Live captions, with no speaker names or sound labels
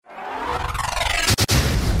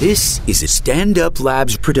This is a Stand Up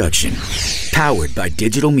Labs production, powered by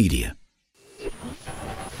digital media.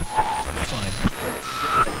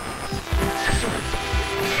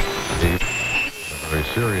 Very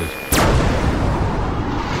serious.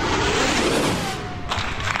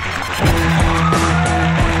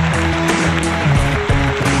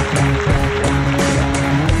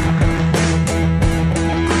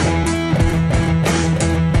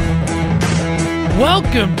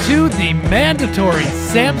 Welcome to the Mandatory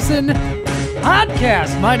Samson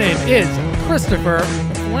Podcast. My name is Christopher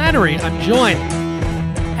Flannery. I'm joined,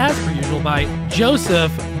 as per usual, by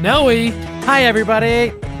Joseph Noe. Hi,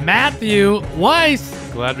 everybody. Matthew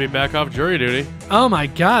Weiss. Glad to be back off jury duty. Oh my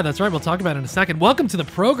God, that's right. We'll talk about it in a second. Welcome to the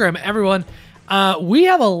program, everyone. We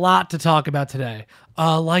have a lot to talk about today.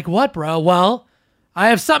 Like what, bro? Well, I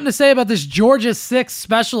have something to say about this Georgia 6th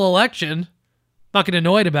special election. Fucking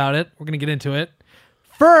annoyed about it. We're going to get into it.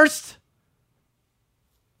 First,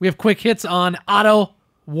 we have quick hits on Otto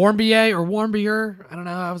Warmbier or Warmbier. I don't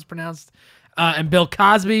know how it was pronounced. And Bill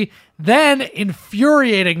Cosby. Then,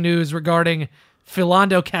 infuriating news regarding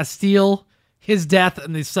Philando Castile, his death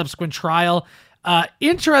and the subsequent trial.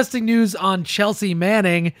 Interesting news on Chelsea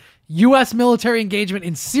Manning, U.S. military engagement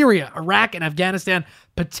in Syria, Iraq, and Afghanistan.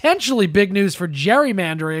 Potentially big news for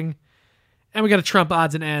gerrymandering. And we got a Trump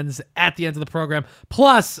odds and ends at the end of the program.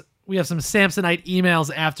 Plus, we have some Samsonite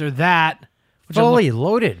emails after that. Fully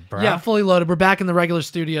loaded, bro. Yeah, fully loaded. We're back in the regular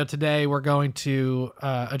studio today. We're going to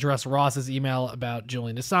address Ross's email about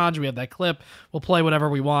Julian Assange. We have that clip. We'll play whatever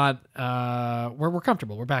we want. We're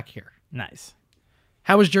comfortable. We're back here. Nice.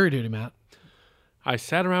 How was jury duty, Matt? I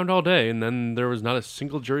sat around all day, and then there was not a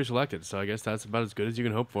single jury selected, so I guess that's about as good as you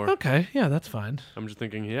can hope for. Okay, yeah, that's fine. I'm just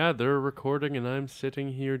thinking, yeah, they're recording, and I'm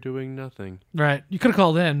sitting here doing nothing. Right. You could have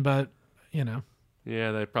called in, but, you know.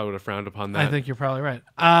 Yeah, they probably would have frowned upon that. I think you're probably right.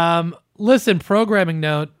 Listen, programming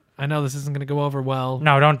note. I know this isn't going to go over well.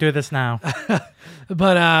 No, don't do this now.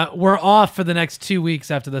 But we're off for the next 2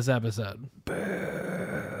 weeks after this episode. Boo.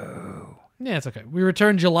 Yeah, it's okay. We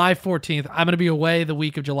return July 14th. I'm going to be away the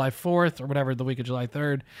week of July 4th or whatever, the week of July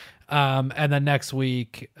 3rd. And then next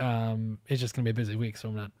week, it's just going to be a busy week, so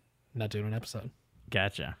I'm not doing an episode.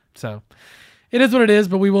 Gotcha. So it is what it is,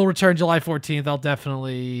 but we will return July 14th. I'll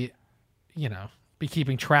definitely, be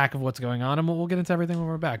keeping track of what's going on, and we'll get into everything when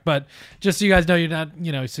we're back. But just so you guys know, you're not,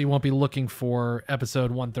 so you won't be looking for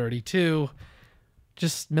episode 132.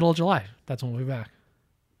 Just middle of July. That's when we'll be back.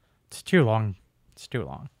 It's too long.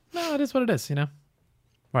 No, it is what it is, All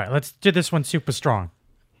right, let's do this one super strong.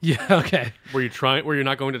 Yeah, okay. Were you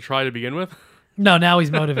not going to try to begin with? No, now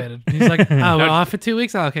he's motivated. He's like, we're off for 2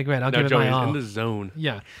 weeks? Oh, okay, great. I'll give it my all. In the zone.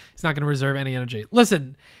 Yeah, he's not going to reserve any energy.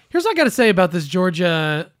 Listen, here's what I got to say about this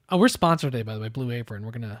Georgia... Oh, we're sponsored today, by the way, Blue Apron.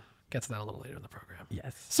 We're going to get to that a little later in the program.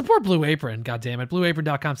 Yes. Support Blue Apron, goddammit.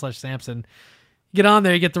 BlueApron.com/Samson. Get on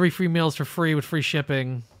there. You get 3 free meals for free with free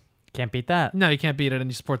shipping. Can't beat that. No, you can't beat it, and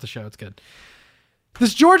you support the show. It's good.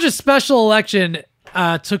 This Georgia special election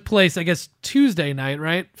took place, I guess, Tuesday night,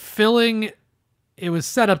 right? It was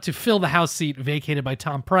set up to fill the House seat vacated by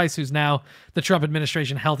Tom Price, who's now the Trump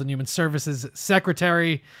administration Health and Human Services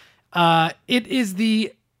Secretary. It is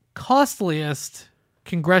the costliest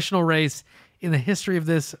congressional race in the history of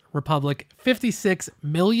this republic. $56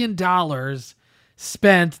 million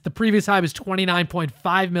spent. The previous high was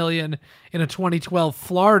 $29.5 million in a 2012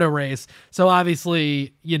 Florida race. So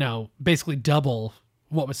obviously, basically double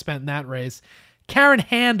what was spent in that race. Karen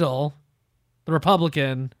Handel, the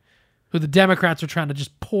Republican, who the Democrats were trying to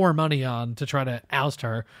just pour money on to try to oust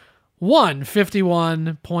her, won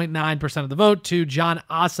 51.9% of the vote to John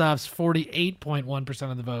Ossoff's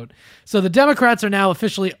 48.1% of the vote. So the Democrats are now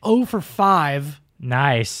officially 0 for 5.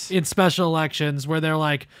 Nice. In special elections where they're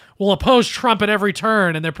like, we'll oppose Trump at every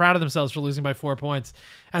turn, and they're proud of themselves for losing by 4 points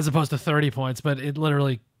as opposed to 30 points, but it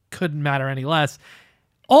literally couldn't matter any less.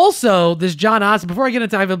 Also, this John Ossoff, before I get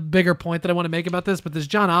into, I have a bigger point that I want to make about this, but this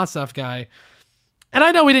John Ossoff guy, and I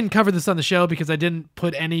know we didn't cover this on the show because I didn't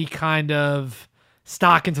put any kind of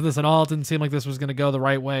stock into this at all. It didn't seem like this was going to go the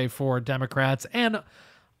right way for Democrats, and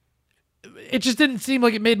it just didn't seem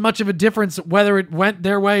like it made much of a difference whether it went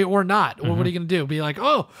their way or not. Mm-hmm. Well, what are you going to do? Be like,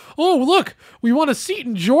 oh, look, we won a seat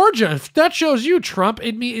in Georgia. If that shows you, Trump.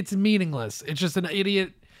 It's meaningless. It's just an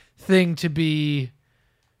idiot thing to be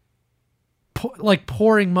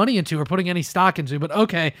pouring money into or putting any stock into. But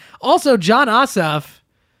okay. Also, John Ossoff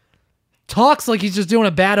talks like he's just doing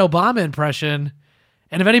a bad Obama impression.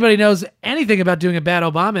 And if anybody knows anything about doing a bad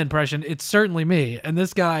Obama impression, it's certainly me. And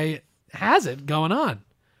this guy has it going on.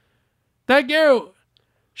 Thank you,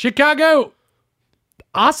 Chicago.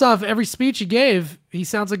 Ossoff, every speech he gave, he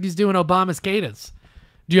sounds like he's doing Obama's cadence.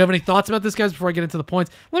 Do you have any thoughts about this, guys, before I get into the points?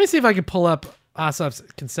 Let me see if I can pull up Asaf's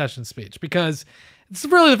concession speech, because it's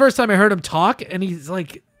really the first time I heard him talk, and he's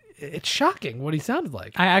like, it's shocking what he sounded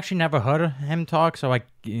like. I actually never heard him talk, so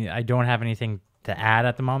I don't have anything to add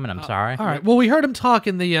at the moment. I'm sorry. All right. Well, we heard him talk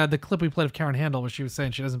in the clip we played of Karen Handel, where she was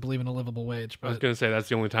saying she doesn't believe in a livable wage. But I was going to say that's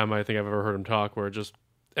the only time I think I've ever heard him talk where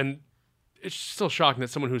and it's still shocking that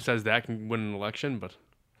someone who says that can win an election, but...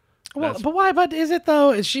 Well, but why? But is it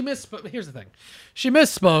though? Is she misspoke? Here's the thing: she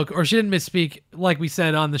misspoke, or she didn't misspeak, like we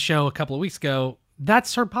said on the show a couple of weeks ago.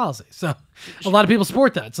 That's her policy. So a lot of people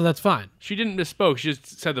support that. So that's fine. She didn't misspoke. She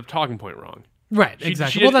just said the talking point wrong. Right.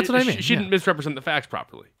 Exactly. Well, that's what I mean. She didn't misrepresent the facts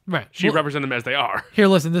properly. Right. She represented them as they are. Here,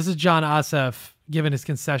 listen. This is John Asaf giving his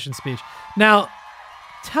concession speech. Now,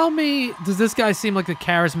 tell me, does this guy seem like the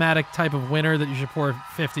charismatic type of winner that you should pour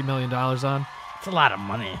 $50 million on? It's a lot of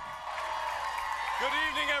money. Good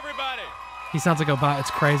evening, everybody. He sounds like Obama.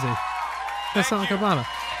 It's crazy. That sounds like Obama.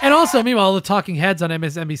 And also, meanwhile, the talking heads on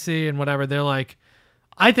MSNBC and whatever, they're like,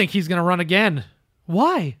 I think he's going to run again.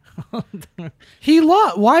 Why? He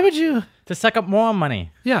lost. Why would you? To suck up more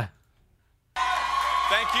money. Yeah.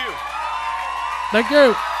 Thank you. Thank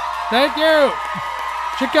you. Thank you.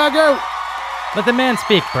 Chicago. Let the man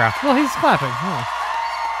speak, bro. Well, he's clapping. Oh.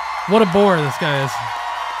 What a bore this guy is.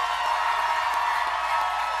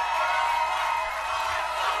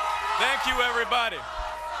 Thank you, everybody.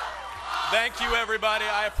 Thank you, everybody.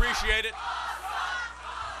 I appreciate it.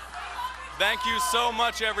 Thank you so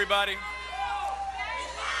much, everybody.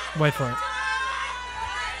 Wait for it.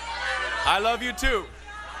 I love you, too.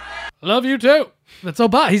 Love you too. That's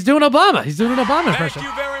Obama. He's doing Obama. He's doing an Obama impression.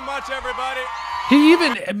 Thank you very much, everybody. He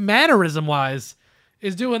even, mannerism-wise,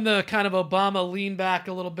 is doing the kind of Obama lean back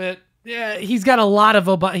a little bit. Yeah, he's got a lot of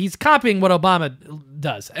Obama. He's copying what Obama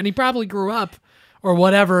does. And he probably grew up or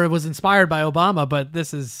whatever was inspired by Obama, but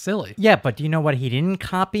this is silly. Yeah, but do you know what he didn't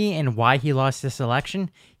copy and why he lost this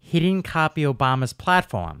election? He didn't copy Obama's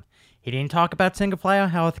platform. He didn't talk about single-payer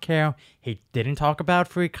health care, he didn't talk about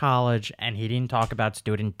free college, and he didn't talk about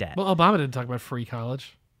student debt. Well, Obama didn't talk about free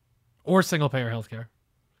college or single-payer health care.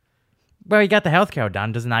 Well, he got the health care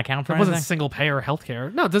done. Doesn't that count for It anything? wasn't single-payer health care.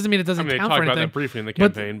 No, it doesn't mean it doesn't They count talked for about anything. that briefly in the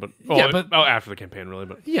campaign, but after the campaign, really.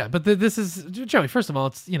 But yeah, but this is, Joey, first of all,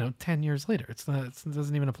 it's 10 years later. It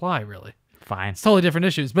doesn't even apply, really. Fine. It's totally different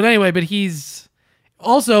issues. But anyway, but he's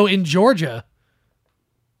also in Georgia.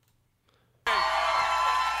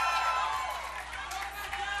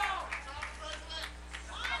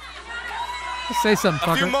 Say something,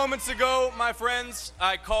 A few fucker. moments ago, my friends,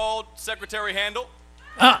 I called Secretary Handel.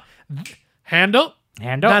 Handel?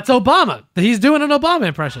 Handel? That's Obama. He's doing an Obama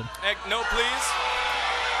impression. No, please.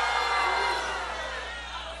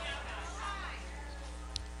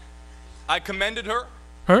 I commended her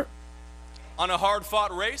Her? on a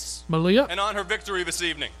hard-fought race Malia? and on her victory this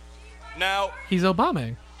evening. Now, He's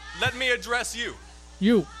Obamaing. let me address you.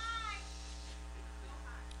 You.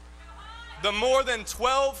 The more than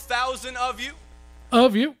 12,000 of you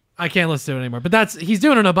Of you. I can't listen to it anymore. But he's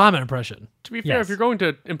doing an Obama impression. to be fair, Yes. if you're going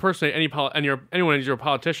to impersonate anyone as your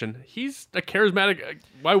politician, he's a charismatic.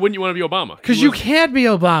 Why wouldn't you want to be Obama? Because you can't be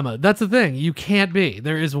Obama. That's the thing. You can't be.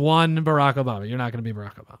 There is one Barack Obama. You're not going to be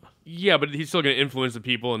Barack Obama. Yeah, but he's still going to influence the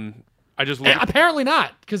people, and I just look. Apparently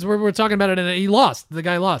not, because we're talking about it, and he lost. The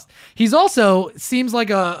guy lost. He's also seems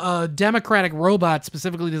like a Democratic robot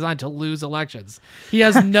specifically designed to lose elections. He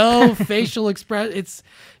has no facial expression. It's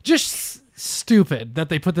just stupid that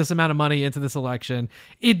they put this amount of money into this election.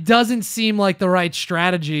 It doesn't seem like the right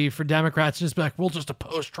strategy for Democrats to just be like, we'll just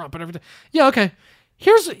oppose Trump and everything. Yeah, okay.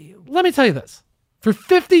 Let me tell you this. For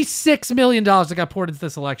 $56 million that got poured into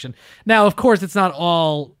this election. Now, of course, it's not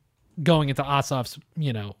all going into Asaf's,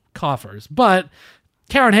 coffers, but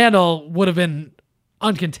Karen Handel would have been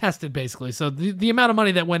uncontested, basically. So the amount of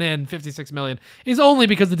money that went in, $56 million, is only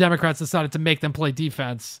because the Democrats decided to make them play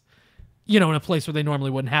defense, in a place where they normally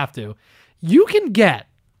wouldn't have to. You can get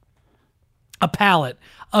a pallet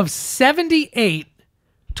of 78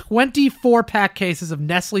 24-pack cases of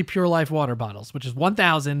Nestle Pure Life water bottles, which is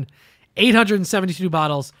 1,872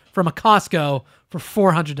 bottles from a Costco for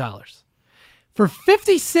 $400. For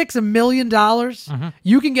 $56 million,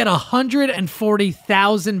 you can get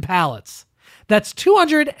 140,000 pallets. That's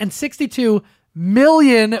 262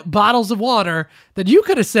 million bottles of water that you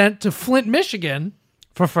could have sent to Flint, Michigan.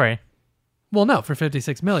 For free. Well, no, for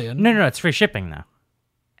 $56 million. No, it's free shipping, though.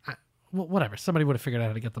 Well, whatever. Somebody would have figured out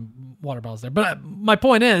how to get the water bottles there. But my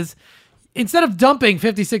point is, instead of dumping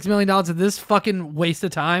 $56 million into this fucking waste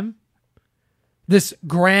of time, this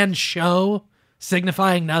grand show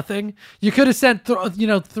signifying nothing. You could have sent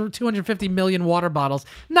 250 million water bottles.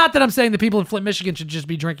 Not that I'm saying the people in Flint, Michigan should just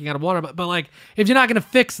be drinking out of water, but like if you're not going to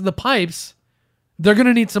fix the pipes, they're going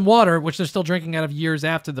to need some water, which they're still drinking out of years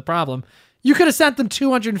after the problem. You could have sent them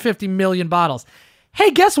 250 million bottles. Hey,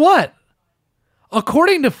 guess what?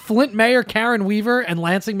 According to Flint Mayor Karen Weaver and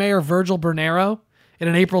Lansing Mayor Virgil Bernero in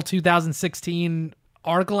an April 2016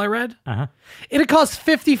 article I read, it'd cost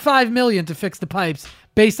 $55 million to fix the pipes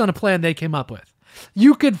based on a plan they came up with.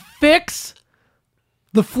 You could fix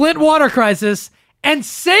the Flint water crisis and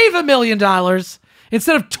save $1 million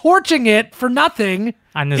instead of torching it for nothing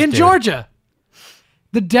in Georgia.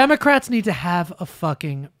 The Democrats need to have a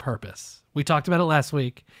fucking purpose. We talked about it last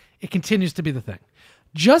week. It continues to be the thing.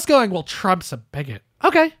 Just going, well, Trump's a bigot.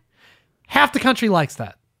 Okay. Half the country likes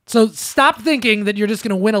that. So stop thinking that you're just going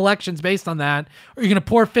to win elections based on that, or you're going to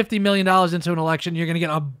pour $50 million into an election. You're going to get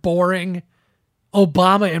a boring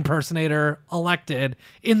Obama impersonator elected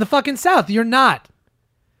in the fucking South. You're not.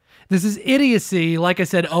 This is idiocy. Like I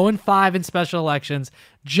said, 0-5 in special elections.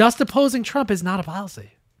 Just opposing Trump is not a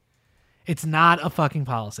policy. It's not a fucking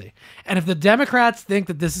policy. And if the Democrats think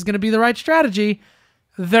that this is going to be the right strategy,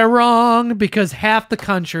 they're wrong, because half the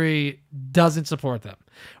country doesn't support them.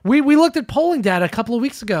 We looked at polling data a couple of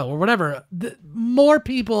weeks ago or whatever. More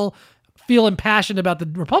people feel impassioned about the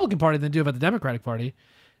Republican Party than do about the Democratic Party.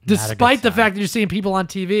 Despite the fact that you're seeing people on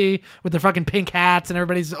TV with their fucking pink hats and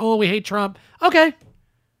everybody's, oh, we hate Trump. Okay.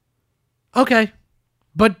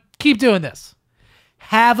 But keep doing this.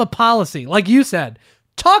 Have a policy. Like you said,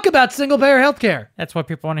 talk about single-payer healthcare. That's what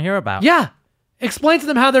people want to hear about. Yeah. Explain to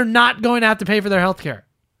them how they're not going to have to pay for their healthcare.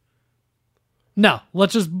 No, we'll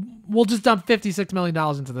just dump $56 million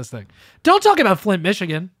into this thing. Don't talk about Flint,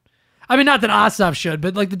 Michigan. I mean, not that Ossoff should,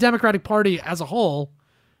 but like the Democratic Party as a whole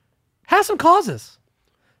has some causes.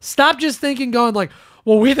 Stop just going like,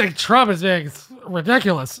 well, we think Trump is being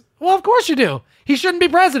ridiculous. Well, of course you do. He shouldn't be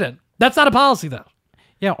president. That's not a policy, though.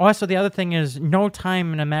 Yeah, also the other thing is no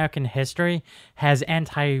time in American history has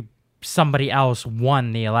somebody else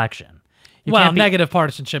won the election. Negative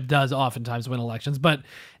partisanship does oftentimes win elections, but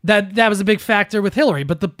that was a big factor with Hillary.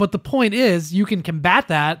 But the point is, you can combat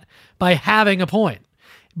that by having a point.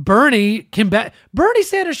 Bernie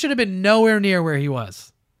Sanders should have been nowhere near where he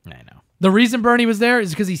was. I know. The reason Bernie was there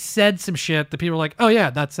is because he said some shit that people were like, oh yeah,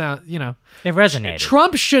 that's it resonated.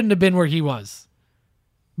 Trump shouldn't have been where he was.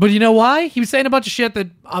 But you know why? He was saying a bunch of shit that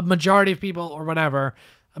a majority of people or whatever,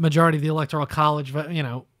 a majority of the Electoral College,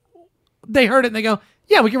 they heard it and they go,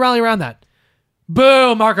 yeah, we can rally around that.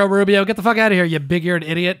 Boo, Marco Rubio, get the fuck out of here, you big-eared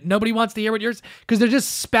idiot. Nobody wants to hear what yours, because they're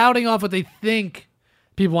just spouting off what they think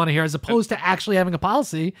people want to hear, as opposed to actually having a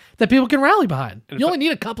policy that people can rally behind. You only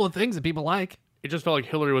need a couple of things that people like. It just felt like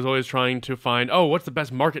Hillary was always trying to find, what's the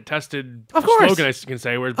best market-tested slogan I can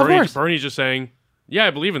say, whereas Bernie's just saying, yeah,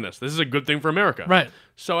 I believe in this. This is a good thing for America. Right.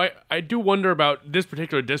 So I do wonder about this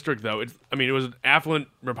particular district, though. It was an affluent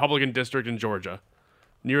Republican district in Georgia,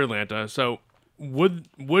 near Atlanta. So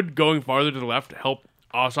would going farther to the left help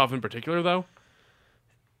Ossoff in particular, though?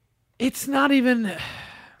 It's not even...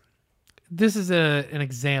 This is an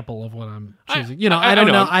example of what I'm choosing. I don't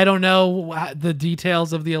know. I don't know the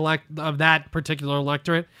details of of that particular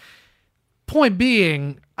electorate. Point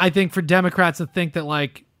being, I think for Democrats to think that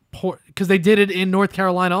because they did it in North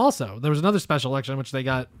Carolina also. There was another special election in which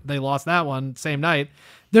they lost that one same night.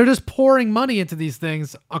 They're just pouring money into these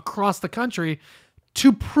things across the country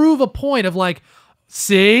to prove a point of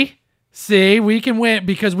see, we can win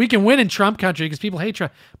because we can win in Trump country because people hate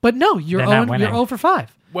Trump. But no, you're 0 for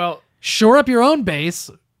 5. Well, shore up your own base,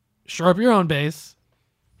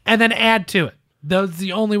 and then add to it. That's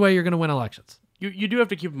the only way you're going to win elections. You do have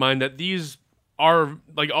to keep in mind that these are,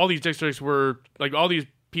 all these districts were, all these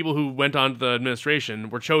people who went on to the administration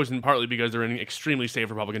were chosen partly because they're in extremely safe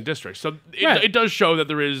Republican districts. So it does show that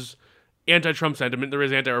there is anti-Trump sentiment, there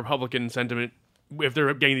is anti-Republican sentiment if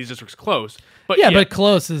they're getting these districts close. But but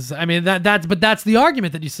close is, that's the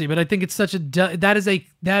argument that you see. But I think it's such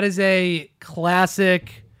that is a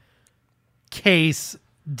classic case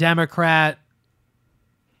Democrat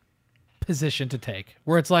position to take,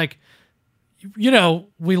 where it's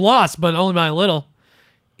we lost, but only by a little.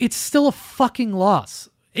 It's still a fucking loss.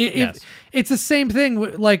 It's the same thing.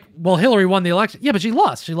 Hillary won the election. Yeah, but she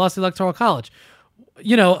lost. She lost the Electoral College.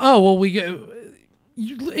 In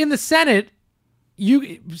the Senate,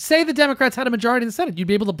 you say the Democrats had a majority in the Senate, you'd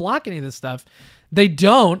be able to block any of this stuff. They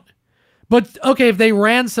don't. But, okay, if they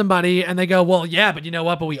ran somebody and they go, well, yeah, but you know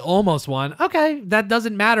what? But we almost won. Okay, that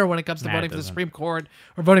doesn't matter when it comes to voting for the Supreme Court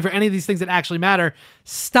or voting for any of these things that actually matter.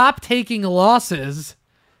 Stop taking losses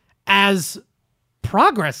as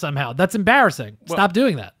progress somehow. That's embarrassing. Stop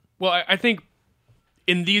doing that. Well, I think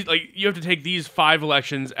in these, like, you have to take these 5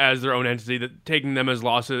 elections as their own entity, that taking them as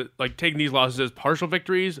losses, like taking these losses as partial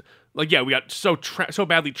victories. Like, yeah, we got so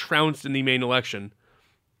badly trounced in the main election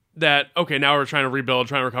that, okay, now we're trying to rebuild,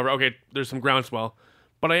 trying to recover. Okay, there's some groundswell.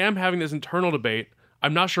 But I am having this internal debate.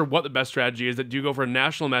 I'm not sure what the best strategy is. That do you go for a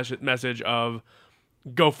national message of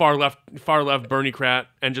go far left Bernie-crat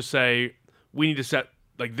and just say, we need to set,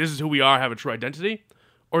 like, this is who we are, have a true identity?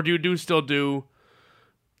 Or do you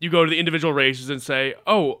you go to the individual races and say,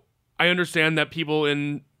 oh, I understand that people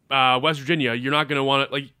in West Virginia, you're not going to want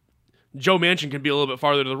to, like, Joe Manchin can be a little bit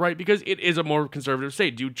farther to the right because it is a more conservative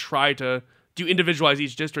state. Do you individualize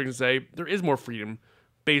each district and say there is more freedom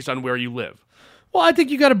based on where you live? Well, I think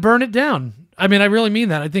you got to burn it down. I mean, I really mean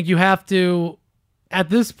that. I think you have to, at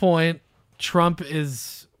this point, Trump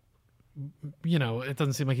is, it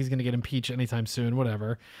doesn't seem like he's going to get impeached anytime soon,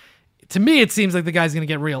 whatever. To me, it seems like the guy's going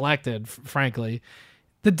to get reelected, frankly.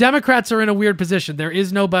 The Democrats are in a weird position. There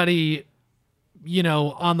is nobody,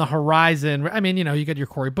 on the horizon. I mean, you got your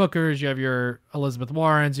Cory Bookers, you have your Elizabeth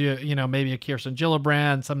Warrens, maybe a Kirsten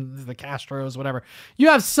Gillibrand, some of the Castros, whatever. You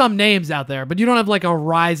have some names out there, but you don't have like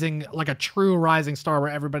a true rising star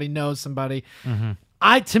where everybody knows somebody.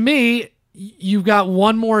 Mm-hmm. To me, you've got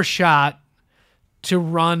one more shot to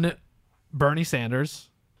run Bernie Sanders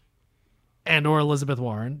and or Elizabeth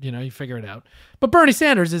Warren. You figure it out. But Bernie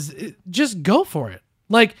Sanders is just go for it.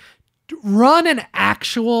 Like, run an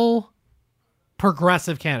actual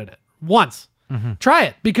progressive candidate once. Mm-hmm. Try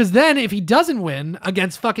it, because then if he doesn't win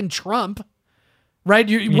against fucking Trump, right?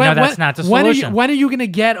 That's not the solution. When are you going to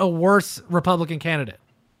get a worse Republican candidate,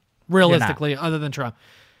 realistically, other than Trump?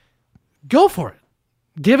 Go for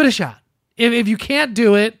it. Give it a shot. If you can't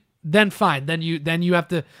do it, then fine. Then you have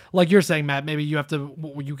to, like you're saying, Matt. Maybe you got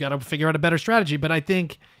to figure out a better strategy. But I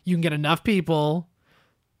think you can get enough people.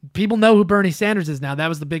 People know who Bernie Sanders is now. That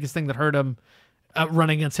was the biggest thing that hurt him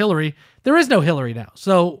running against Hillary. There is no Hillary now.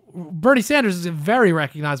 So Bernie Sanders is a very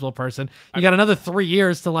recognizable person. You got another 3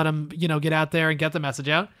 years to let him, get out there and get the message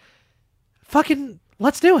out. Fucking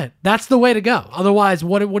let's do it. That's the way to go. Otherwise,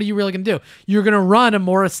 what are you really going to do? You're going to run a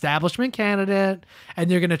more establishment candidate, and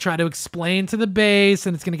you're going to try to explain to the base,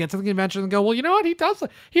 and it's going to get to the convention and go, well, you know what?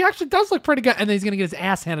 He actually does look pretty good. And then he's going to get his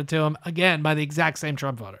ass handed to him again by the exact same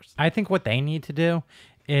Trump voters. I think what they need to do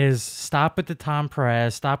is stop with the Tom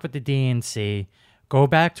Perez, stop with the DNC, go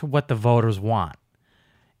back to what the voters want.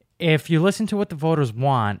 If you listen to what the voters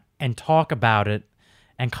want and talk about it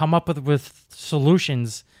and come up with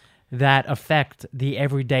solutions that affect the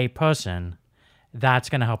everyday person, that's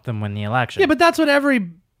going to help them win the election. Yeah, but that's what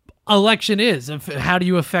every election is. How do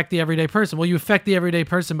you affect the everyday person? Well, you affect the everyday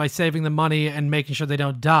person by saving them money and making sure they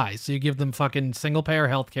don't die. So you give them fucking single-payer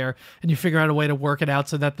health care, and you figure out a way to work it out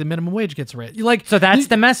so that the minimum wage gets raised. So that's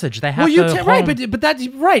the message. They have right, but that's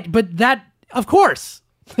right. But that, of course.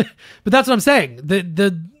 But that's what I'm saying.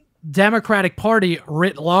 The Democratic Party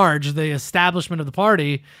writ large, the establishment of the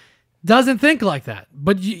party, doesn't think like that.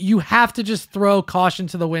 But you have to just throw caution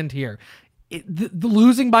to the wind here. The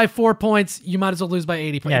losing by 4 points, you might as well lose by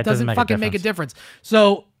 80 points. Yeah, it doesn't fucking make a difference.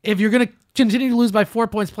 So if you're going to continue to lose by 4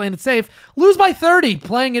 points playing it safe, lose by 30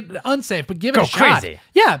 playing it unsafe, but give it a shot. Crazy.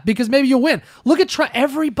 Yeah, because maybe you'll win. Look at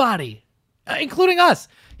everybody, including us.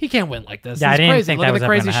 He can't win like this. Yeah, It's crazy. Think Look that at the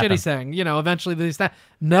crazy shit happen. he's saying. Eventually these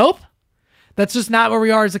nope. That's just not where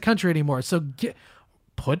we are as a country anymore. So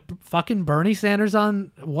put fucking Bernie Sanders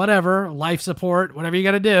on whatever, life support, whatever you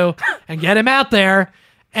got to do, and get him out there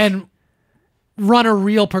and run a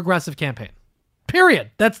real progressive campaign.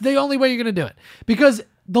 Period. That's the only way you're going to do it. Because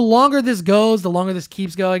the longer this goes, the longer this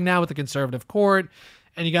keeps going now with the conservative court,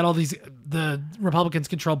 and you got all these, the Republicans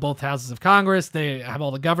control both houses of Congress, they have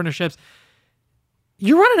all the governorships.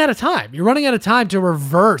 You're running out of time. You're running out of time to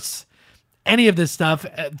reverse any of this stuff.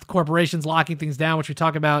 Corporations locking things down, which we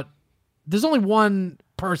talk about. There's only one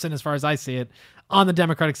person, as far as I see it, on the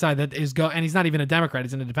Democratic side that is and he's not even a Democrat,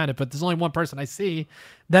 he's an independent, but there's only one person I see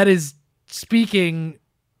that is speaking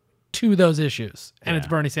to those issues, and it's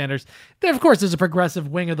Bernie Sanders. Then, of course, there's a progressive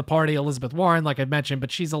wing of the party, Elizabeth Warren, like I mentioned,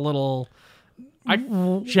 but she's a little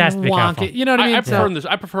she has to be careful. You know what I mean?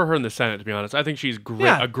 I prefer her in the Senate, to be honest. I think she's great,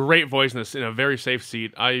 a great voice in a very safe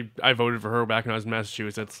seat. I voted for her back when I was in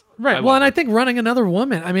Massachusetts. Right. Well, and I think running another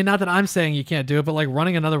woman, I mean, not that I'm saying you can't do it, but like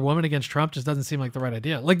running another woman against Trump just doesn't seem like the right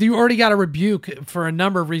idea. Like, you already got a rebuke for a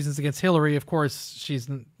number of reasons against Hillary. Of course, she's,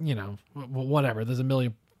 whatever. There's a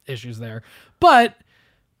million issues there. But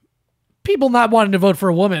people not wanting to vote for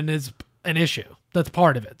a woman is an issue. That's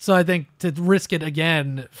part of it. So I think to risk it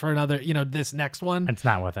again for another, this next one, it's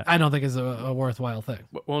not worth it. I don't think is a worthwhile thing.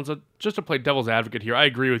 Well, just to play devil's advocate here, I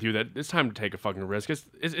agree with you that it's time to take a fucking risk.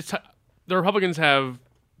 It's the Republicans have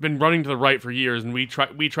been running to the right for years, and we try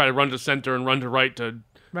to run to center and run to right to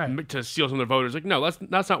steal some of the voters. Like, no,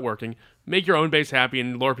 that's not working. Make your own base happy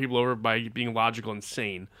and lure people over by being logical and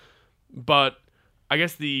sane. But I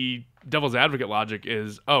guess the devil's advocate logic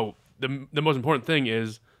is, the most important thing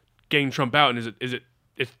is getting Trump out, and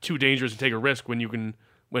it's too dangerous to take a risk when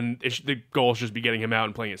the goal should just be getting him out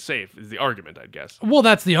and playing it safe is the argument, I guess. Well,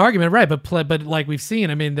 that's the argument, right? But like we've seen,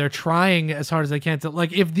 I mean, they're trying as hard as they can to,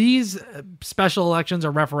 like, if these special elections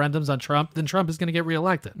are referendums on Trump, then Trump is going to get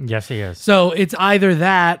reelected. Yes, he is. So it's either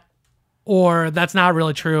that or that's not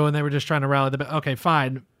really true, and they were just trying to rally the. Okay,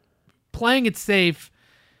 fine. Playing it safe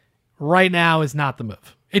right now is not the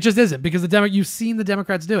move. It just isn't, because you've seen the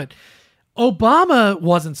Democrats do it. Obama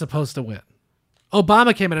wasn't supposed to win.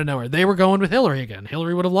 Obama came out of nowhere. They were going with Hillary again.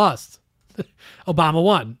 Hillary would have lost. Obama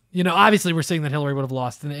won. Obviously we're seeing that Hillary would have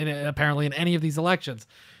lost apparently in any of these elections.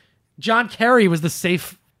 John Kerry was the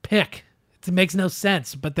safe pick. It makes no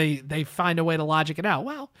sense, but they find a way to logic it out.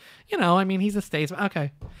 Well, he's a statesman.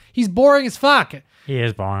 Okay. He's boring as fuck. He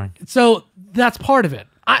is boring. So that's part of it.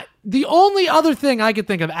 The only other thing I could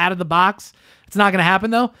think of out of the box, it's not going to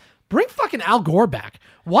happen though, bring fucking Al Gore back.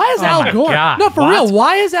 Why is Al Gore? God, no, for real.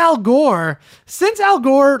 Why is Al Gore, since Al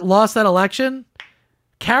Gore lost that election,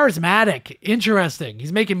 charismatic, interesting.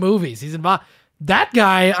 He's making movies. He's involved. That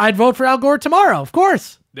guy, I'd vote for Al Gore tomorrow, of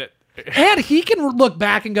course. And he can look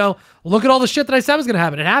back and go, look at all the shit that I said was going to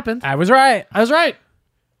happen. It happened. I was right.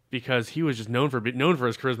 Because he was just known for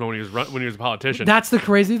his charisma when he was a politician. That's the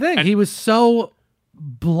crazy thing. He was so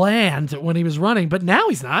bland when he was running, but now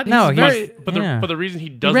he's not. But the reason he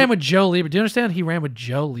doesn't... He ran with Joe Lieberman. Do you understand? He ran with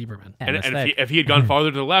Joe Lieberman. And if he had gone farther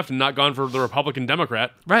to the left and not gone for the Republican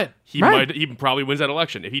Democrat, he probably wins that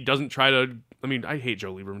election. If he doesn't try to... I mean, I hate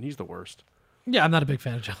Joe Lieberman. He's the worst. Yeah, I'm not a big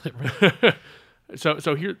fan of Joe Lieberman.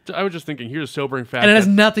 So here, I was just thinking, here's a sobering fact. And it has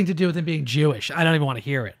nothing to do with him being Jewish. I don't even want to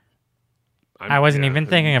hear it. I wasn't even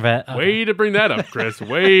thinking of it. Way to bring that up, Chris.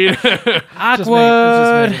 Way.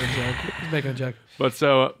 Awkward. Just making a joke. But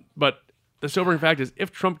the sobering fact is,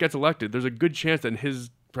 if Trump gets elected, there's a good chance that in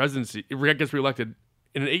his presidency, if he gets reelected,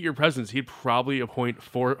 in an 8-year presidency, he'd probably appoint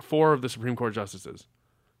four of the Supreme Court justices.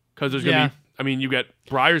 Because there's going to be, I mean, you get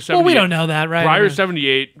Breyer 78. Well, we don't know that, right? Breyer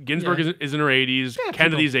 78, Ginsburg is in her 80s,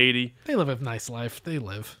 Kennedy's 80. They live a nice life. They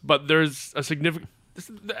live. But there's a significant...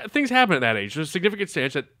 Things happen at that age. There's a significant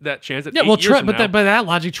chance that 8 years Trump, from now, by that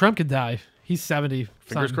logic, Trump could die. He's 70.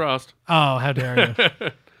 Fingers crossed. Oh, how dare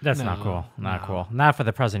you? That's not cool. Not cool. Not for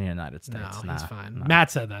the president of the United States. No, he's fine. No.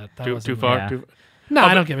 Matt said that. Too far? Yeah. No,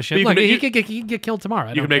 I don't give a shit. Look, he could get killed tomorrow.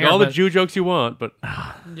 You can make all the Jew jokes you want, but...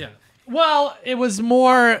 Yeah. Well, it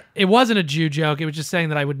wasn't a Jew joke. It was just saying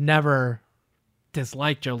that I would never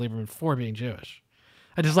dislike Joe Lieberman for being Jewish.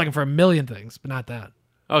 I dislike him for a million things, but not that.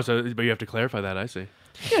 Oh, but you have to clarify that, I see.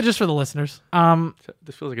 Yeah, just for the listeners.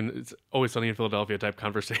 This feels like it's Always Sunny in Philadelphia type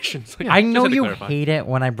conversation. Like, I know you hate it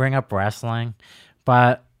when I bring up wrestling,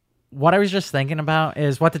 but what I was just thinking about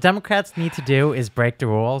is what the Democrats need to do is break the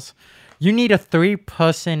rules. You need a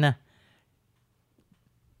 3-person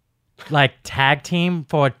tag team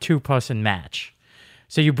for a 2-person match.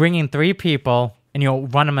 So you bring in 3 people and you'll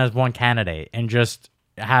run them as one candidate and just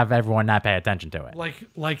have everyone not pay attention to it.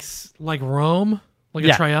 Like Rome? Like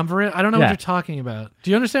a triumvirate? I don't know what you're talking about.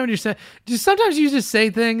 Do you understand what you're saying? Sometimes you just say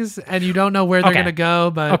things and you don't know where they're going to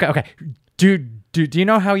go. But Okay. Do you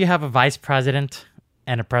know how you have a vice president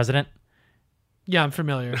and a president? Yeah, I'm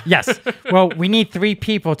familiar. Yes. Well, we need 3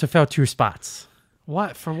 people to fill 2 spots.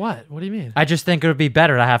 What? For what? What do you mean? I just think it would be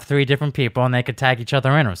better to have 3 different people and they could tag each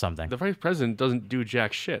other in or something. The vice president doesn't do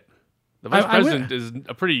jack shit. The vice president is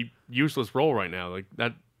a pretty useless role right now. Like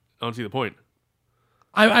that, I don't see the point.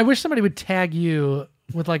 I wish somebody would tag you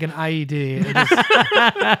with like an IED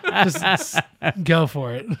and just go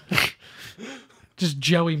for it. Just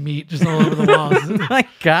Joey meat just all over the walls. My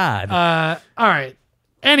God. All right.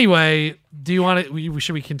 Anyway, do you want to?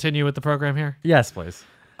 Should we continue with the program here? Yes, please.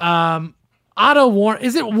 Otto Warm.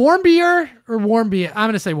 Is it Warmbier or Warmbier? I'm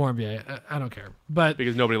going to say Warmbier. I don't care, but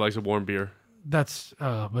because nobody likes a warm beer. That's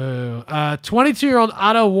 22-year-old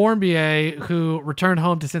Otto Warmbier, who returned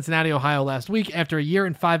home to Cincinnati, Ohio last week after a year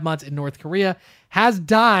and 5 months in North Korea, has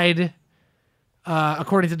died.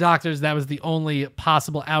 According to doctors, that was the only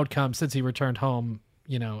possible outcome since he returned home,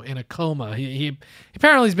 in a coma. He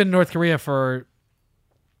apparently has been in North Korea for,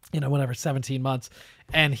 17 months,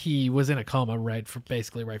 and he was in a coma right from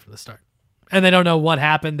the start. And they don't know what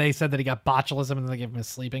happened. They said that he got botulism and they gave him a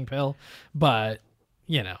sleeping pill, but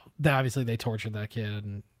obviously they tortured that kid.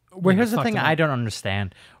 And well, here's the thing I don't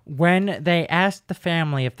understand. When they asked the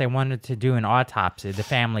family if they wanted to do an autopsy, the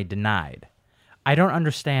family denied. I don't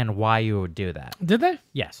understand why you would do that. Did they?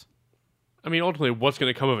 Yes. I mean, ultimately, what's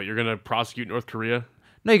going to come of it? You're going to prosecute North Korea?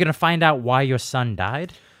 No, you're going to find out why your son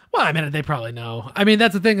died? Well, I mean, they probably know. I mean,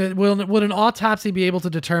 that's the thing. Would an autopsy be able to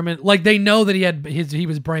determine? Like, they know that he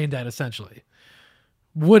was brain dead, essentially.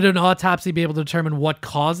 Would an autopsy be able to determine what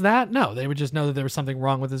caused that? No, they would just know that there was something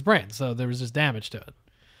wrong with his brain, so there was just damage to it.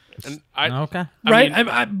 And Okay.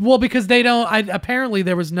 Right? Well, because they don't. Apparently,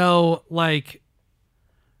 there was no like.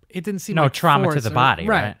 It didn't seem No like trauma to force the body,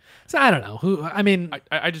 right? So I don't know.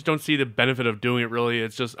 I just don't see the benefit of doing it, really.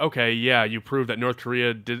 It's just, okay, yeah, you proved that North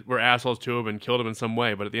Korea were assholes to him and killed him in some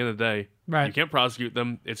way, but at the end of the day, you can't prosecute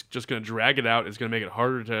them. It's just going to drag it out. It's going to make it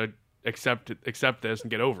harder to accept this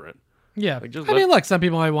and get over it. Yeah. Like, look, some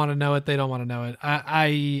people might want to know it. They don't want to know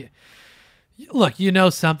it. Look,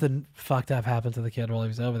 something fucked up happened to the kid while he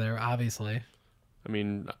was over there, obviously. I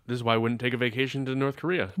mean, this is why I wouldn't take a vacation to North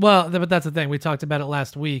Korea. Well, but that's the thing. We talked about it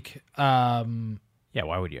last week. Yeah,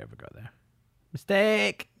 why would you ever go there?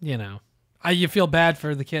 Mistake. You feel bad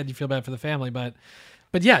for the kid. You feel bad for the family. But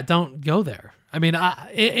yeah, don't go there. I mean,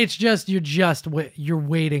 it's just, you're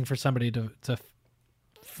waiting for somebody to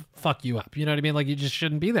fuck you up. You know what I mean? Like, you just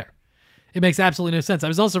shouldn't be there. It makes absolutely no sense. I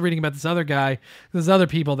was also reading about this other guy. There's other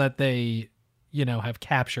people that they, have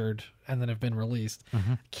captured and then have been released.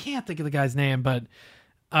 Mm-hmm. Can't think of the guy's name, but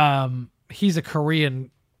he's a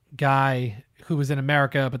Korean guy who was in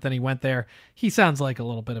America, but then he went there. He sounds like a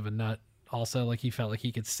little bit of a nut. Also, like, he felt like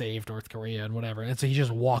he could save North Korea and whatever, and so he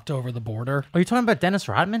just walked over the border. Are you talking about Dennis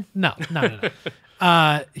Rodman? No.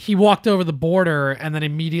 He walked over the border and then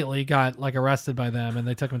immediately got like arrested by them, and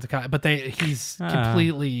they took him to but he's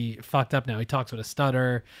completely fucked up now. He talks with a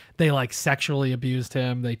stutter. They like sexually abused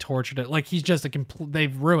him. They tortured it. Like, he's just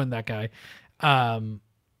they've ruined that guy.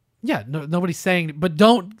 Yeah, nobody's saying, but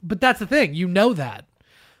that's the thing. That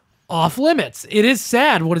off limits. It is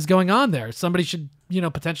sad what is going on there. Somebody should,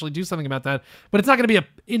 potentially do something about that, but it's not going to be an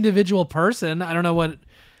individual person. I don't know what.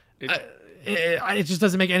 It just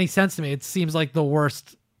doesn't make any sense to me. It seems like the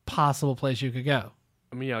worst possible place you could go.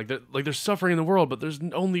 I mean, yeah, there's suffering in the world, but there's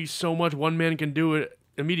only so much one man can do it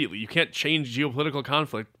immediately. You can't change geopolitical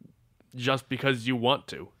conflict just because you want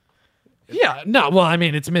to. Yeah, no, well, I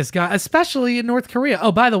mean, it's misguided, especially in North Korea.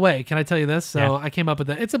 Oh, by the way, can I tell you this? So I came up with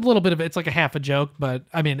that. It's a little bit of, it's like a half a joke, but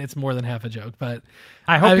I mean, it's more than half a joke, but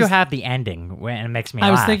I hope you have the ending when it makes me laugh.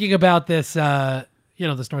 I was thinking about this,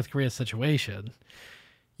 this North Korea situation.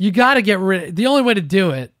 You got to get rid, the only way to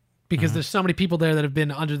do it, because there's so many people there that have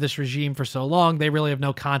been under this regime for so long, they really have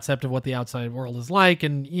no concept of what the outside world is like,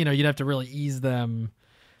 and, you'd have to really ease them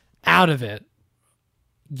out of it.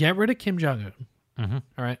 Get rid of Kim Jong-un. Mm-hmm.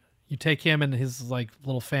 All right? You take him and his like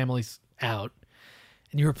little families out,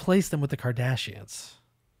 and you replace them with the Kardashians.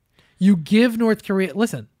 You give North Korea.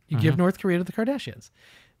 Listen, you give North Korea to the Kardashians.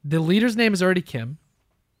 The leader's name is already Kim.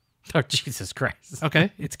 Oh, Jesus Christ!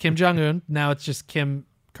 Okay, it's Kim Jong Un. Now it's just Kim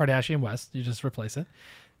Kardashian West. You just replace it.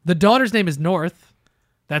 The daughter's name is North.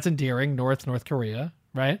 That's endearing. North Korea,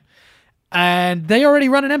 right? And they already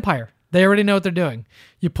run an empire. They already know what they're doing.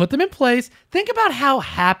 You put them in place. Think about how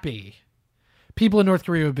happy people in North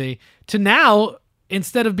Korea would be to now,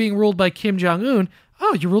 instead of being ruled by Kim Jong-un,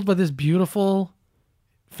 you're ruled by this beautiful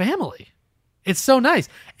family. It's so nice.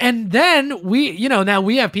 And then now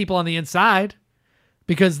we have people on the inside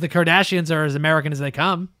because the Kardashians are as American as they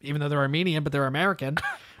come, even though they're Armenian, but they're American.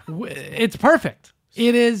 It's perfect.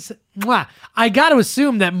 It is. Mwah. I got to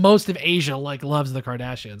assume that most of Asia loves the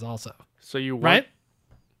Kardashians also. So you want, right?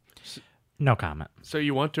 No comment. So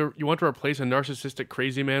you want to replace a narcissistic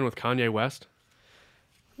crazy man with Kanye West?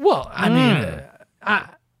 Well, I mean,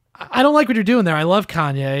 I don't like what you're doing there. I love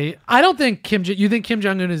Kanye. I don't think you think Kim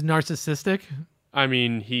Jong-un is narcissistic? I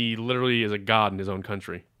mean, he literally is a god in his own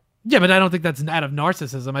country. Yeah, but I don't think that's out of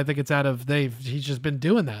narcissism. I think it's out of he's just been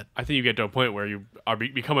doing that. I think you get to a point where you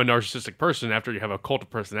become a narcissistic person after you have a cult of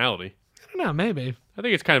personality. I don't know, maybe. I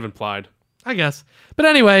think it's kind of implied. I guess. But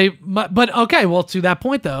anyway, but okay, well, to that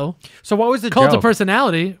point though. So what was the cult joke? of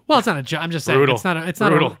personality? Well, it's not a joke. I'm just saying Brutal.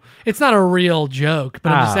 it's not a real joke,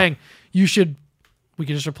 but I'm just saying we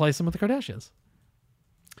could just replace them with the Kardashians.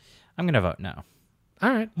 I'm going to vote no. All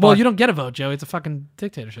right. Well, you don't get a vote, Joe. It's a fucking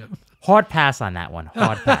dictatorship. Hard pass on that one.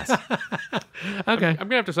 Hard pass. Okay. I'm going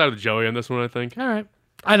to have to side with Joey on this one, I think. All right.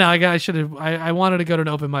 I know. I should have. I wanted to go to an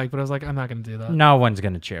open mic, but I was like, I'm not going to do that. No one's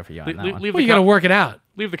going to cheer for you on that one. You got to work it out.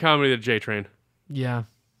 Leave the comedy to the J Train. Yeah,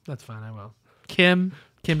 that's fine. I will. Kim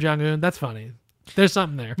Jong-un. That's funny. There's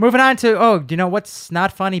something there. Moving on to, you know what's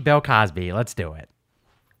not funny? Bill Cosby. Let's do it.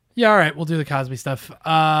 Yeah, all right. We'll do the Cosby stuff.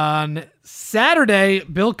 On Saturday,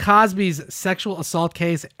 Bill Cosby's sexual assault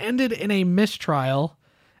case ended in a mistrial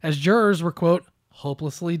as jurors were, quote,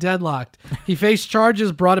 hopelessly deadlocked. He faced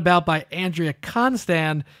charges brought about by Andrea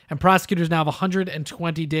Constand, and prosecutors now have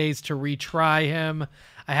 120 days to retry him.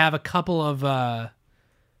 I have a couple of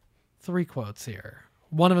 3 quotes here.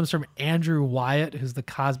 One of them's from Andrew Wyatt, who's the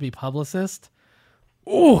Cosby publicist.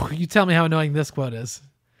 Ooh, you tell me how annoying this quote is.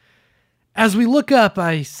 As we look up,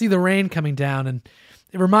 I see the rain coming down, and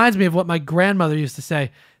it reminds me of what my grandmother used to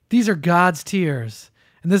say. These are God's tears,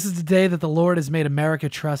 and this is the day that the Lord has made America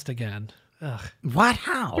trust again. Ugh. What?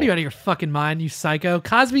 How? What are you out of your fucking mind, you psycho?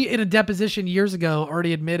 Cosby, in a deposition years ago,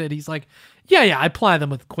 already admitted, he's like, yeah, I ply them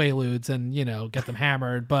with Quaaludes and, get them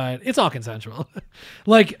hammered, but it's all consensual.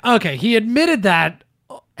 Like, okay, he admitted that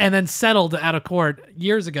and then settled out of court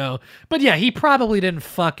years ago. But yeah, he probably didn't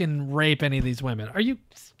fucking rape any of these women. Are you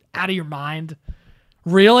out of your mind?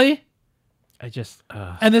 Really? I just...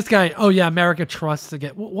 And this guy, oh yeah, America trusts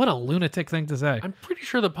again. What a lunatic thing to say. I'm pretty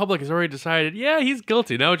sure the public has already decided, yeah, he's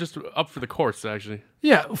guilty. Now it's just up for the courts, actually.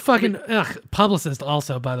 Yeah, fucking publicist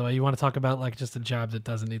also, by the way. You want to talk about like just a job that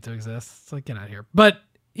doesn't need to exist. It's like, get out of here. But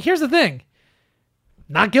here's the thing.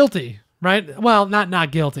 Not guilty, right? Well,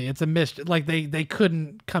 not guilty. It's a like they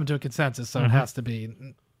couldn't come to a consensus, so it has to be,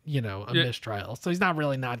 a mistrial. So he's not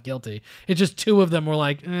really not guilty. It's just 2 of them were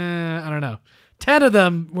like, I don't know. 10 of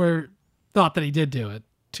them thought that he did do it.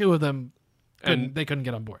 2 of them they couldn't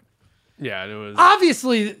get on board. Yeah, it was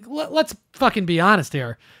obviously. Let's fucking be honest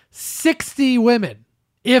here. 60 women,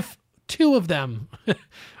 if 2 of them,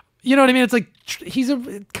 you know what I mean? It's like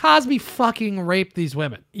Cosby fucking raped these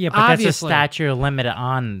women. Yeah, but obviously. That's a statute limit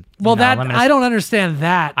on. I don't understand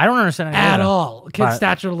that. I don't understand at all.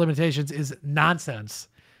 Statute of limitations is nonsense.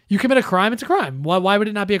 You commit a crime, it's a crime. Why would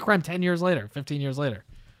it not be a crime 10 years later, 15 years later?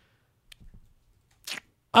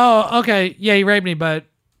 Oh, okay. Yeah, he raped me, but,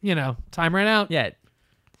 time ran out. Yeah.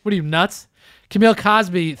 What are you, nuts? Camille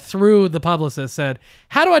Cosby, through the publicist, said,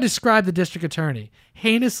 how do I describe the district attorney?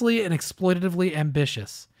 Heinously and exploitatively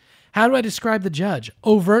ambitious. How do I describe the judge?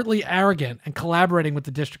 Overtly arrogant and collaborating with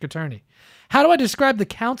the district attorney. How do I describe the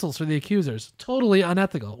counsels for the accusers? Totally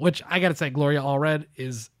unethical, which I got to say, Gloria Allred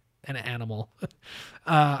is an animal.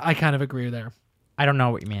 I kind of agree there. I don't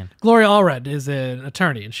know what you mean. Gloria Allred is an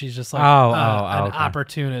attorney, and she's just like an okay.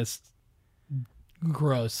 opportunist,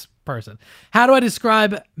 gross person. How do I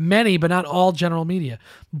describe many, but not all, general media?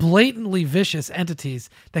 Blatantly vicious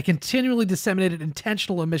entities that continually disseminated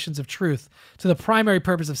intentional omissions of truth to the primary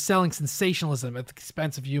purpose of selling sensationalism at the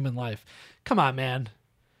expense of human life. Come on, man.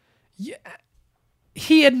 Yeah.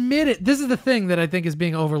 He admitted, this is the thing that I think is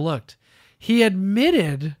being overlooked. He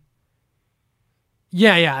admitted...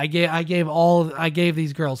 Yeah, I gave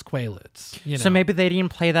these girls Quaaludes. So maybe they didn't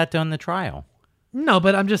play that during the trial. No,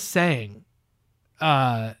 but I'm just saying,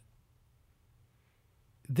 it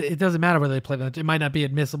doesn't matter whether they play that. It might not be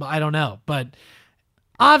admissible. I don't know, but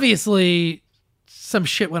obviously some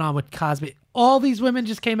shit went on with Cosby. All these women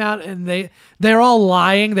just came out and they're all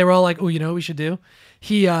lying. They were all like, "Oh, you know what we should do?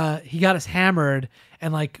 He got us hammered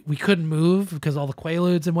and like we couldn't move because all the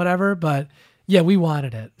Quaaludes and whatever, but." Yeah, we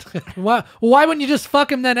wanted it. Why wouldn't you just fuck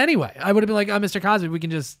him then anyway? I would have been like, oh, Mr. Cosby, we can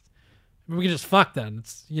just fuck then.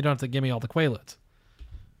 You don't have to give me all the Quaaludes.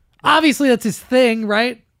 Obviously, that's his thing,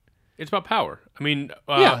 right? It's about power. I mean,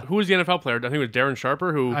 yeah. Who was the NFL player? I think it was Darren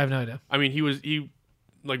Sharper. Who I have no idea. I mean, he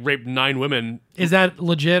like raped 9 women. Is that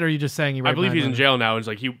legit, or are you just saying he raped 9 women? I believe he's in jail now. It's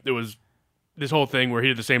like it was this whole thing where he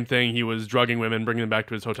did the same thing. He was drugging women, bringing them back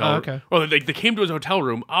to his hotel. Oh, okay. Or they came to his hotel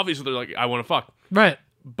room. Obviously, they're like, I want to fuck. Right.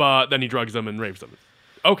 But then he drugs them and rapes them.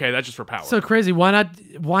 Okay, that's just for power. So crazy. Why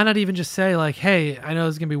not even just say like, hey, I know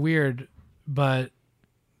this is gonna be weird, but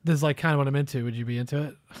this is like kind of what I'm into. Would you be into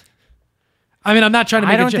it? I mean, I'm not trying to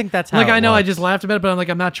make. I don't think that's how. Like, it I know works. I just laughed about it, but I'm like,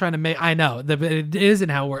 I'm not trying to make. I know that it isn't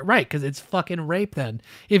how it works, right? Because it's fucking rape. Then,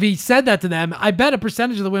 if he said that to them, I bet a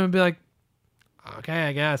percentage of the women would be like, okay,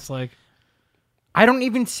 I guess. Like, I don't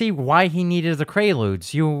even see why he needed the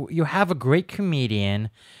Quaaludes. You have a great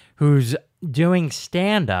comedian who's doing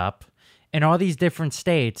stand-up in all these different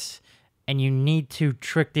states, and you need to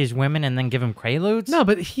trick these women and then give them Quaaludes? No,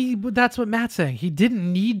 but that's what Matt's saying. He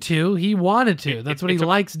didn't need to. He wanted to. That's what he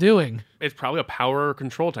likes doing. It's probably a power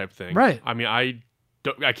control type thing. Right. I mean, I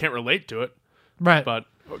can't relate to it. Right. But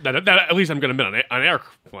that at least I'm going to admit on air,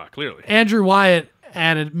 well, clearly. Andrew Wyatt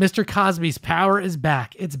added, Mr. Cosby's power is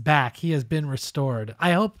back. It's back. He has been restored.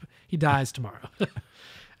 I hope he dies tomorrow.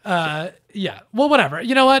 Yeah. Well, whatever.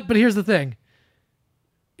 You know what? But here's the thing.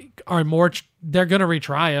 They're going to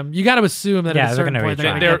retry him. You got to assume that at a certain point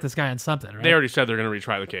they're going to get this guy on something, right? They already said they're going to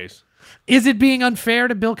retry the case. Is it being unfair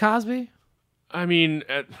to Bill Cosby? I mean...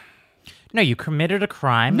 no, you committed a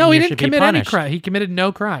crime. No, he didn't commit any crime. He committed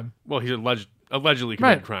no crime. Well, he's alleged... allegedly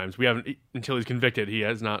committed Right. crimes. We haven't until he's convicted. He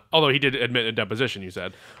has not. Although he did admit in deposition. You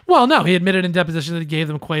said. Well, no, he admitted in deposition that he gave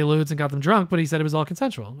them Quaaludes and got them drunk, but he said it was all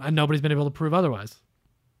consensual, and nobody's been able to prove otherwise.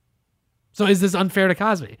 So is this unfair to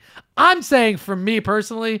Cosby? I'm saying, for me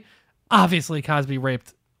personally, obviously Cosby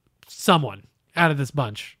raped someone out of this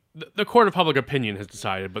bunch. The court of public opinion has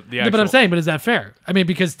decided, but the Yeah, actual, but I'm saying, but is that fair? I mean,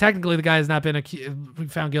 because technically the guy has not been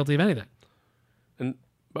found guilty of anything. And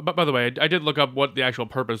but by the way, I did look up what the actual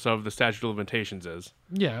purpose of the statute of limitations is.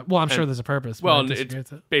 Yeah, well, I'm sure there's a purpose. But Well, I and disagree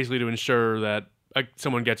it's with it. basically to ensure that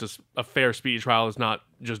someone gets a fair speedy trial. Is not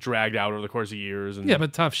just dragged out over the course of years. And Yeah,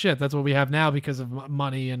 but tough shit. That's what we have now because of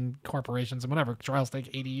money and corporations and whatever. Trials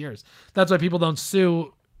take 80 years. That's why people don't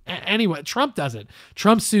sue. Anyway, Trump does it.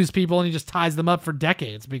 Trump sues people and he just ties them up for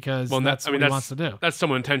decades because that's what he wants to do. That's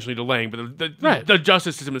someone intentionally delaying, but Right. the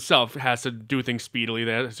justice system itself has to do things speedily.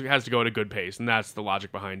 That has to go at a good pace, and that's the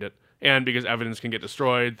logic behind it. And because evidence can get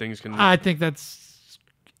destroyed, things can. I think that's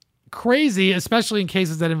crazy, especially in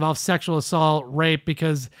cases that involve sexual assault, rape,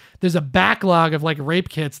 because there's a backlog of like rape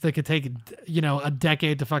kits that could take, a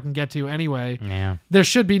decade to fucking get to anyway. Yeah. There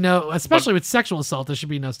should be no, especially with sexual assault, there should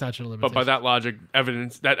be no statute of But limitations. by that logic,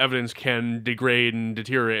 evidence can degrade and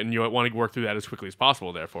deteriorate, and you want to work through that as quickly as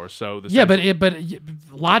possible. Therefore, so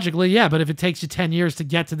logically, yeah. But if it takes you 10 years to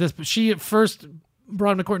get to this, but she first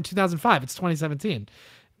brought him to court in 2005. It's 2017.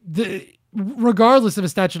 Regardless of a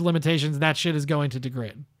statute of limitations, that shit is going to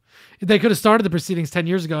degrade. They could have started the proceedings 10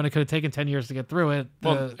 years ago, and it could have taken 10 years to get through it.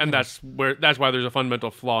 That's why there's a fundamental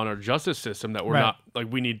flaw in our justice system that we're Right. not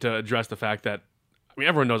we need to address the fact that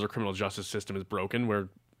everyone knows our criminal justice system is broken. Where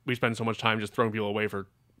we spend so much time just throwing people away for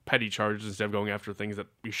petty charges instead of going after things that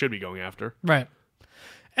we should be going after. Right.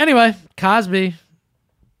 Anyway, Cosby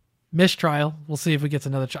mistrial. We'll see if we get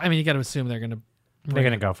another trial. I mean, you got to assume they're going to. They're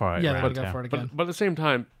going to go for it. Yeah, round they're going to two. go for it again. But at the same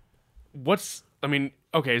time,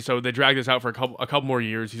 okay, so they drag this out for a couple more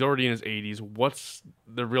years. He's already in his 80s. What's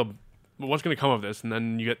going to come of this? And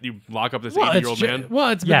then you lock up this 80-year-old man.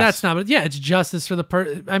 But that's not. Yeah, it's justice for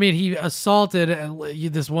the I mean, he assaulted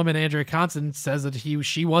this woman. Andrea Constance says that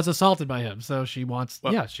she was assaulted by him. So she wants.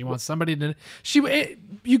 She wants somebody to.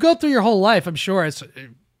 You go through your whole life. I'm sure it's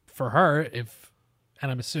for her.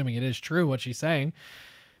 And I'm assuming it is true what she's saying.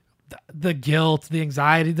 The guilt, the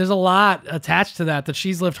anxiety, there's a lot attached to that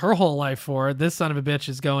she's lived her whole life for. This son of a bitch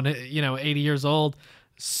is going, 80 years old,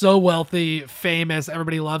 so wealthy, famous,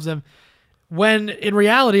 everybody loves him. When in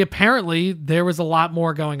reality, apparently, there was a lot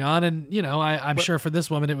more going on. And, I'm sure for this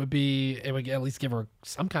woman, it would at least give her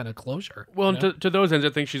some kind of closure. Well, and to those ends, I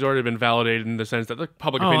think she's already been validated in the sense that the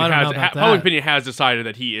public opinion has decided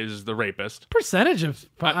that he is the rapist. Percentage of,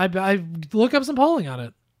 I look up some polling on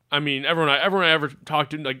it. I mean, everyone I ever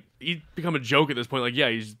talked to, he's become a joke at this point.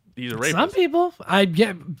 he's a rapist. Some people,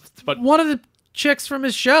 but one of the chicks from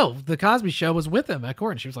his show, the Cosby Show, was with him at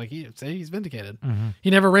court, and she was like, he's vindicated. Mm-hmm. He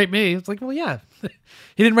never raped me. It's like, well, yeah,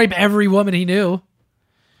 he didn't rape every woman he knew.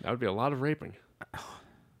 That would be a lot of raping.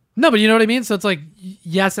 No, but you know what I mean. So it's like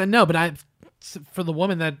yes and no. But for the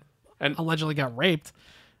woman that allegedly got raped.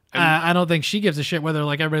 I don't think she gives a shit whether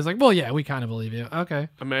everybody's like, well, yeah, we kind of believe you. Okay.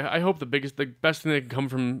 I mean, I hope the best thing that can come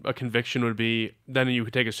from a conviction would be then you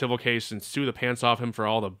could take a civil case and sue the pants off him for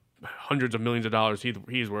all the hundreds of millions of dollars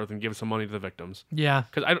he's worth and give some money to the victims. Yeah.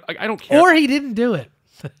 Because I don't care. Or he didn't do it.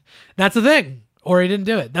 That's the thing. Or he didn't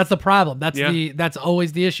do it. That's the problem. That's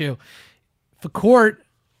always the issue. The court,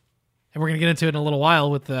 and we're gonna get into it in a little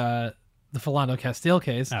while with the Philando Castile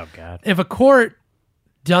case. Oh God. If a court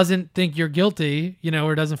doesn't think you're guilty,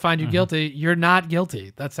 or doesn't find you guilty, you're not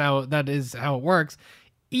guilty. That is how it works.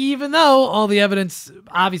 Even though all the evidence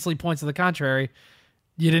obviously points to the contrary,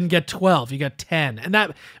 you didn't get 12, you got 10. And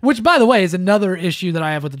that, which by the way, is another issue that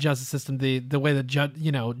I have with the justice system, the way the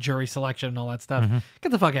jury selection and all that stuff. Mm-hmm.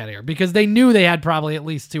 Get the fuck out of here, because they knew they had probably at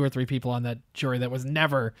least 2 or 3 people on that jury that was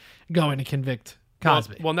never going to convict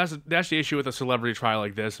Cosby. Well, and that's the issue with a celebrity trial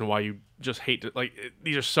like this, and why you just hate to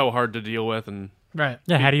these are so hard to deal with. And right.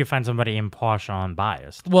 Yeah, how do you find somebody impartial and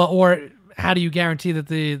biased? Well, or how do you guarantee that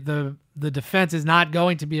the defense is not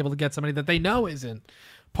going to be able to get somebody that they know isn't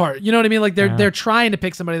part? You know what I mean? They're trying to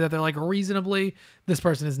pick somebody that they're reasonably, this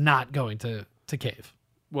person is not going to cave.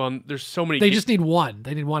 Well, there's so many. They just need one.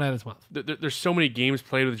 They need 1 out of 12. There's so many games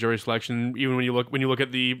played with jury selection. Even when you look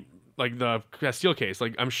at the Castile case,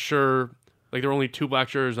 I'm sure there were only 2 black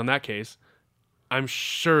jurors on that case. I'm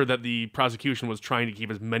sure that the prosecution was trying to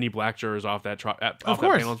keep as many black jurors off that that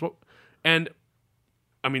panel as well. And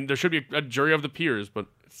I mean, there should be a jury of the peers, but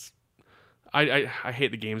I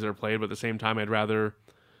hate the games that are played. But at the same time,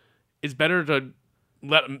 it's better to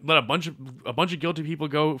let a bunch of guilty people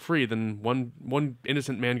go free than one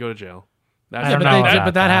innocent man go to jail. That's, I don't but know they- about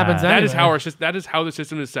but that happens that is anyway. that is how the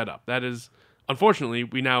system is set up. That is, unfortunately,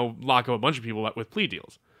 we now lock up a bunch of people with plea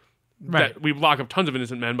deals. Right. That we lock up tons of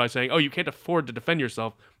innocent men by saying, "Oh, you can't afford to defend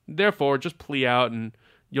yourself. Therefore, just plea out, and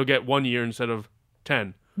you'll get 1 year instead of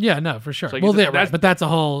 10." Yeah, no, for sure. like, Well, that's- yeah, right, but that's a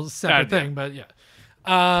whole separate that- yeah. thing. But yeah.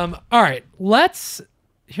 All right.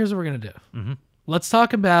 Here's what we're gonna do. Mm-hmm. Let's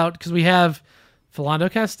talk about, because we have Philando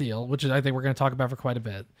Castile, which is, I think we're gonna talk about for quite a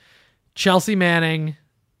bit. Chelsea Manning,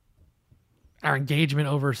 our engagement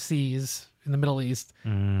overseas in the Middle East,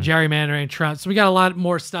 gerrymandering, Trump. So we got a lot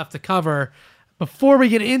more stuff to cover. Before we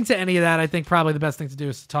get into any of that, I think probably the best thing to do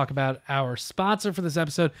is to talk about our sponsor for this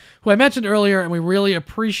episode, who I mentioned earlier, and we really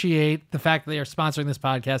appreciate the fact that they are sponsoring this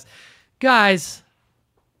podcast. Guys,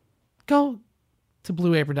 go to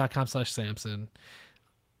blueapron.com/Samson.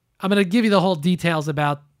 I'm going to give you the whole details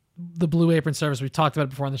about the Blue Apron service. We've talked about it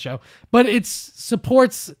before on the show, but it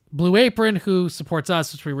supports Blue Apron, who supports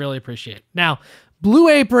us, which we really appreciate. Now, Blue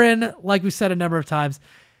Apron, like we said a number of times,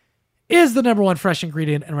 is the number one fresh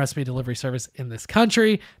ingredient and recipe delivery service in this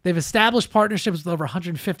country. They've established partnerships with over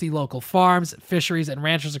 150 local farms, fisheries, and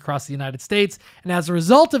ranchers across the United States. And as a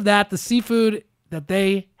result of that, the seafood that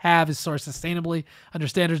they have is sourced sustainably under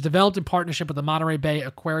standards developed in partnership with the Monterey Bay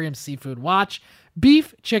Aquarium Seafood Watch.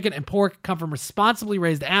 Beef, chicken, and pork come from responsibly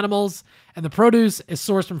raised animals, and the produce is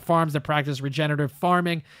sourced from farms that practice regenerative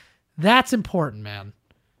farming. That's important, man.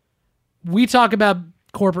 We talk about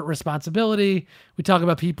corporate responsibility. We talk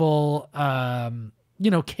about people,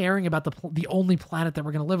 caring about the only planet that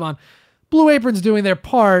we're going to live on. Blue Apron's doing their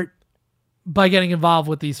part by getting involved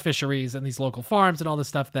with these fisheries and these local farms and all the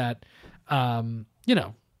stuff that,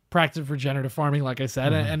 practice regenerative farming, like I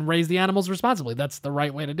said, and raise the animals responsibly. That's the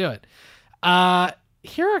right way to do it.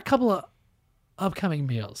 Here are a couple of upcoming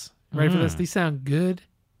meals. Ready for this? These sound good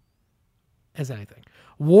as anything.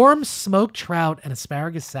 Warm smoked trout and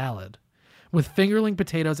asparagus salad with fingerling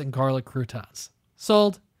potatoes and garlic croutons.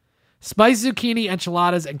 Sold. Spiced zucchini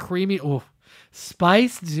enchiladas and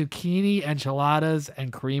spiced zucchini enchiladas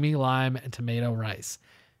and creamy lime and tomato rice.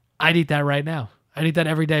 I'd eat that right now. I'd eat that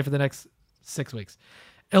every day for the next 6 weeks.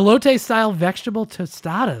 Elote-style vegetable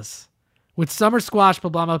tostadas with summer squash,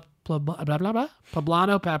 poblano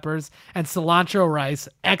peppers, and cilantro rice.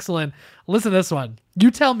 Excellent. Listen to this one.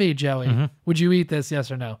 You tell me, Joey. Would you eat this,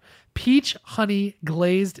 yes or no? Peach honey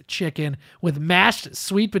glazed chicken with mashed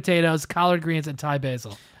sweet potatoes, collard greens, and Thai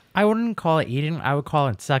basil. I wouldn't call it eating. I would call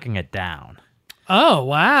it sucking it down. Oh,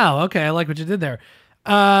 wow. Okay, I like what you did there.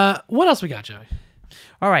 What else we got, Joey?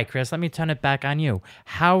 All right, Chris, let me turn it back on you.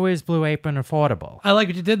 How is Blue Apron affordable? I like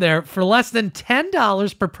what you did there. For less than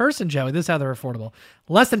 $10 per person, Joey, this is how they're affordable.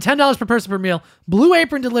 Less than $10 per person per meal, Blue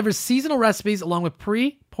Apron delivers seasonal recipes along with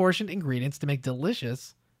pre-portioned ingredients to make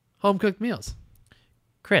delicious home-cooked meals.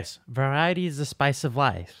 Chris, variety is the spice of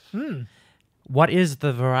life. What is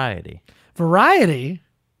the variety? Variety,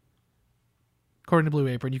 according to Blue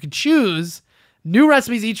Apron, you can choose new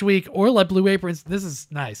recipes each week or let Blue Apron's, this is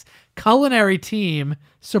nice, culinary team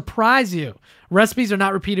surprise you. Recipes are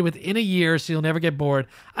not repeated within a year, so you'll never get bored.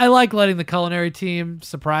 I like letting the culinary team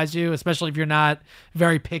surprise you, especially if you're not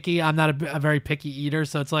very picky. I'm not a very picky eater,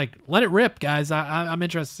 so it's like, let it rip, guys. I'm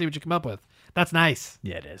interested to see what you come up with. That's nice.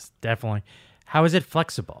 Yeah, it is. Definitely. How is it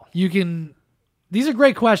flexible? These are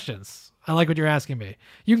great questions. I like what you're asking me.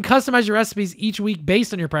 You can customize your recipes each week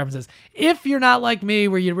based on your preferences. If you're not like me,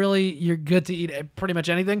 where you're good to eat pretty much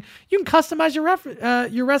anything, you can customize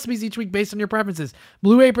your recipes each week based on your preferences.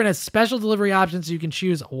 Blue Apron has special delivery options so you can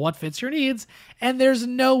choose what fits your needs, and there's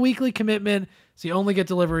no weekly commitment, so you only get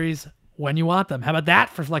deliveries when you want them. How about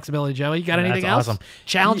that for flexibility, Joey? You got anything else? Awesome.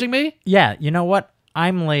 Challenging me? Yeah, you know what?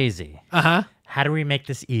 I'm lazy. Uh-huh. How do we make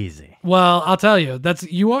this easy? Well, I'll tell you,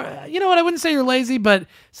 you know what? I wouldn't say you're lazy, but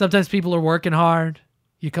sometimes people are working hard.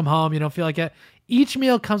 You come home, you don't feel like it. Each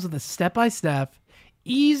meal comes with a step-by-step,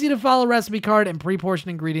 easy to follow recipe card and pre-portioned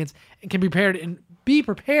ingredients, and can be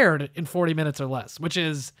prepared in 40 minutes or less, which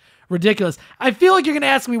is ridiculous. I feel like you're going to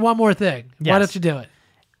ask me one more thing. Yes. Why don't you do it?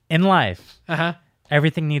 In life, Uh-huh.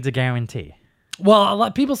 everything needs a guarantee. Well, a lot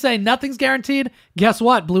of people say nothing's guaranteed. Guess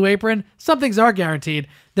what, Blue Apron? Some things are guaranteed.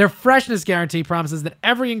 Their freshness guarantee promises that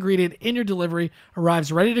every ingredient in your delivery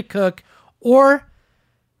arrives ready to cook, or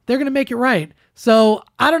they're going to make it right. So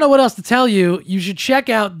I don't know what else to tell you. You should check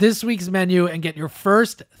out this week's menu and get your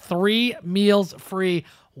first 3 meals free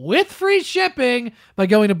with free shipping by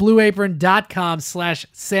going to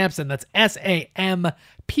blueapron.com/Samson. That's SAMPSON.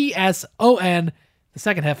 The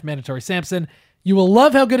second half mandatory Samson. You will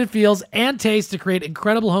love how good it feels and tastes to create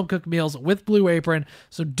incredible home-cooked meals with Blue Apron.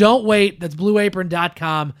 So don't wait. That's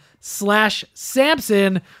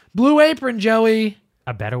blueapron.com/Samson. Blue Apron, Joey.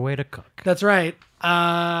 A better way to cook. That's right.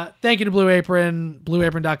 Thank you to Blue Apron,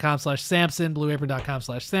 blueapron.com/Samson,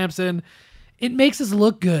 blueapron.com/Samson. It makes us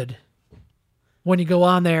look good when you go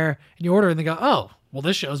on there and you order and they go, oh, well,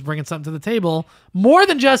 this show's bringing something to the table. More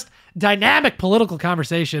than just dynamic political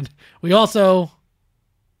conversation. We also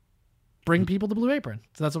bring people to Blue Apron.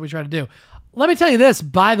 So that's what we try to do. Let me tell you this,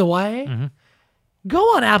 by the way, go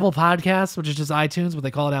on Apple Podcasts, which is just iTunes, but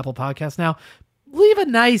they call it Apple Podcasts now. Leave a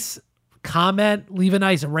nice comment, leave a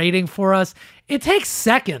nice rating for us. It takes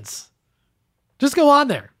seconds. Just go on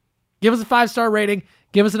there. Give us a 5-star rating.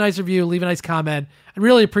 Give us a nice review. Leave a nice comment. I'd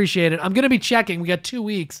really appreciate it. I'm going to be checking. We got 2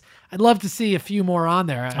 weeks. I'd love to see a few more on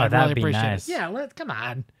there. I'd really appreciate nice. it. Yeah, come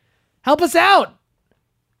on. Help us out.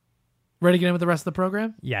 Ready to get in with the rest of the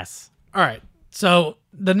program? Yes. All right. So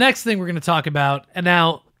the next thing we're going to talk about, and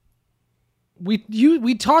now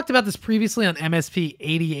we talked about this previously on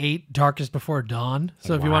MSP131, Darkest Before Dawn.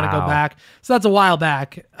 So if you want to go back, so that's a while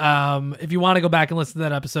back. If you want to go back and listen to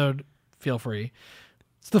that episode, feel free.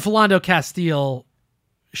 It's the Philando Castile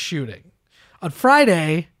shooting. On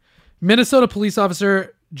Friday, Minnesota police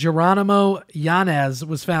officer Geronimo Yanez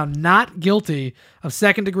was found not guilty of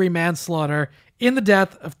second-degree manslaughter in the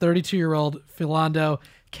death of 32-year-old Philando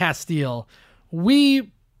Castile.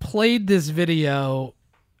 We played this video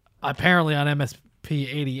apparently on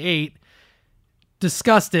MSP131,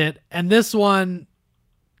 discussed it, and this one,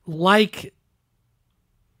 like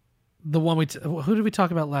the one who did we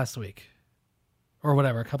talk about last week? Or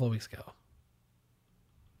whatever, a couple of weeks ago.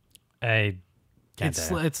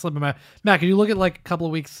 It's slipping my... Matt, can you look at like a couple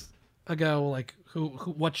of weeks ago, like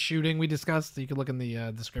what shooting we discussed? You can look in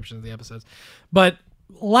the description of the episodes. But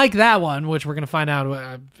like that one, which we're going to find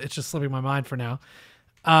out, it's just slipping my mind for now.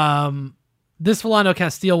 This Philando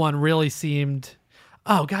Castile one really seemed...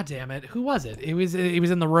 Oh, God damn it. Who was it? He was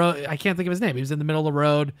in the road. I can't think of his name. He was in the middle of the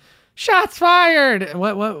road. Shots fired!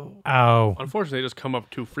 What? Oh. Unfortunately, they just come up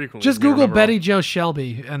too frequently. Just Google Betty Jo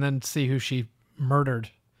Shelby and then see who she murdered.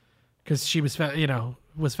 Because she was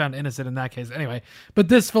found innocent in that case. Anyway, but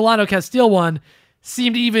this Philando Castile one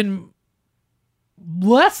seemed even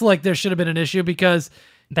less like there should have been an issue because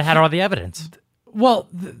they had all the evidence. Well,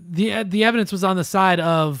 the evidence was on the side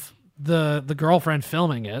of the girlfriend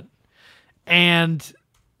filming it, and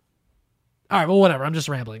all right, well, whatever. I'm just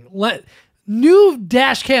rambling. New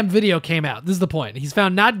dash cam video came out. This is the point. He's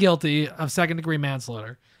found not guilty of second-degree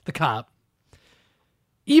manslaughter. The cop,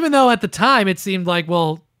 even though at the time it seemed like,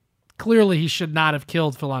 well, clearly he should not have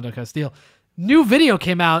killed Philando Castile. New video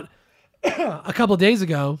came out a couple days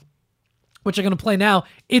ago, which I'm going to play now.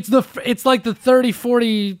 It's like the 30,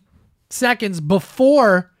 40 seconds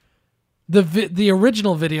before the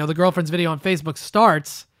original video, the girlfriend's video on Facebook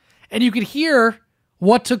starts, and you could hear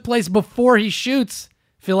what took place before he shoots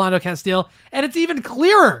Philando Castile, and it's even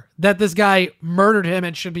clearer that this guy murdered him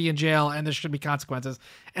and should be in jail, and there should be consequences,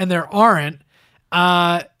 and there aren't.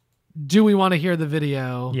 Do we want to hear the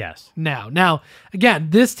video? Yes. Now,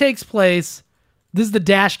 again, this takes place. This is the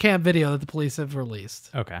dash cam video that the police have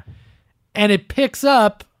released. Okay. And it picks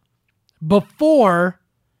up before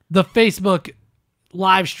the Facebook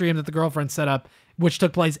live stream that the girlfriend set up, which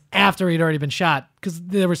took place after he'd already been shot. Because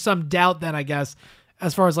there was some doubt then, I guess,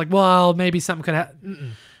 as far as like, well, maybe something could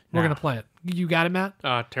happen. We're going to play it. You got it, Matt?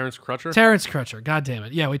 Terrence Crutcher? Terrence Crutcher. God damn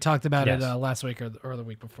it. Yeah, we talked about it last week or the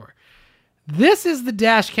week before. This is the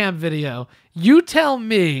dash cam video. You tell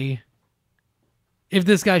me if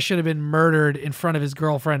this guy should have been murdered in front of his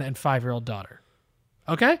girlfriend and 5-year-old daughter.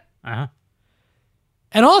 Okay? Uh-huh.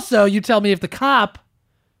 And also, you tell me if the cop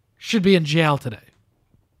should be in jail today.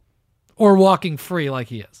 Or walking free like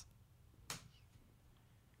he is.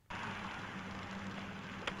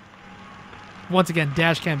 Once again,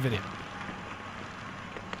 dash cam video.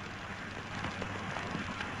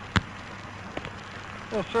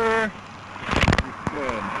 Well, sir.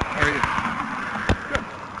 Good. How are you?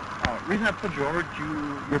 Good. Reason I put you over,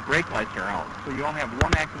 your brake lights are out. So you only have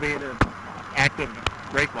one active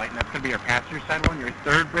brake light, and that's going to be your passenger side one. Your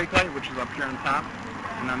third brake light, which is up here on top,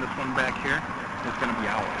 and then this one back here, is going to be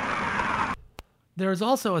out. There is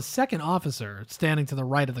also a second officer standing to the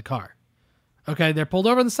right of the car. Okay, they're pulled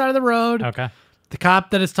over on the side of the road. Okay. The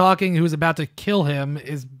cop that is talking, who's about to kill him,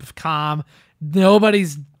 is calm.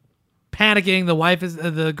 Nobody's panicking.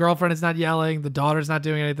 The girlfriend is not yelling. The daughter's not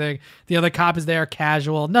doing anything. The other cop is there,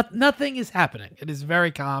 casual. Nothing is happening. It is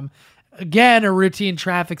very calm. Again, a routine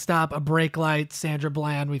traffic stop, a brake light, Sandra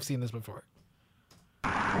Bland. We've seen this before.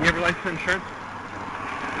 You have your license insurance?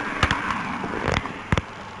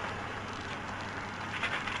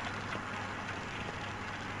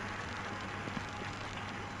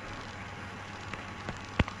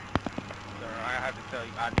 I have to tell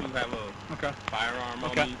you, I do have a firearm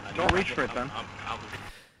on me. Don't reach for it then.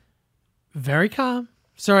 Very calm.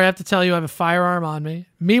 Sorry, I have to tell you I have a firearm on me.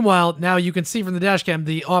 Meanwhile, now you can see from the dash cam,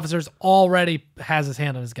 the officer's already has his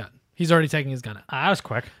hand on his gun. He's already taking his gun out. That was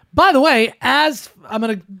quick. By the way, as I'm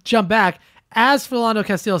going to jump back, as Philando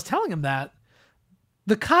Castile is telling him that,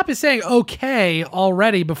 the cop is saying okay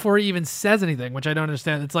already before he even says anything, which I don't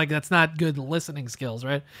understand. It's like, that's not good listening skills,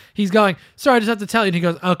 right? He's going, sorry, I just have to tell you. And he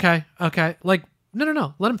goes, okay. Like,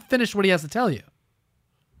 no. Let him finish what he has to tell you.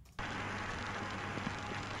 Sir,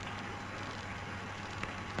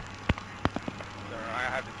 I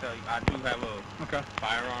have to tell you, I do have a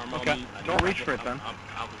firearm on me. Don't reach for it then.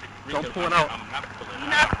 Don't pull it out.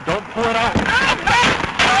 Don't pull it out.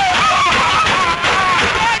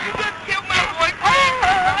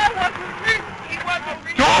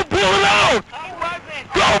 Don't pull it out!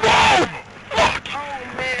 Don't move! Fuck!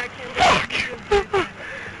 Fuck!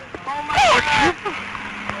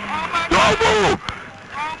 Don't move!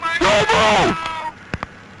 Don't move! Don't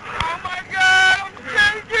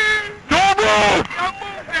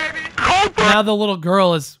move! Now the little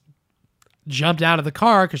girl has jumped out of the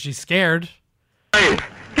car because she's scared. Hey,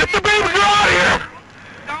 get the baby girl out of here!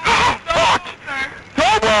 Fuck!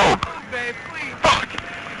 Don't move! Fuck!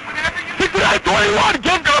 6921,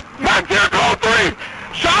 get back here, code 3!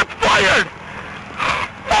 Shots fired!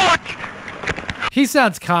 Fuck! He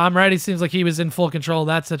sounds calm, right? He seems like he was in full control of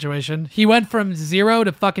that situation. He went from 0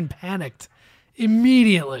 to fucking panicked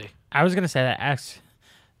immediately. I was gonna say that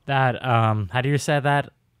how do you say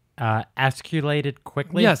that? Escalated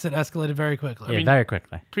quickly. Yes, it escalated very quickly. Yeah, very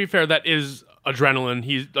quickly. To be fair, that is adrenaline.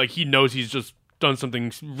 He knows he's just done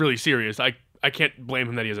something really serious. I can't blame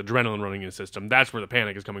him that he has adrenaline running in his system. That's where the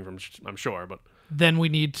panic is coming from, I'm sure. But then we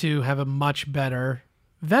need to have a much better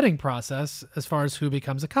vetting process as far as who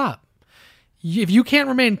becomes a cop. If you can't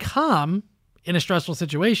remain calm in a stressful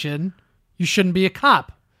situation, you shouldn't be a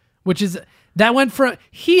cop. He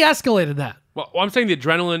escalated that. Well, I'm saying the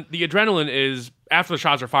adrenaline is, after the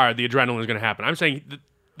shots are fired, the adrenaline is going to happen. I'm saying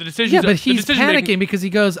the decision. Yeah, but he's panicking because he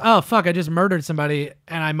goes, "Oh fuck, I just murdered somebody,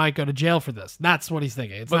 and I might go to jail for this." That's what he's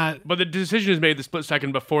thinking. But the decision is made the split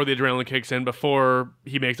second before the adrenaline kicks in, before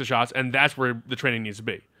he makes the shots, and that's where the training needs to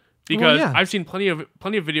be. Because I've seen plenty of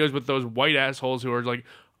videos with those white assholes who are like,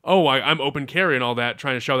 "Oh, I'm open carry and all that,"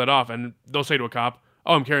 trying to show that off, and they'll say to a cop,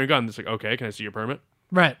 "Oh, I'm carrying a gun." It's like, "Okay, can I see your permit?"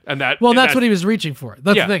 Right. And that's what he was reaching for.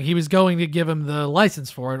 That's the thing. He was going to give him the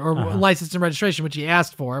license for it, or license and registration, which he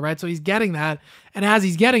asked for, right? So he's getting that. And as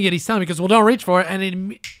he's getting it, he's telling me, because, well, don't reach for it.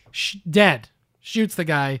 And dead. Shoots the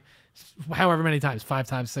guy however many times, 5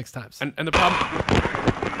 times, 6 times. And the problem...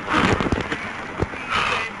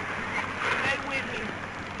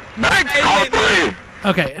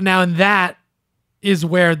 Okay, and now in that is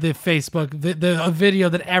where the Facebook, the video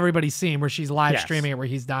that everybody's seen, where she's live streaming it, where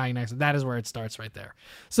he's dying next. That is where it starts right there.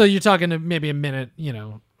 So you're talking to maybe a minute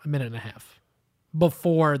and a half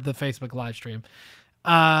before the Facebook live stream.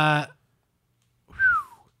 Well,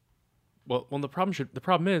 the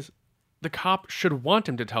problem is the cop should want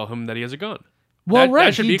him to tell him that he has a gun. Well,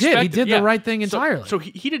 that should be expected. He did the right thing entirely. So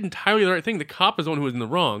he did entirely the right thing. The cop is the one who was in the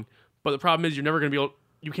wrong. But the problem is you're never going to be able.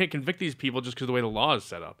 You can't convict these people just because of the way the law is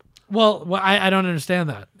set up. Well, I don't understand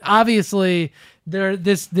that. Obviously,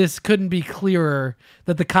 this couldn't be clearer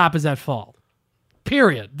that the cop is at fault.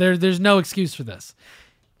 Period. There's no excuse for this.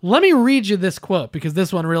 Let me read you this quote, because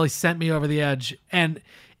this one really sent me over the edge, and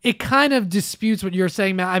it kind of disputes what you're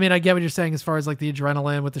saying, Matt. I mean, I get what you're saying as far as like the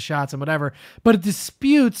adrenaline with the shots and whatever, but it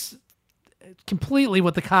disputes completely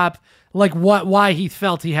what the cop, like why he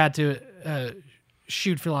felt he had to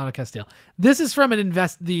shoot Philando Castile. This is from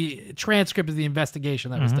the transcript of the investigation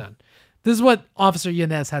that was done. This is what Officer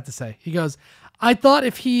Yanez had to say. He goes, "I thought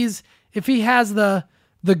if he has the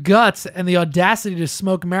guts and the audacity to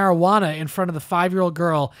smoke marijuana in front of the 5-year-old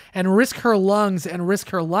girl and risk her lungs and risk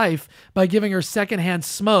her life by giving her secondhand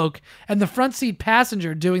smoke, and the front seat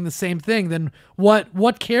passenger doing the same thing, then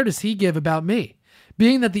what care does he give about me?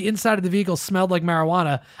 Being that the inside of the vehicle smelled like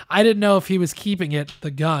marijuana, I didn't know if he was keeping it, the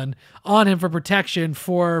gun, on him for protection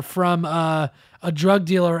from a drug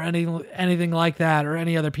dealer or anything like that, or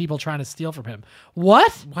any other people trying to steal from him."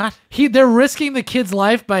 What? They're risking the kid's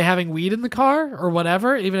life by having weed in the car or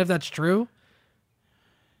whatever, even if that's true?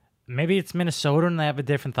 Maybe it's Minnesota and they have a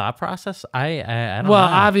different thought process. I don't know. Well,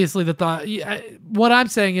 obviously the thought... What I'm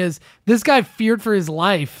saying is, this guy feared for his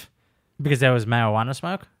life. Because there was marijuana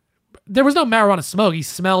smoke? There was no marijuana smoke. He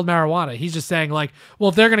smelled marijuana. He's just saying, like, well,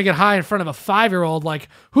 if they're going to get high in front of a 5-year-old, like,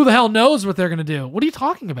 who the hell knows what they're going to do? What are you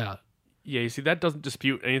talking about? Yeah, you see, that doesn't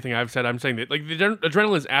dispute anything I've said. I'm saying that, like, the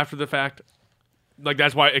adrenaline is after the fact. Like,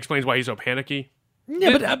 that's why it explains why he's so panicky.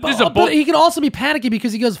 Yeah, but he can also be panicky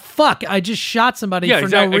because he goes, "Fuck! I just shot somebody for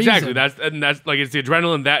no reason." Exactly. That's like it's the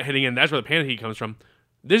adrenaline that hitting in. That's where the panic comes from.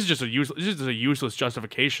 This is just a useless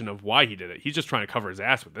justification of why he did it. He's just trying to cover his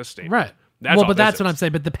ass with this statement. Right. That's what I'm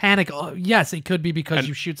saying. But the panic, yes, it could be because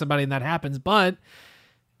you shoot somebody and that happens, but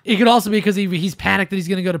it could also be because he's panicked that he's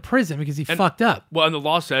going to go to prison because he fucked up. Well, and the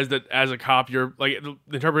law says that as a cop, you're like the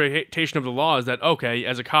interpretation of the law is that okay,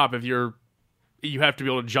 as a cop, if you have to be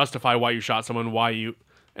able to justify why you shot someone,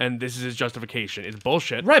 and this is his justification. It's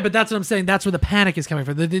bullshit. Right, but that's what I'm saying. That's where the panic is coming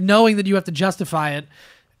from. The knowing that you have to justify it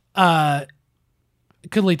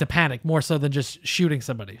could lead to panic more so than just shooting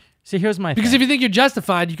somebody. See, here's my Because thing. if you think you're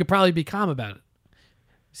justified, you could probably be calm about it.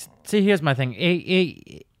 See, here's my thing.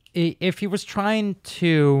 If he was trying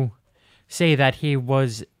to say that he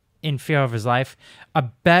was in fear of his life, a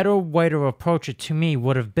better way to approach it to me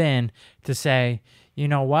would have been to say, you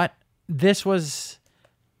know what? This was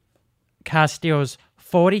Castillo's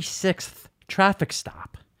 46th traffic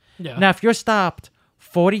stop. Yeah. Now, if you're stopped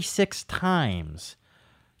 46 times,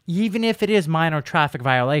 even if it is minor traffic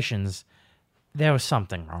violations, there was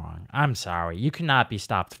something wrong. I'm sorry. You cannot be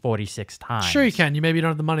stopped 46 times. Sure you can. Maybe you don't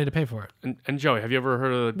have the money to pay for it. And Joey, have you ever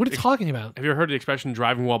heard of What are you talking about? Have you ever heard the expression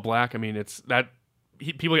 "driving while black"? I mean, it's that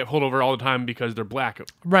people get pulled over all the time because they're black.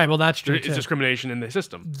 Right. Well, that's true. It's discrimination in the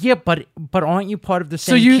system. Yeah, but aren't you part of the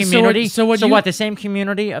same community? So what? The same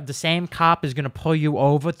community of the same cop is going to pull you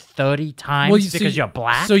over 30 times because you're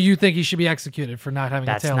black? So you think he should be executed for not having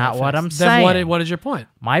That's a taillight not what fixed. I'm saying. Then what is your point?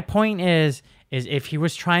 My point is if he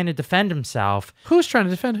was trying to defend himself... Who's trying to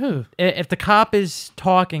defend who? If the cop is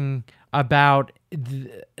talking about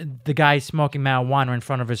the guy smoking marijuana in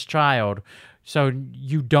front of his child, so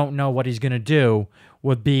you don't know what he's going to do,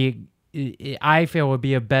 I feel would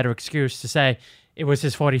be a better excuse to say it was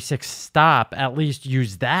his 46th stop. At least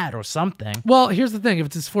use that or something. Well, here's the thing. If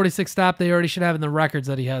it's his 46th stop, they already should have in the records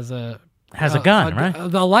that he has a gun, right?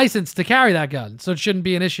 The license to carry that gun. So it shouldn't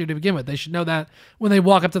be an issue to begin with. They should know that when they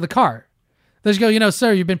walk up to the car. They just go,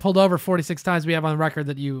 sir, you've been pulled over 46 times. We have on record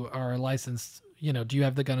that you are licensed. Do you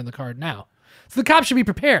have the gun in the car now? So the cop should be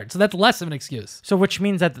prepared. So that's less of an excuse. So which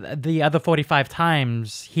means that the other 45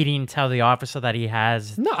 times he didn't tell the officer that he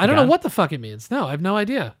has... No, I don't know what the fuck it means. No, I have no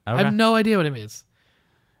idea. Okay. I have no idea what it means.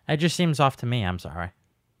 It just seems off to me. I'm sorry.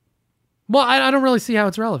 Well, I don't really see how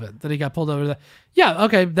it's relevant that he got pulled over. Yeah,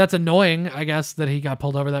 okay, that's annoying, I guess, that he got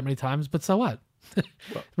pulled over that many times, but so what?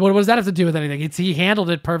 What does that have to do with anything? He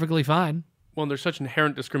handled it perfectly fine. Well, there's such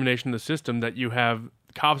inherent discrimination in the system that you have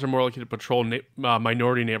cops are more likely to patrol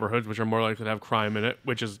minority neighborhoods, which are more likely to have crime in it,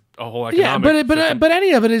 which is a whole economic but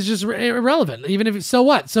any of it is just irrelevant. Even if so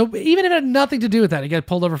what? So even if it had nothing to do with that, he got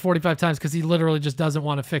pulled over 45 times because he literally just doesn't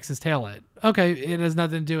want to fix his taillight. Okay, it has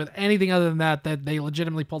nothing to do with anything other than that they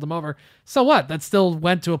legitimately pulled him over. So what? That still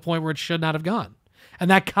went to a point where it should not have gone.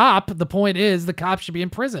 And that cop, the point is the cop should be in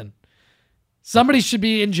prison. Somebody should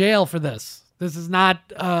be in jail for this. This is not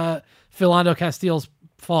Philando Castile's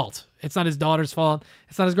fault. It's not his daughter's fault.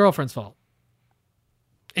 It's not his girlfriend's fault.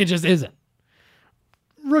 It just isn't.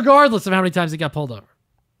 Regardless of how many times he got pulled over.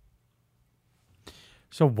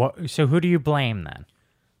 So what? So who do you blame then?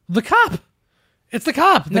 The cop. It's the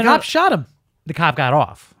cop. The cop shot him. The cop got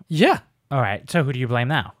off. Yeah. All right. So who do you blame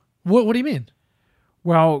now? What do you mean?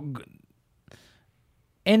 Well,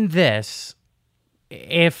 in this,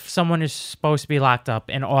 if someone is supposed to be locked up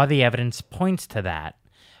and all the evidence points to that,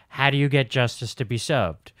 how do you get justice to be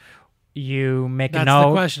served? You make a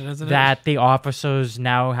note that the officers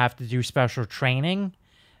now have to do special training,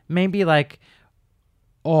 maybe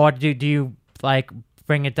or do you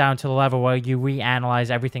bring it down to the level where you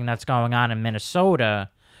reanalyze everything that's going on in Minnesota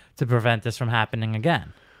to prevent this from happening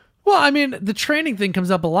again? Well, I mean, the training thing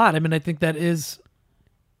comes up a lot. I mean, I think that is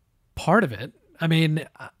part of it. I mean,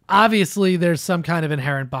 obviously there's some kind of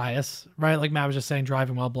inherent bias, right? Like Matt was just saying,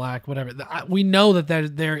 driving while black, whatever. We know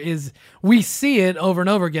that there is, we see it over and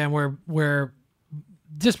over again where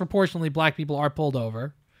disproportionately black people are pulled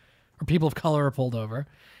over or people of color are pulled over.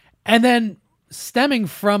 And then stemming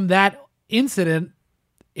from that incident,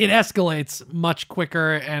 it escalates much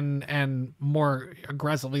quicker and more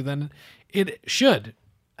aggressively than it should.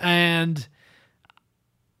 And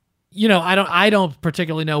I don't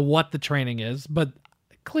particularly know what the training is, but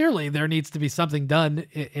clearly there needs to be something done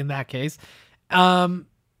in that case. Outside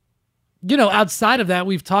of that,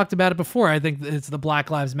 we've talked about it before. I think it's the Black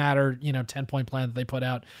Lives Matter, 10-point plan that they put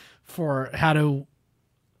out for how to,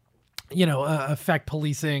 affect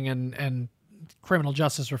policing and criminal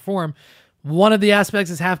justice reform. One of the aspects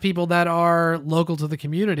is have people that are local to the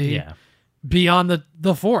community be on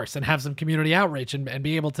the force and have some community outreach and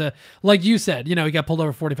be able to, like you said, he got pulled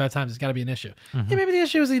over 45 times. It's got to be an issue. Mm-hmm. Yeah, maybe the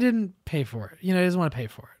issue is he didn't pay for it. He doesn't want to pay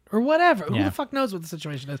for it or whatever. Who Yeah. the fuck knows what the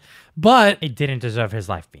situation is? But It didn't deserve his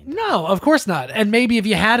life being. no, of course not. And maybe if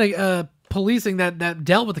you had a policing that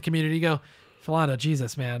dealt with the community, you go, Philando,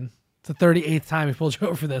 Jesus, man. It's the 38th time we pulled you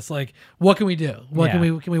over for this. Like, what can we do? What can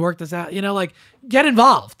we work this out? Like, get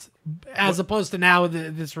involved, as opposed to now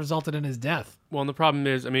this resulted in his death. Well, and the problem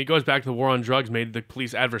is, it goes back to the war on drugs made the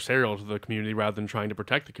police adversarial to the community rather than trying to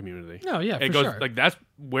protect the community. No, yeah, it for goes sure. like that's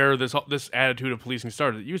where this attitude of policing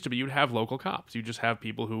started. It used to be you'd have local cops. You just have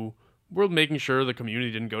people who were making sure the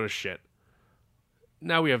community didn't go to shit.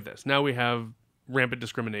 Now we have this. Now we have rampant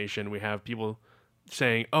discrimination. We have people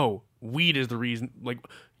saying, "Oh, weed is the reason." Like,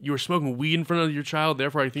 you were smoking weed in front of your child,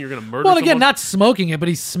 therefore I think you're going to murder. Well, again, someone. not smoking it, but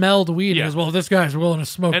he smelled weed. Yeah. And goes, well, this guy's willing to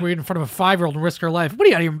smoke weed in front of a 5-year-old and risk her life. What are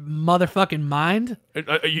you out of your motherfucking mind?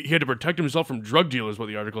 He had to protect himself from drug dealers. What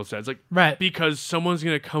the article says, like, Right. because someone's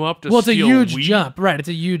going to come up to. Well, it's a steal huge weed. jump, right? It's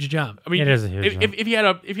a huge jump. I mean, It is a huge jump. if he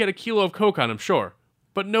had a kilo of coke on him, sure,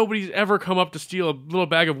 but nobody's ever come up to steal a little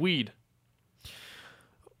bag of weed.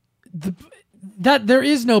 That there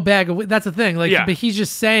is no bag of. That's the thing. Like, Yeah. but he's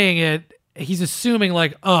just saying it. He's assuming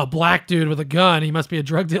like, oh, black dude with a gun, he must be a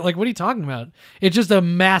drug dealer. Like, what are you talking about? It's just a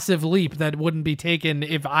massive leap that wouldn't be taken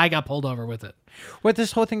if I got pulled over with it. Well,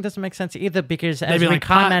 this whole thing doesn't make sense either because as Maybe we like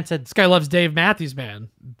commented this guy loves Dave Matthews, man,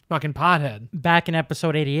 fucking pothead. back in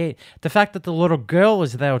episode 88, the fact that the little girl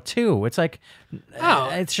was there too, it's like,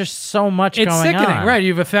 it's just so much It's going sickening, on. right?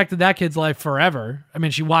 You've affected that kid's life forever. I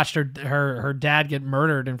mean, she watched her dad get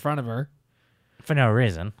murdered in front of her For no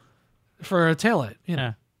reason. for a taillight.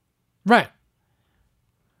 Yeah. Right.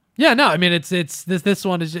 Yeah, no, I mean it's this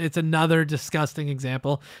one is it's another disgusting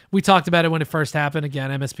example. We talked about it when it first happened again,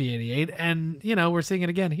 MSP131, and we're seeing it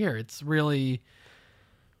again here. It's really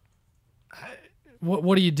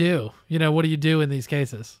what do you do? What do you do in these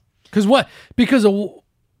cases? Because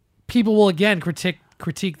people will again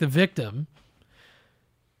critique the victim.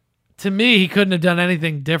 To me, he couldn't have done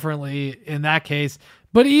anything differently in that case.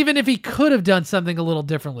 But even if he could have done something a little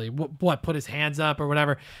differently, put his hands up or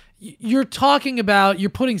whatever, you're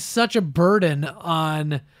putting such a burden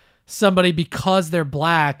on somebody because they're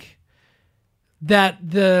black that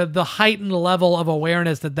the heightened level of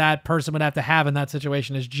awareness that person would have to have in that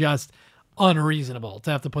situation is just unreasonable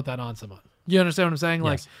to have to put that on someone. You understand what I'm saying?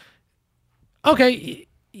 Yes. Like, okay,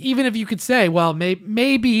 even if you could say, well,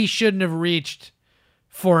 maybe he shouldn't have reached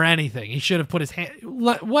for anything. He should have put his hand,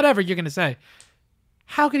 whatever you're going to say.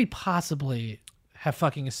 How could he possibly have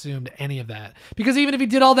fucking assumed any of that? Because even if he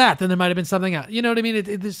did all that, then there might have been something else. You know what I mean?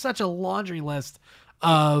 There's such a laundry list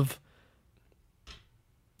of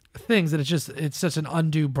things that it's such an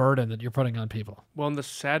undue burden that you're putting on people. Well, and the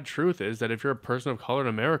sad truth is that if you're a person of color in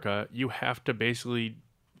America, you have to basically,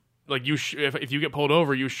 like, if you get pulled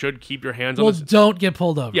over, you should keep your hands on Well, the... don't get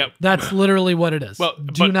pulled over. Yeah. That's literally what it is. Well,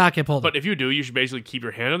 do not get pulled over. But if you do, you should basically keep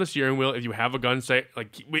your hand on the steering wheel. If you have a gun, say,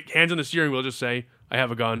 like, hands on the steering wheel, just say, I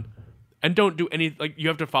have a gun. And don't do any, like, you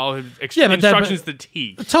have to follow his instructions to the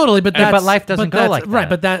T. Totally, but life doesn't go like that. Right,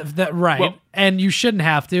 but that right. Well, and you shouldn't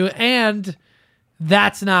have to, and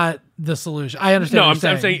that's not the solution. I understand No, what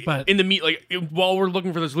you're I'm saying but in the while we're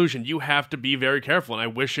looking for the solution, you have to be very careful. And I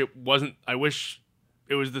wish it wasn't. I wish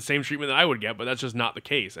it was the same treatment that I would get, but that's just not the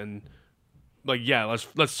case. And like, yeah,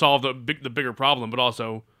 let's solve the bigger problem, but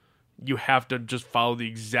also you have to just follow the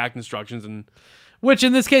exact instructions. And which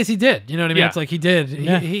in this case he did. You know what I mean? Yeah. It's like he did.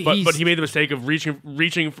 But he made the mistake of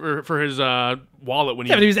reaching for his wallet when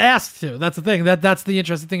but he was asked to. That's the thing. That's the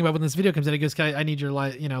interesting thing about when this video comes in. He goes, "I need your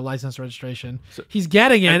license registration." So, he's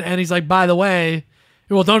getting it, and he's like, "By the way,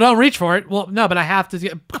 well, don't reach for it." Well, no, but I have to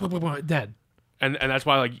get dead. And that's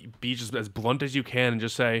why, like, be just as blunt as you can and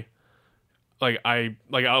just say,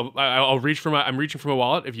 I'll reach for I'm reaching for my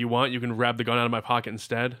wallet. If you want, you can grab the gun out of my pocket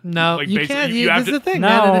instead. No, like, you can't. You This is the thing.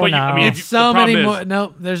 No, man. no. I mean, It's so many more.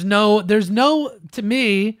 No, there's no. To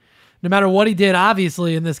me, no matter what he did,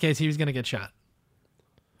 obviously in this case he was going to get shot.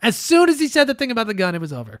 As soon as he said the thing about the gun, it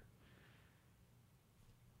was over.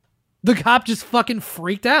 The cop just fucking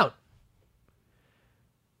freaked out.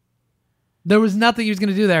 There was nothing he was going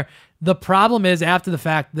to do there. The problem is, after the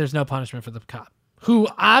fact, there's no punishment for the cop, who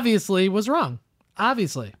obviously was wrong.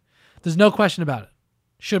 Obviously. There's no question about it.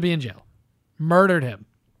 Should be in jail. Murdered him.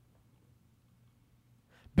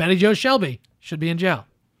 Betty Jo Shelby should be in jail.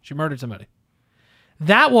 She murdered somebody.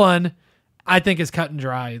 That one, I think, is cut and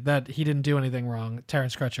dry, that he didn't do anything wrong,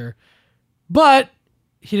 Terrence Crutcher. But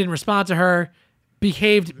he didn't respond to her,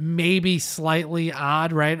 behaved maybe slightly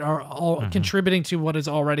odd, right? Or contributing to what is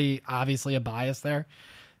already obviously a bias there.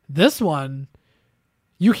 This one,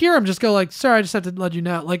 You hear him just go like, "Sir, I just have to let you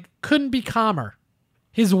know." Like, couldn't be calmer.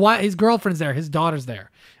 His girlfriend's there. His daughter's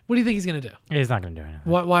there. What do you think he's gonna do? He's not gonna do anything.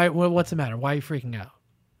 Why? What's the matter? Why are you freaking out?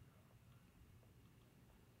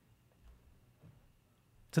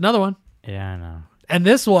 It's another one. Yeah, I know. And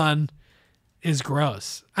this one is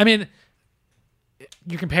gross. I mean,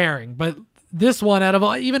 you're comparing, but this one out of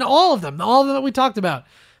all of them that we talked about,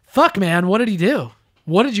 fuck, man, what did he do?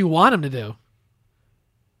 What did you want him to do?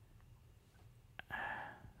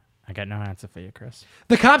 I got no answer for you, Chris.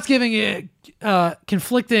 The cop's giving it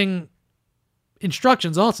conflicting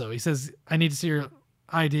instructions also. He says, I need to see your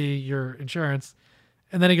ID, your insurance.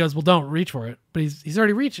 And then he goes, well, don't reach for it. But he's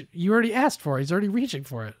already reaching. You already asked for it. He's already reaching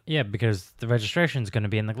for it. Yeah, because the registration's going to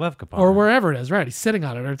be in the glove compartment. Or wherever it is, right. He's sitting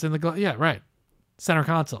on it, or it's in the glove. Yeah, right. Center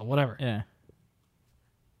console, whatever. Yeah.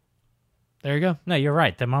 There you go. No, you're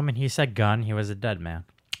right. The moment he said gun, he was a dead man.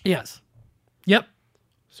 Yes. Yep.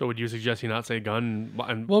 So would you suggest he not say gun?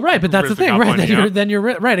 And well, right, but that's the thing, right? Then you're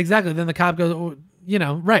right, exactly. Then the cop goes,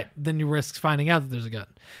 right. Then you risk finding out that there's a gun.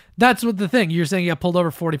 That's what the thing. You're saying he got pulled over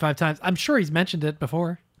 45 times. I'm sure he's mentioned it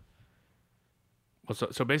before. Well,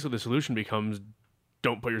 so basically the solution becomes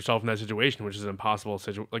don't put yourself in that situation, which is an impossible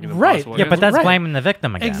situation. Like right. Yeah, but that's blaming the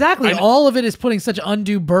victim again. Exactly. All of it is putting such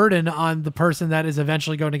undue burden on the person that is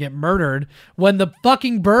eventually going to get murdered when the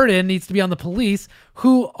fucking burden needs to be on the police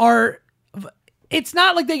who are... It's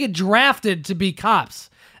not like they get drafted to be cops.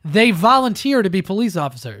 They volunteer to be police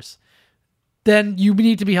officers. Then you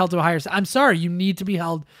need to be held to a higher... I'm sorry, you need to be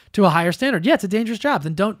held to a higher standard. Yeah, it's a dangerous job.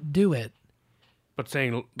 Then don't do it. But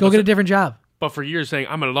saying... Go get a different job. But for years saying,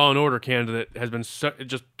 I'm a law and order candidate has been... it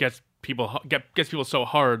just gets people so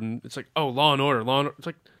hard. And it's like, oh, law and order. It's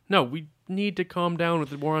like, no, we need to calm down with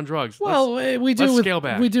the war on drugs. Well, let's scale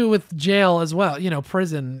back. We do with jail as well.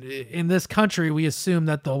 Prison. In this country, we assume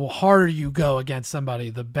that the harder you go against somebody,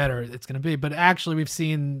 the better it's going to be. But actually, we've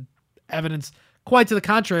seen evidence quite to the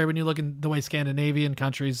contrary when you look in the way Scandinavian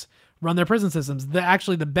countries run their prison systems.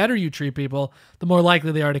 The better you treat people, the more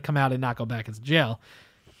likely they are to come out and not go back into jail.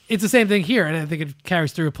 It's the same thing here, and I think it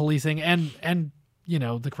carries through policing and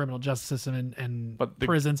the criminal justice system and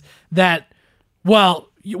prisons that... Well,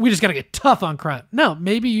 we just got to get tough on crime. No,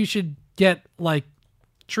 maybe you should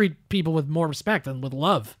treat people with more respect and with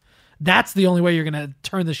love. That's the only way you're going to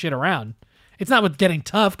turn this shit around. It's not with getting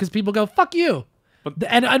tough because people go, fuck you.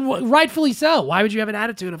 And rightfully so. Why would you have an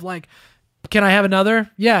attitude of can I have another?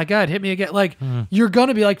 Yeah, go ahead, hit me again. You're going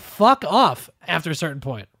to be fuck off after a certain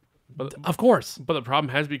point. Of course. But the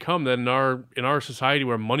problem has become that in our society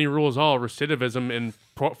where money rules all, recidivism in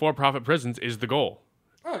for-profit prisons is the goal.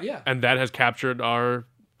 Oh, yeah. And that has captured our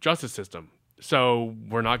justice system. So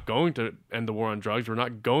we're not going to end the war on drugs. We're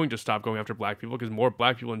not going to stop going after black people because more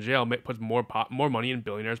black people in jail puts more money in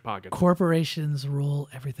billionaires' pockets. Corporations rule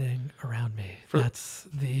everything around me. That's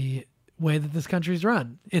the way that this country's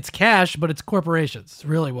run. It's cash, but it's corporations.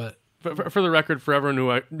 Really what? For the record, for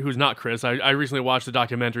everyone who's not Chris, I recently watched the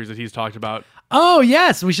documentaries that he's talked about. Oh,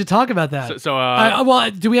 yes. We should talk about that. So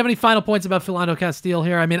do we have any final points about Philando Castile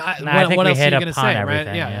here? I mean, what else are you going to say,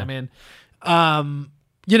 right? Yeah, I mean,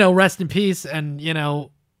 rest in peace. And,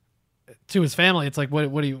 to his family, it's like,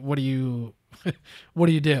 what do you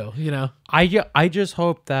do? I just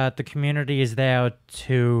hope that the community is there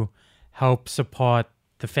to help support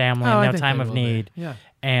the family in their time of need. Yeah.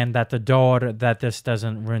 And that this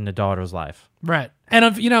doesn't ruin the daughter's life. Right. And,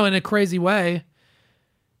 in a crazy way,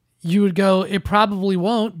 you would go, it probably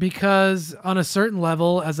won't, because on a certain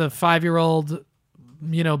level, as a 5-year-old,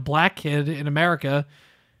 black kid in America,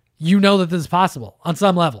 that this is possible on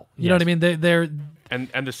some level. You know what I mean? They're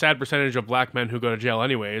and the sad percentage of black men who go to jail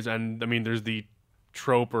anyways. And I mean, there's the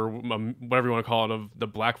trope or whatever you want to call it of the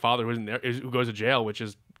black father who goes to jail, which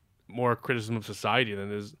is more criticism of society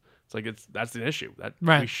than is. That's an issue that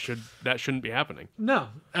that shouldn't be happening. No.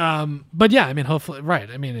 But yeah, I mean, hopefully, right.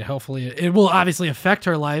 I mean, hopefully it will obviously affect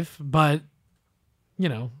her life, but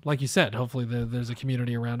like you said, hopefully there's a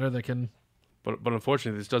community around her that can. But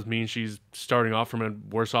unfortunately, this does mean she's starting off from a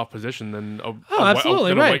worse off position than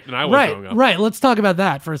absolutely right. Than I was growing up. Right. Let's talk about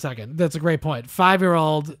that for a second. That's a great point.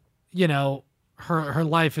 5-year-old, her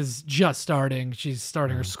life is just starting. She's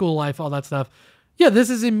starting her school life, all that stuff. Yeah, this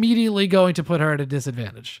is immediately going to put her at a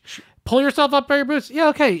disadvantage. Pull yourself up by your boots. Yeah,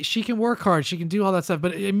 okay, she can work hard. She can do all that stuff.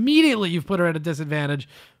 But immediately you've put her at a disadvantage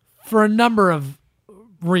for a number of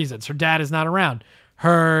reasons. Her dad is not around.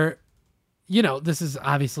 Her, this is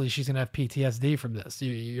obviously she's going to have PTSD from this.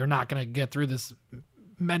 You're not going to get through this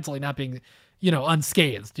mentally not being,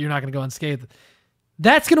 unscathed. You're not going to go unscathed.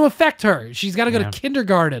 That's going to affect her. She's got to go to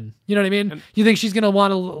kindergarten. You know what I mean? You think she's going to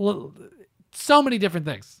want to... So many different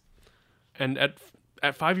things. And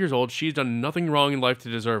at 5 years old, she's done nothing wrong in life to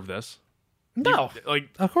deserve this. No, Like,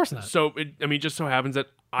 of course not. so it just so happens that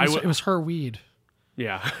It was her weed.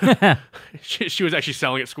 Yeah. she was actually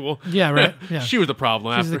selling at school. Yeah, right. Yeah. She was the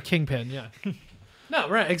problem She's after. the kingpin, yeah. No,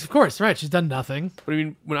 right. Of course, right. She's done nothing. But I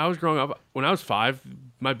mean, when I was growing up, when I was 5,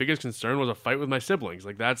 my biggest concern was a fight with my siblings.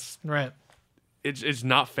 Like, that's... Right. It's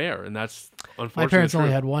not fair, and that's unfortunately My parents only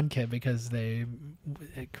true. had one kid because they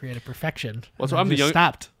created perfection. Well, so And I'm they the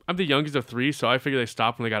stopped. I'm the youngest of 3, so I figure they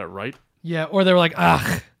stopped when they got it right. Yeah, or they were like,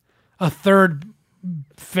 ugh, a third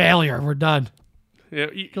failure. We're done. Yeah,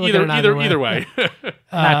 Can look at it either way.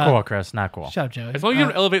 Not cool, Chris. Not cool. Shut up, Joey. As long as you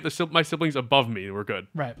don't elevate my siblings above me, we're good.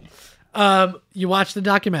 Right. You watched the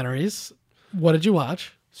documentaries. What did you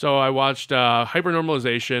watch? So I watched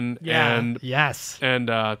Hypernormalization and Yes.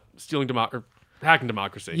 Hacking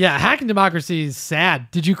Democracy. Yeah, Hacking Democracy is sad.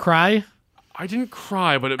 Did you cry? I didn't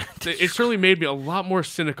cry, but it certainly made me a lot more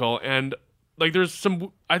cynical. And like,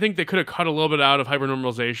 I think they could have cut a little bit out of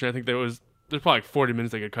Hypernormalization. I think there's probably like 40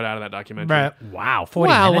 minutes they could cut out of that documentary. Right. Wow, 40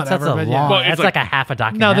 Well, minutes? whatever, That's a but yeah. long... Well, it's that's like- like a half a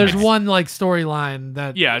documentary. No, there's one like storyline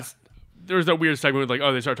that. Yeah, there was that weird segment with like,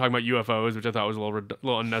 oh, they start talking about UFOs, which I thought was a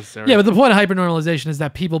little unnecessary. Yeah, but the point of hypernormalization is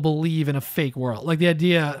that people believe in a fake world. Like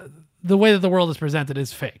the way that the world is presented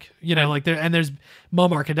is fake. You know, there's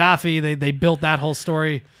Muammar Gaddafi. They built that whole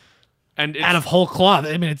story and out of whole cloth.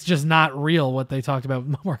 I mean, it's just not real what they talked about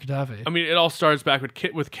with Muammar Gaddafi. I mean, it all starts back with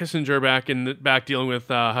Kissinger back dealing with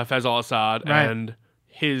Hafez al-Assad Right. and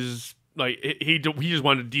his he just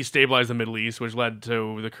wanted to destabilize the Middle East, which led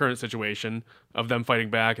to the current situation of them fighting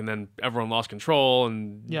back, and then everyone lost control.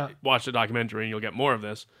 And watch the documentary, and you'll get more of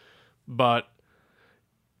this. But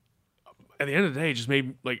at the end of the day, it just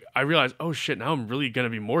made I realized, oh shit, now I'm really gonna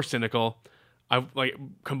be more cynical. I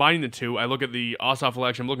combining the two. I look at the Ossoff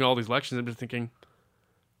election, I'm looking at all these elections, I'm just thinking,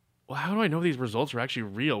 well, how do I know these results are actually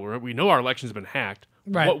real? We know our elections have been hacked.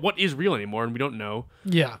 Right. What is real anymore, and we don't know.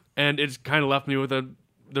 Yeah. And it's kind of left me with the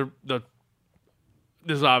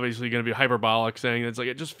this is obviously going to be hyperbolic, saying it's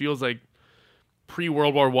it just feels like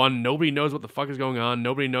pre-World War I. Nobody knows what the fuck is going on.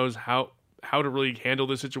 Nobody knows how to really handle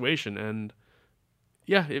this situation. And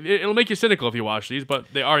yeah, it'll make you cynical if you watch these, but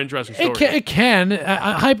they are interesting stories. It can.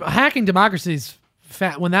 Hacking Democracy's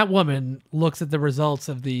when that woman looks at the results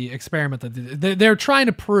of the experiment that they're trying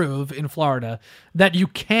to prove in Florida that you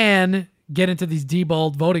can get into these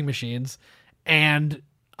debulked voting machines and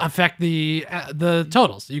affect the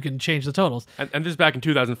totals. You can change the totals. And this is back in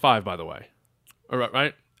 2005, by the way. All right?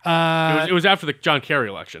 Right? It was after the John Kerry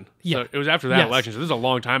election. Yeah. So it was after that election. So this is a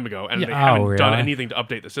long time ago, and they haven't done anything to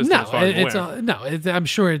update the system. No, as far as I'm aware. I'm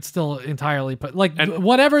sure it's still entirely put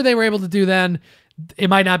whatever they were able to do then. It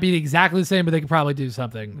might not be exactly the same, but they could probably do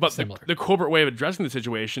something similar. The corporate way of addressing the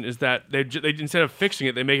situation is that they instead of fixing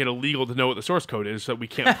it, they make it illegal to know what the source code is, so that we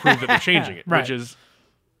can't prove that they're changing it. Right. Which is,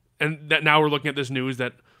 and that now we're looking at this news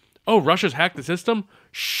that, oh, Russia's hacked the system.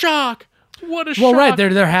 Shock! What a shock! Well, right,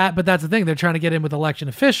 they're but that's the thing. They're trying to get in with election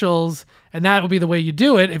officials, and that will be the way you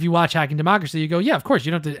do it. If you watch Hacking Democracy, you go, yeah, of course,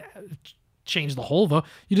 you don't have to change the whole vote.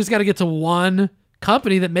 You just got to get to one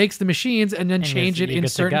company that makes the machines and then change it in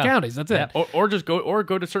certain counties. That's it. Or just go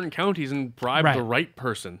to certain counties and bribe the right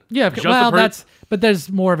person. Yeah, but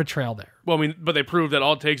there's more of a trail there. Well, I mean, but they proved that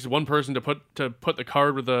all it takes is one person to put the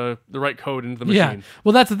card with the right code into the machine. Yeah.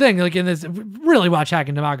 Well, that's the thing. Like in this, really watch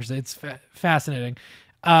Hacking Democracy. It's fascinating.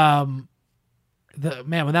 When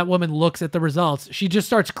that woman looks at the results, she just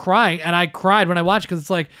starts crying, and I cried when I watched because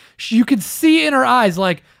it's like you could see in her eyes,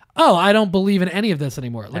 like, oh, I don't believe in any of this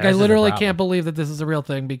anymore. Like, I literally can't believe that this is a real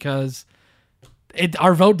thing because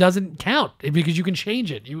our vote doesn't count because you can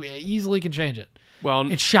change it. You easily can change it.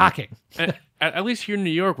 Well, it's shocking. At least here in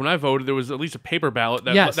New York, when I voted, there was at least a paper ballot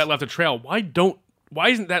that left a trail. Why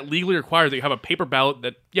isn't that legally required that you have a paper ballot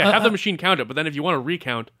that have the machine count it, but then if you want to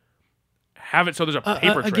recount, have it so there's a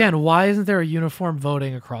paper trail. Again, why isn't there a uniform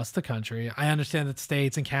voting across the country? I understand that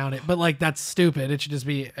states and count it, but that's stupid. It should just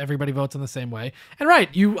be everybody votes in the same way. And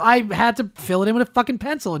I had to fill it in with a fucking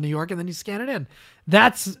pencil in New York, and then you scan it in.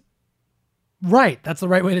 That's right. That's the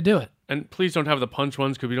right way to do it. And please don't have the punch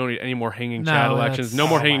ones because we don't need any more hanging Chad elections. No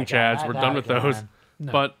more hanging Chads. We're done with those.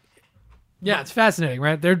 No. But yeah, it's fascinating,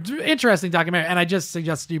 right? They're interesting documentary, and I just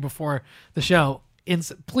suggested to you before the show.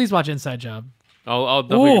 Please watch Inside Job. I'll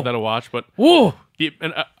definitely give that a watch. But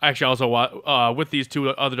and actually, I also watch with these two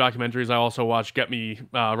other documentaries. I also watched Get Me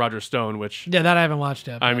Roger Stone, which that I haven't watched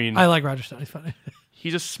yet. I mean, I like Roger Stone. He's funny.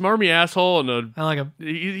 He's a smarmy asshole, and I like him.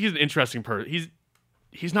 He's an interesting person.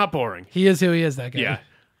 He's not boring. He is who he is. That guy. Yeah,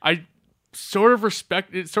 I sort of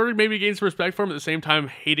respect. It sort of made me gain some respect for him at the same time,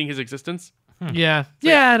 hating his existence. Yeah.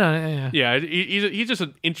 Yeah, I don't yeah. Yeah, he's just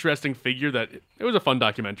an interesting figure that it was a fun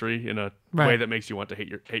documentary in a way that makes you want to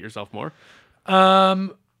hate yourself more.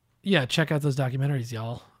 Yeah, check out those documentaries,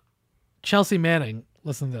 y'all. Chelsea Manning,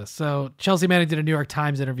 listen to this. So Chelsea Manning did a New York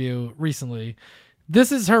Times interview recently.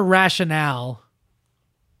 This is her rationale.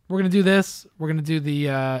 We're going to do this. We're going to do the,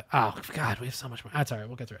 oh God, we have so much more. That's all right.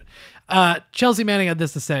 We'll get through it. Chelsea Manning had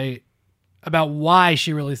this to say about why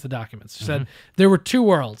she released the documents. She said, there were two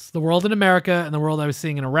worlds, the world in America and the world I was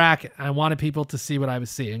seeing in Iraq. I wanted people to see what I was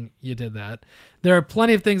seeing. You did that. There are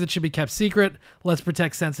plenty of things that should be kept secret. Let's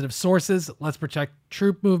protect sensitive sources. Let's protect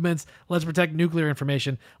troop movements. Let's protect nuclear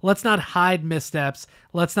information. Let's not hide missteps.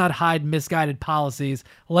 Let's not hide misguided policies.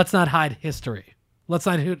 Let's not hide history. Let's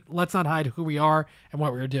not hide who we are and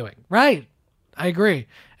what we were doing. Right. I agree.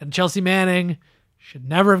 And Chelsea Manning should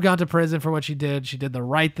never have gone to prison for what she did. She did the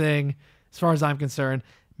right thing, as far as I'm concerned.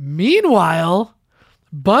 Meanwhile,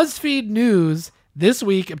 BuzzFeed News this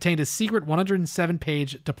week obtained a secret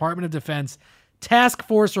 107-page Department of Defense task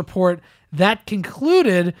force report that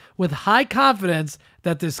concluded with high confidence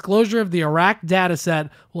that disclosure of the Iraq data set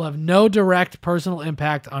will have no direct personal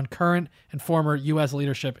impact on current and former U.S.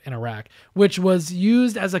 leadership in Iraq, which was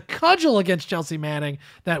used as a cudgel against Chelsea Manning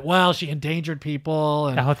that, well, she endangered people.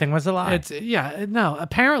 And the whole thing was a lie.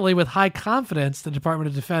 Apparently with high confidence, the Department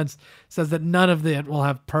of Defense says that none of it will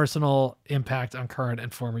have personal impact on current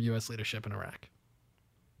and former U.S. leadership in Iraq.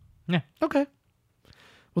 Yeah. Okay.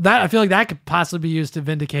 Well, I feel like that could possibly be used to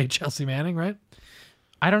vindicate Chelsea Manning, right?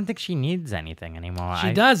 I don't think she needs anything anymore.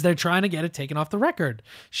 She does. They're trying to get it taken off the record.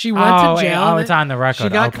 She went to jail. It's on the record. She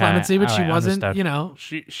got okay. clemency, but she wasn't,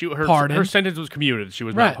 understood. pardoned. Her sentence was commuted. She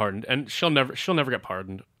was not pardoned, and she'll never get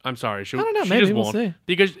pardoned. I'm sorry. I don't know. She Maybe just we'll won't. see.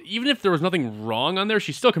 Because even if there was nothing wrong on there,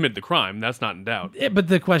 she still committed the crime. That's not in doubt. But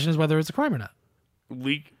the question is whether it's a crime or not.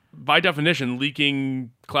 By definition,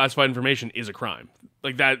 leaking classified information is a crime.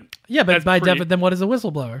 Like that. Yeah, but then what is a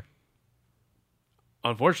whistleblower?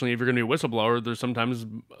 Unfortunately, if you're going to be a whistleblower, there's sometimes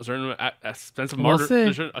a certain sense of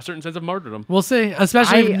a certain sense of martyrdom. We'll see.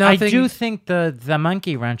 Especially I do think the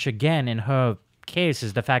monkey wrench again in her case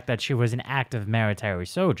is the fact that she was an active military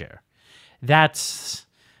soldier. That's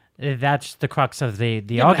the crux of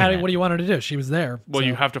the argument. What do you want her to do? She was there. Well,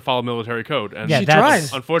 you have to follow military code, and she tried.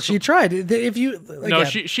 Unfortunately, she tried. If you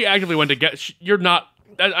she actively went to get. You're not.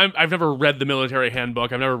 I've never read the military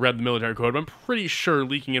handbook. I've never read the military code, but I'm pretty sure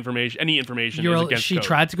leaking any information is against She code.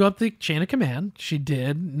 tried to go up the chain of command. She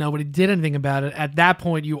did. Nobody did anything about it. At that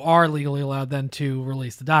point, you are legally allowed then to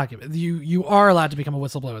release the document. You are allowed to become a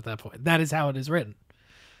whistleblower at that point. That is how it is written.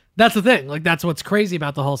 That's the thing. Like, that's what's crazy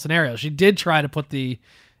about the whole scenario. She did try to put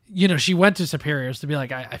she went to superiors to be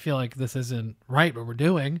like, I feel like this isn't right what we're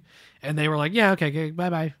doing. And they were like, yeah, okay,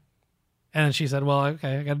 bye-bye. And then she said, well,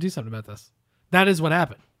 okay, I got to do something about this. That is what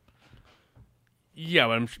happened. Yeah,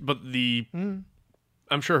 I'm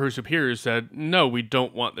sure her superiors said, no, we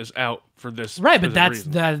don't want this out for this. Right, but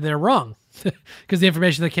they're wrong. Because the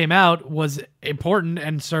information that came out was important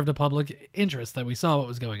and served a public interest that we saw what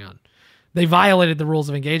was going on. They violated the rules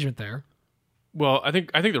of engagement there. Well, I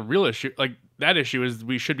think the real issue, like that issue, is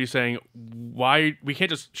we should be saying why we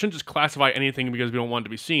shouldn't just classify anything because we don't want it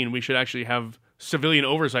to be seen. We should actually have civilian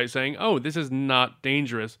oversight saying, oh, this is not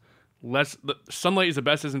dangerous. Sunlight is the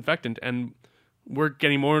best disinfectant, and we're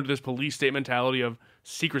getting more into this police state mentality of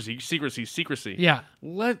secrecy. Yeah.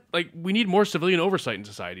 We need more civilian oversight in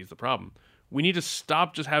society is the problem. We need to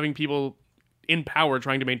stop just having people in power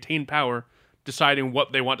trying to maintain power deciding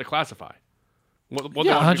what they want to classify. What they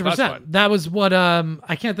want to be 100%. That was what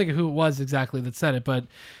I can't think of who it was exactly that said it, but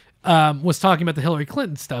was talking about the Hillary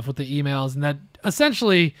Clinton stuff with the emails, and that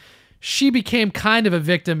essentially she became kind of a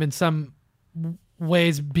victim in some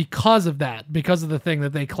ways because of that, because of the thing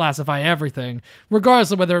that they classify everything,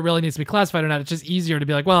 regardless of whether it really needs to be classified or not. It's just easier to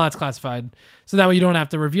be like, well, that's classified, so that way you don't have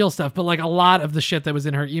to reveal stuff. But like a lot of the shit that was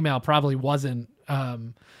in her email probably wasn't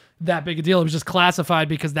that big a deal. It was just classified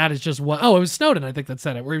because that is just it was Snowden, I think, that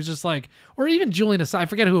said it, where he was just like, or even Julian Assange, I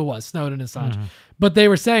forget who it was, Snowden, Assange, but they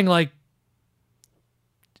were saying like,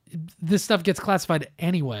 this stuff gets classified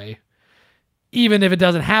anyway, even if it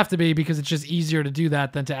doesn't have to be, because it's just easier to do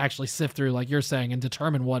that than to actually sift through, like you're saying, and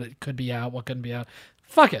determine what it could be out, what couldn't be out.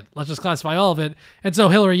 Fuck it. Let's just classify all of it. And so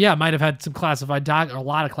Hillary, might have had some classified or a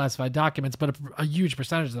lot of classified documents, but a huge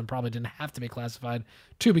percentage of them probably didn't have to be classified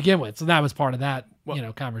to begin with. So that was part of that,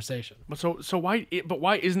 conversation. So why? But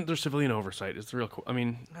why isn't there civilian oversight? It's the real. I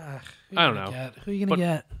mean, I don't know. Who are you gonna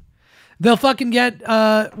get? They'll fucking get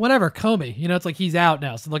Comey. It's like he's out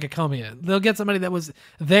now, so look at Comey. They'll get somebody that was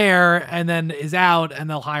there and then is out, and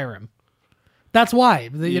they'll hire him. That's why.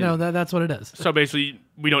 That's what it is. So basically,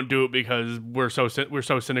 we don't do it because we're so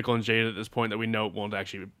cynical and jaded at this point that we know it won't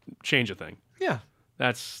actually change a thing. Yeah.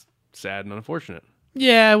 That's sad and unfortunate.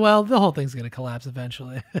 Yeah, well, the whole thing's going to collapse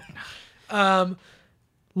eventually.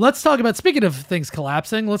 Let's talk about, speaking of things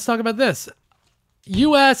collapsing, let's talk about this.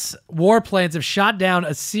 U.S. warplanes have shot down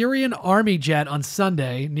a Syrian army jet on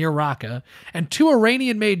Sunday near Raqqa and 2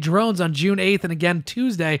 Iranian-made drones on June 8th and again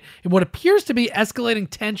Tuesday in what appears to be escalating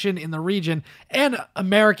tension in the region and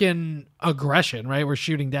American aggression, right? We're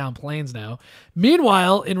shooting down planes now.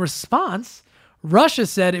 Meanwhile, in response, Russia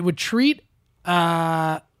said it would treat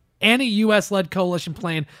any U.S.-led coalition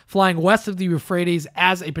plane flying west of the Euphrates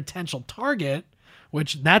as a potential target,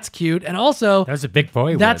 which that's cute. And also, That was a big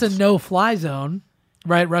boy. that's words. a no-fly zone,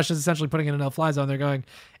 right? Russia's essentially putting in a no-fly zone. They're going,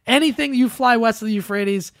 anything you fly west of the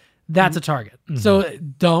Euphrates, that's a target. So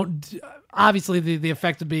don't, obviously the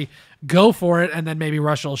effect would be go for it, and then maybe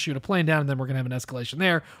Russia will shoot a plane down, and then we're going to have an escalation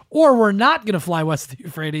there. Or we're not going to fly west of the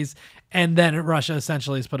Euphrates, and then Russia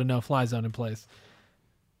essentially has put a no-fly zone in place.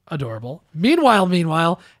 Adorable.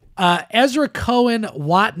 Meanwhile, Ezra Cohen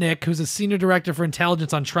Watnick, who's a senior director for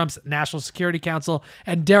intelligence on Trump's National Security Council,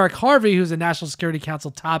 and Derek Harvey, who's a National Security Council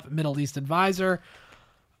top Middle East advisor,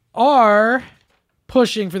 are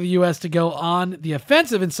pushing for the U.S. to go on the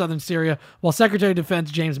offensive in southern Syria, while Secretary of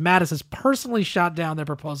Defense James Mattis has personally shot down their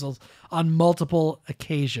proposals on multiple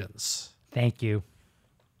occasions. Thank you.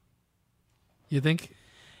 You think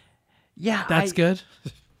Yeah, that's good?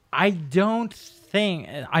 I don't think.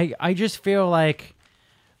 I just feel like,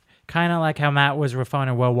 kind of like how Matt was referring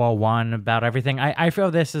to World War I about everything. I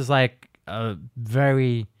feel this is like a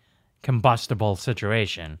very combustible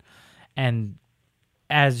situation, and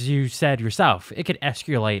as you said yourself, it could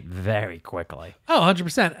escalate very quickly. Oh,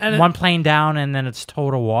 100%. And One plane down, and then it's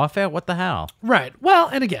total warfare. What the hell? right. Well,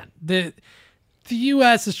 and again, the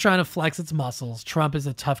U.S. is trying to flex its muscles. Trump is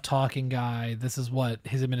a tough talking guy. This is what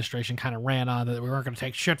his administration kind of ran on, that we weren't going to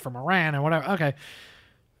take shit from Iran and whatever. Okay.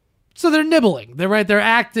 So they're nibbling. They're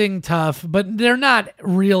acting tough, but they're not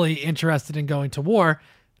really interested in going to war.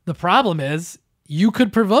 The problem is you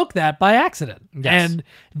could provoke that by accident. Yes. And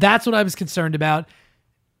that's what I was concerned about.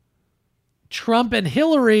 Trump and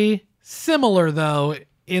Hillary, similar though,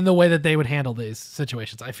 in the way that they would handle these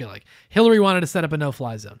situations, I feel like. Hillary wanted to set up a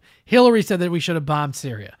no-fly zone. Hillary said that we should have bombed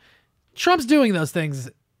Syria. Trump's doing those things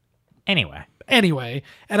Anyway,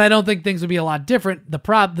 and I don't think things would be a lot different.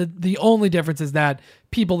 The only difference is that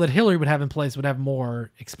people that Hillary would have in place would have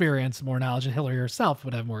more experience, more knowledge, and Hillary herself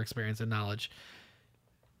would have more experience and knowledge.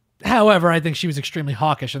 However, I think she was extremely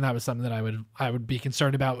hawkish, and that was something that I would be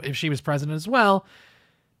concerned about if she was president as well.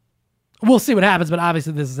 We'll see what happens, but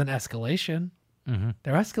obviously this is an escalation. Mm-hmm.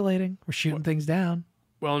 They're escalating. We're shooting things down.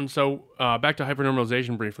 Well, and so back to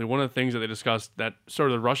hypernormalization briefly. One of the things that they discussed, that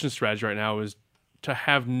sort of the Russian strategy right now, is to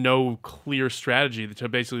have no clear strategy, to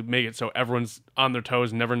basically make it so everyone's on their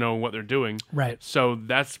toes, never knowing what they're doing. Right. So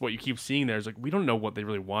that's what you keep seeing there. Is like, we don't know what they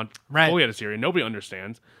really want Right. fully out of Syria. Nobody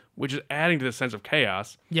understands, which is adding to the sense of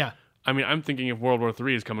chaos. Yeah. I mean, I'm thinking if World War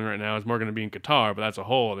III is coming right now, it's more going to be in Qatar, but that's a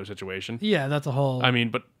whole other situation. Yeah, that's a whole... I mean,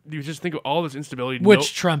 but you just think of all this instability.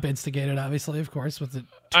 Which Trump instigated, obviously, of course, with the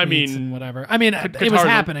tweets and whatever. I mean, it was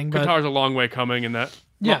happening, but... Qatar's a long way coming in that.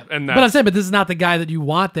 Yeah, well, and but I'm saying, this is not the guy that you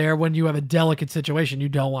want there when you have a delicate situation. You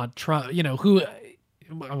don't want Trump,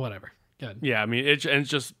 whatever. Good. Yeah, I mean, it's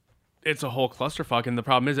a whole clusterfuck, and the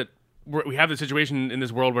problem is that we have the situation in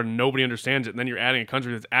this world where nobody understands it, and then you're adding a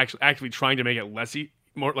country that's actually trying to make it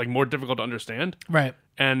more difficult to understand. Right.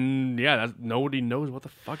 And yeah, nobody knows what the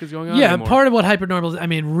fuck is going on. Yeah, anymore. part of what hypernormal, I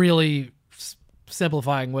mean, really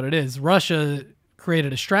simplifying what it is, Russia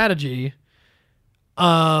created a strategy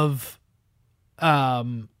of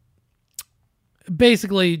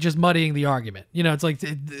basically just muddying the argument. It's like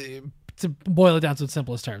to boil it down to its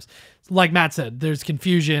simplest terms. Like Matt said, there's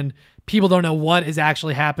confusion. People don't know what is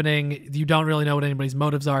actually happening. You don't really know what anybody's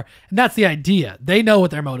motives are. And that's the idea. They know what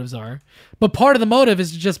their motives are. But part of the motive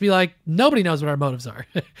is to just be like, nobody knows what our motives are.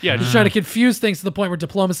 Yeah, just trying to confuse things to the point where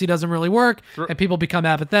diplomacy doesn't really work and people become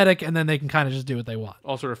apathetic, and then they can kind of just do what they want.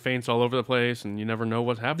 All sort of feints all over the place, and you never know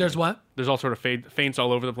what's happening. There's what? There's all sort of feints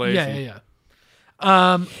all over the place.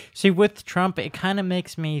 Yeah. see, with Trump, it kind of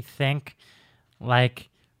makes me think like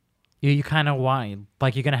you kind of want,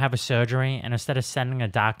 like, you're going to have a surgery, and instead of sending a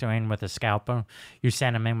doctor in with a scalpel, you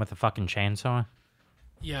send him in with a fucking chainsaw.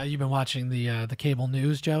 Yeah, you've been watching the cable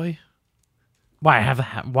news, Joey?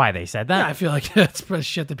 Why they said that? Yeah, I feel like that's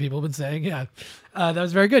shit that people have been saying. Yeah, that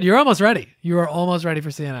was very good. You're almost ready. You are almost ready for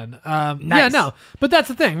CNN. Nice. Yeah, no, but that's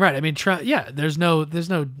the thing, right? I mean, there's no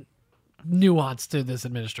nuance to this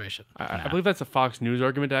administration. I believe that's a Fox News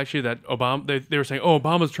argument, actually, that Obama, they were saying, oh,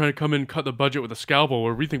 Obama's trying to come in and cut the budget with a scalpel,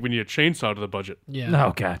 where we think we need a chainsaw to the budget. Yeah.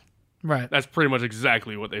 Okay. Right. That's pretty much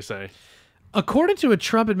exactly what they say. According to a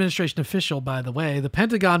Trump administration official, by the way, the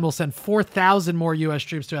Pentagon will send 4,000 more U.S.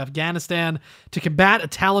 troops to Afghanistan to combat a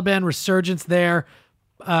Taliban resurgence there,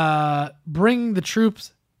 bring the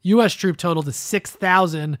U.S. troop total to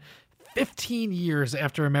 6,000, 15 years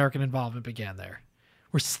after American involvement began there.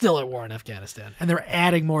 We're still at war in Afghanistan, and they're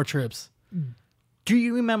adding more troops. Do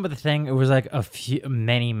you remember the thing? It was like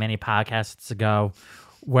many podcasts ago.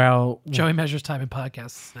 Well, Joey measures time in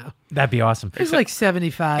podcasts now. That'd be awesome. It was like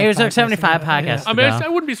 75. It was like 75 podcasts. Yeah. I mean, I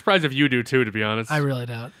wouldn't be surprised if you do too, to be honest. I really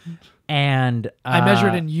don't. And I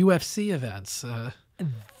measured in UFC events.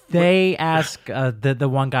 They ask the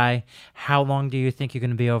one guy, how long do you think you're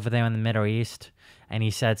going to be over there in the Middle East? And he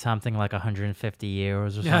said something like 150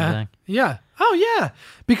 years or something. Yeah. Oh, yeah.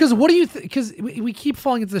 Because what do you think? Because we keep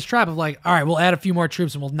falling into this trap of like, all right, we'll add a few more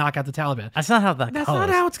troops and we'll knock out the Taliban. That's not how that goes. That's not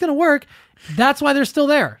how it's going to work. That's why they're still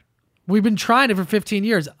there. We've been trying it for 15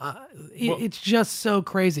 years. It's just so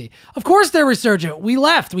crazy. Of course they're resurgent. We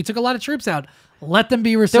left. We took a lot of troops out. Let them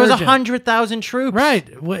be resurgent. There was 100,000 troops.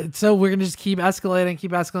 Right. So we're going to just keep escalating.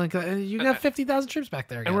 You got 50,000 troops back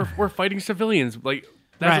there again. And we're fighting civilians. Like,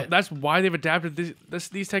 that's why they've adapted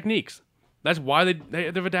these techniques. That's why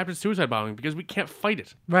they've adapted suicide bombing, because we can't fight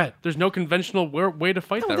it. Right. There's no conventional way to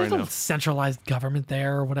fight that right There's no now. centralized government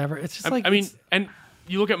there or whatever. It's just like... I mean, and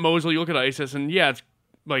you look at Mosul, you look at ISIS, and yeah, it's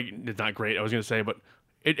not great, I was going to say, but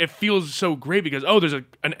it feels so great because, there's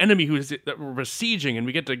an enemy that we're besieging, and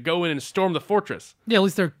we get to go in and storm the fortress. Yeah, at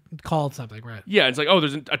least they're called something, right? Yeah, it's like,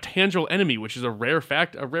 there's a tangible enemy, which is a rare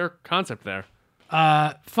concept there.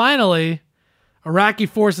 Finally, Iraqi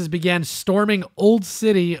forces began storming Old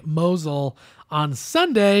City, Mosul, on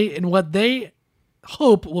Sunday in what they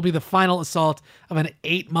hope will be the final assault of an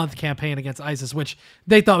 8-month campaign against ISIS, which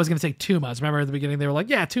they thought was going to take 2 months. Remember at the beginning, they were like,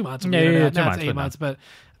 2 months. Yeah, 2 now months, it's 8 months. no.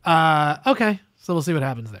 But okay, so we'll see what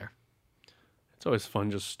happens there. It's always fun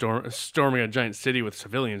just storming a giant city with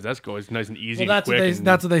civilians. That's always nice and easy. Well, and quick.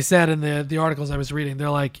 that's what they said in the articles I was reading. They're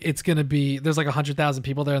like, it's going to be, there's like 100,000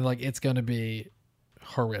 people there, and like, it's going to be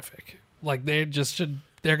horrific. Like, they're going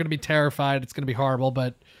to be terrified. It's going to be horrible,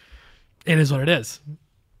 but it is what it is.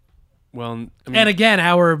 Well, I mean, and again,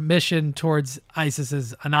 our mission towards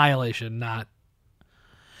ISIS's annihilation, not...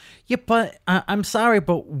 Yeah, but I'm sorry,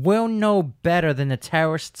 but we'll know better than the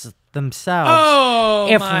terrorists themselves. Oh,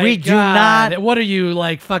 if my we God. do not... What are you,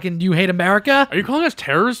 like, fucking, you hate America? are you calling us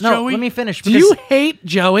terrorists, No, Joey? let me finish. Do you hate,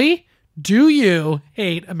 Joey? Do you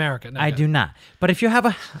hate America? No, I go. do not. But if you have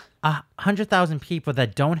 100,000 people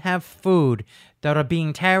that don't have food, that are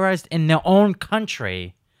being terrorized in their own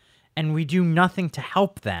country, and we do nothing to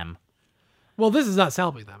help them... Well, this is us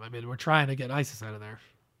helping them. I mean, we're trying to get ISIS out of there.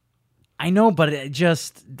 I know, but it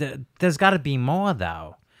just... there's got to be more,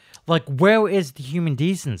 though. Like, where is the human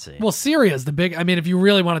decency? Well, Syria's the big... I mean, if you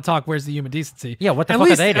really want to talk, where's the human decency? Yeah, what the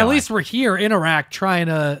fuck are they doing? At least we're here in Iraq trying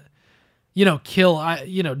to, kill,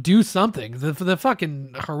 do something. The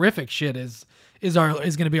fucking horrific shit is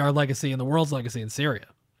going to be our legacy and the world's legacy in Syria.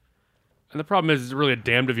 And the problem is, it's really a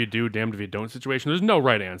damned if you do, damned if you don't situation. There's no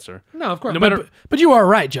right answer. No, of course. No matter, but you are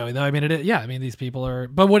right, Joey, though. I mean, these people are...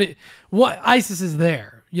 But what ISIS is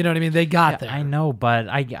there. You know what I mean? They got there. I know, but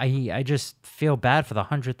I just feel bad for the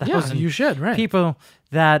 100,000 you should, right. people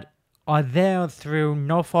that are there through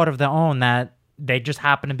no fault of their own, that they just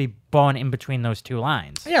happen to be born in between those two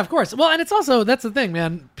lines. Yeah, of course. Well, and it's also... That's the thing,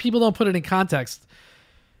 man. People don't put it in context.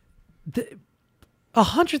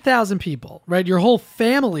 100,000 people, right? Your whole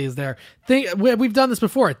family is there. We've done this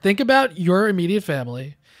before. Think about your immediate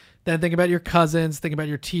family. Then think about your cousins. Think about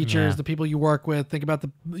your teachers, the people you work with. Think about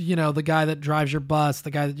the guy that drives your bus,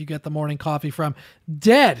 the guy that you get the morning coffee from.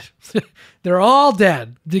 Dead. They're all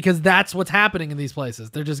dead because that's what's happening in these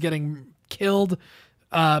places. They're just getting killed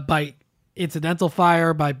by incidental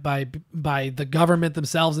fire, by the government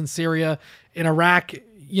themselves in Syria. In Iraq,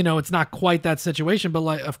 it's not quite that situation, but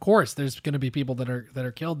like, of course, there's going to be people that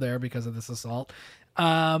are killed there because of this assault.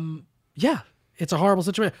 Yeah, it's a horrible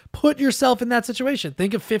situation. Put yourself in that situation.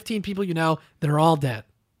 Think of 15 people that are all dead.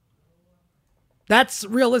 That's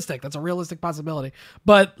realistic. That's a realistic possibility.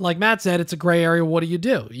 But like Matt said, it's a gray area. What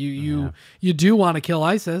do? You do want to kill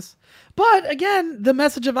ISIS, but again, the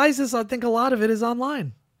message of ISIS, I think a lot of it is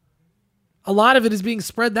online. A lot of it is being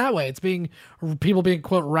spread that way. It's people being,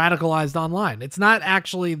 quote, radicalized online. It's not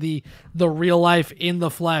actually the real life in the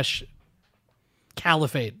flesh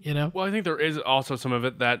caliphate, Well, I think there is also some of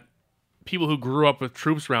it that people who grew up with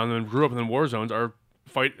troops around them and grew up in the war zones are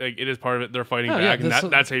fight. Like, it is part of it. They're fighting Oh, back, yeah,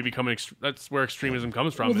 and that's how you become. That's where extremism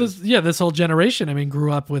comes from. Well, this whole generation, I mean,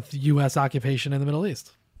 grew up with U.S. occupation in the Middle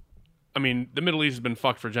East. I mean, the Middle East has been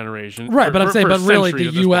fucked for generations. Right, but I'm saying, but really,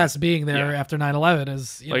 the U.S. point. being there after 9/11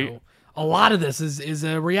 is, you know, a lot of this is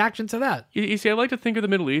a reaction to that. You see, I like to think of the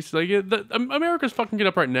Middle East like America's fucking it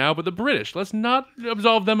up right now, but the British, let's not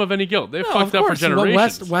absolve them of any guilt. They fucked up for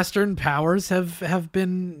generations. Well, Western powers have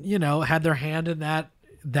been, you know, had their hand in that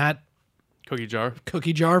cookie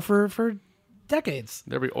jar for decades.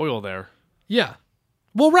 There'll be oil there. Yeah.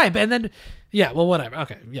 Well, right, and then well, whatever.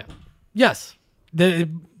 Okay, yeah, yes.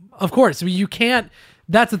 Of course, I mean, you can't.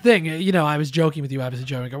 That's the thing. You know, I was joking with you, obviously,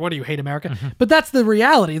 Joe. What do you hate America? Mm-hmm. But that's the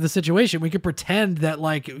reality of the situation. We could pretend that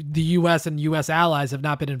like the U.S. and U.S. allies have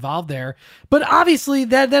not been involved there, but obviously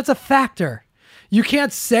that's a factor. You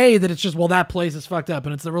can't say that it's just, well, that place is fucked up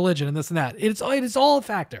and it's the religion and this and that. It is all a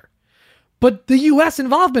factor. But the U.S.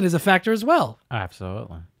 involvement is a factor as well.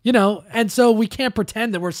 Absolutely. You know, and so we can't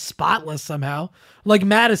pretend that we're spotless somehow. Like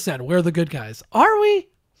Madison, we're the good guys. Are we?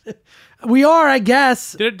 We are, I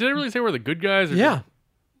guess. Did it really say we're the good guys? Or yeah.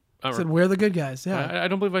 I said we're the good guys. Yeah. I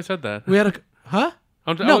don't believe I said that. We had a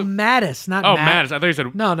Mattis, not Mattis. I thought you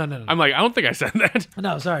said no. I'm like, I don't think I said that.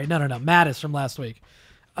 No, sorry, no. Mattis from last week.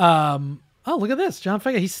 Oh, look at this, John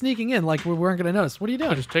Fega. He's sneaking in like we weren't going to notice. What are you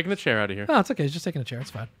doing? I'm just taking the chair out of here. Oh, it's okay. He's just taking a chair.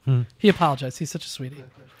 It's fine. He apologized. He's such a sweetie.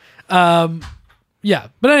 Yeah,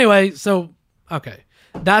 but anyway, so okay.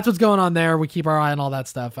 That's what's going on there. We keep our eye on all that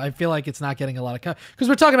stuff. I feel like it's not getting a lot of because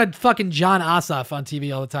we're talking about fucking John Ossoff on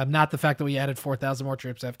TV all the time, not the fact that we added 4,000 more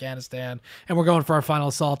troops to Afghanistan and we're going for our final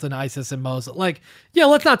assault in ISIS and Mosul. Like, yeah,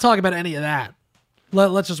 let's not talk about any of that.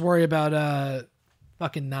 Let's just worry about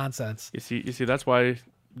fucking nonsense. You see, that's why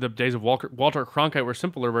the days of Walter Cronkite were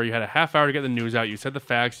simpler, where you had a half hour to get the news out. You said the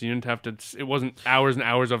facts. You didn't have to. It wasn't hours and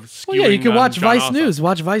hours of skewing. Well, yeah, you can watch John Vice Ossoff. News.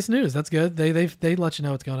 Watch Vice News. That's good. They let you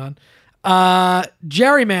know what's going on.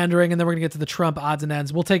 Gerrymandering, and then we're gonna get to the Trump odds and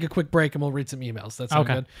ends. We'll take a quick break and we'll read some emails. That's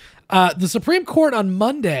okay. Good. The Supreme Court on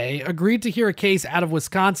Monday agreed to hear a case out of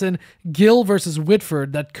Wisconsin, Gill versus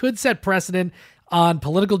Whitford, that could set precedent on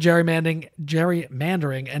political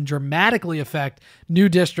gerrymandering and dramatically affect new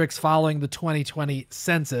districts following the 2020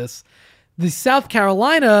 census. The South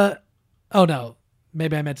Carolina, the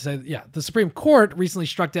Supreme Court recently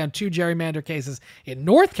struck down 2 gerrymander cases in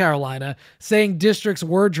North Carolina, saying districts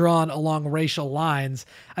were drawn along racial lines.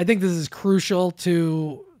 I think this is crucial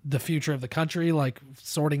to the future of the country, like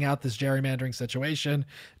sorting out this gerrymandering situation.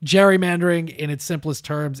 Gerrymandering, in its simplest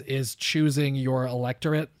terms, is choosing your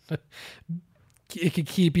electorate. It could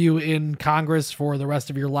keep you in Congress for the rest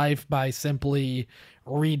of your life by simply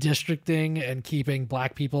redistricting and keeping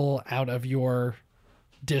black people out of your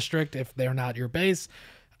district if they're not your base,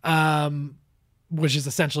 which is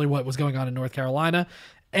essentially what was going on in North Carolina.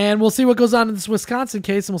 And we'll see what goes on in this Wisconsin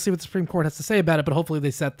case, and we'll see what the Supreme Court has to say about it, but hopefully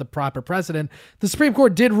they set the proper precedent. The Supreme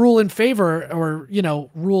Court did rule in favor, or,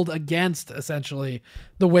 ruled against, essentially,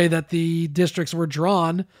 the way that the districts were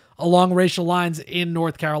drawn along racial lines in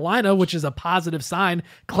North Carolina, which is a positive sign.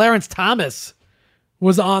 Clarence Thomas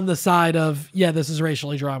was on the side of, this is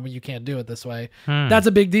racially drawn, but you can't do it this way. That's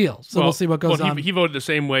a big deal. So we'll see what goes on. He voted the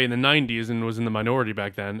same way in the 90s and was in the minority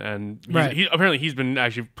back then. And apparently he's been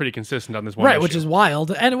actually pretty consistent on this one issue. Which is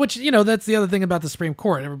wild. And which, that's the other thing about the Supreme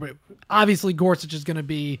Court. Everybody, obviously, Gorsuch is going to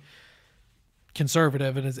be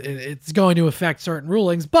conservative and it's going to affect certain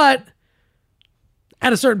rulings. But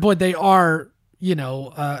at a certain point, they are,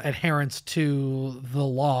 adherents to the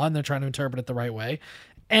law, and they're trying to interpret it the right way.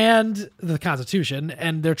 And the Constitution,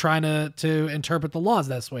 and they're trying to interpret the laws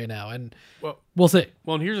this way now, and we'll see.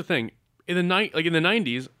 Well, and here's the thing: in the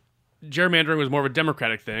 90s, gerrymandering was more of a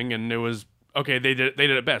Democratic thing, and it was okay. They did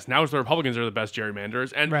it best. Now it's the Republicans are the best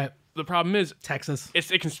gerrymanders, and the problem is Texas.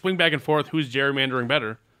 It can swing back and forth. Who's gerrymandering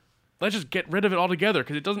better? Let's just get rid of it altogether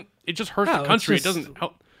because it doesn't. It just hurts the country. It doesn't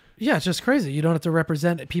help. Yeah, it's just crazy. You don't have to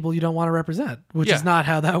represent people you don't want to represent, which is not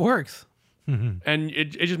how that works. Mm-hmm. And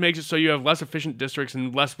it just makes it so you have less efficient districts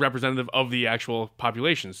and less representative of the actual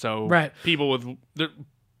population. So people with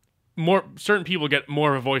certain people get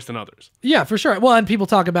more of a voice than others. Yeah, for sure. Well, and people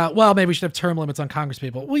talk about, maybe we should have term limits on Congress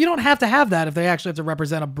people. Well, you don't have to have that if they actually have to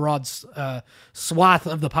represent a broad swath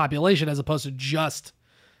of the population as opposed to just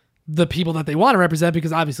the people that they want to represent,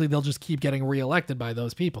 because obviously they'll just keep getting reelected by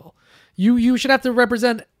those people. You should have to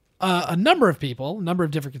represent a number of people, a number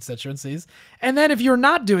of different constituencies. And then if you're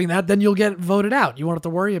not doing that, then you'll get voted out. You won't have to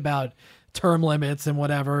worry about term limits and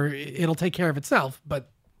whatever. It'll take care of itself.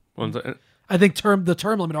 But I think the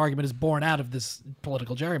term limit argument is born out of this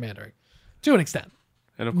political gerrymandering to an extent.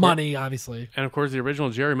 And money, obviously. And of course, the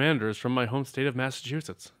original gerrymander is from my home state of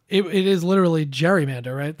Massachusetts. It is literally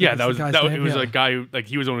gerrymander, right? Yeah, That's it was a guy who, like,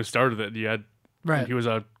 he was the one who started it. He had, right. He was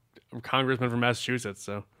a congressman from Massachusetts.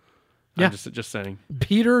 So, yeah, I'm just saying.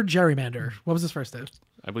 Peter Gerrymander. What was his first name?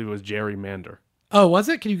 I believe it was gerrymander. Oh, was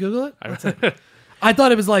it? Can you Google it? That's it. I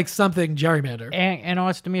thought it was like something gerrymander. And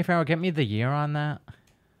also, do me a favor, get me the year on that.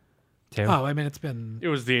 Too. Oh, I mean, it's been. It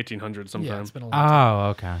was the 1800s sometime. Yeah, it's been a long time. Oh,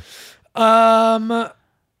 okay.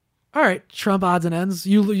 All right, Trump odds and ends.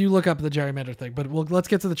 You look up the gerrymander thing, but let's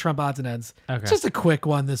get to the Trump odds and ends. Okay. Just a quick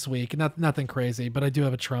one this week. Nothing crazy, but I do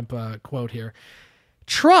have a Trump quote here.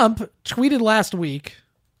 Trump tweeted last week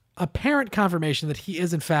apparent confirmation that he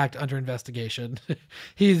is in fact under investigation.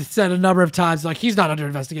 He said a number of times like he's not under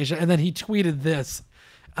investigation, and then he tweeted this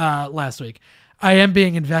last week. I am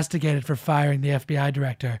being investigated for firing the FBI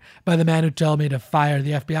director by the man who told me to fire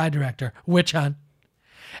the FBI director, witch hunt.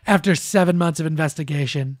 After 7 months of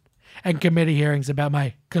investigation and committee hearings about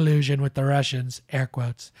my collusion with the Russians, air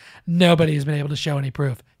quotes, nobody has been able to show any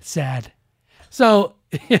proof. Sad. So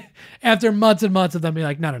after months and months of them being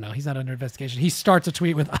like, no, he's not under investigation, he starts a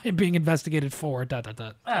tweet with, I am being investigated for ... Oh, God,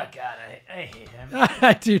 I hate him.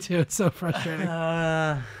 I do too. It's so frustrating.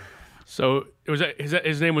 So it was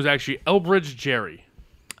his name was actually Elbridge Gerry.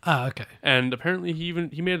 Oh, okay. And apparently he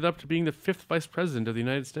made it up to being the 5th vice president of the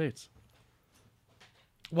United States.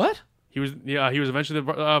 What? He was eventually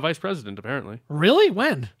the vice president, apparently. Really?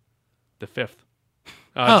 When? The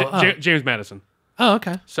 5th. James Madison. Oh,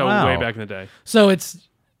 okay. So way back in the day. So it's,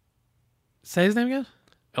 say his name again?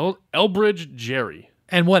 Elbridge Gerry.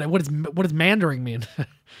 And what does mandering mean?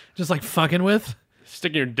 Just like fucking with?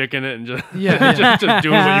 Sticking your dick in it and just just doing what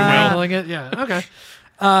you will. Handling it? Yeah. Okay.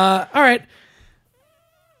 All right.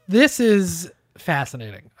 This is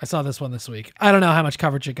fascinating. I saw this one this week. I don't know how much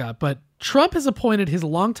coverage it got, but Trump has appointed his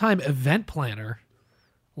longtime event planner,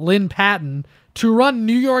 Lynn Patton, to run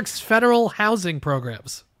New York's federal housing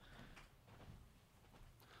programs.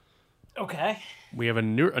 Okay. We have a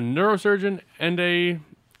neurosurgeon and a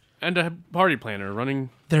party planner running.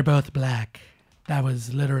 They're both black. That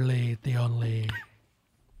was literally the only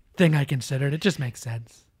thing I considered. It just makes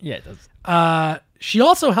sense. Yeah, it does. She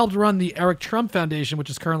also helped run the Eric Trump Foundation, which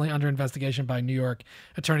is currently under investigation by New York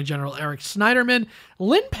Attorney General Eric Schneiderman.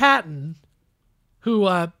 Lynn Patton, who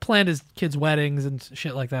planned his kids' weddings and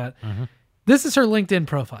shit like that. Mm-hmm. This is her LinkedIn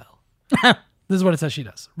profile. This is what it says she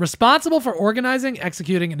does. Responsible for organizing,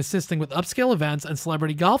 executing, and assisting with upscale events and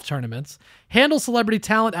celebrity golf tournaments, handles celebrity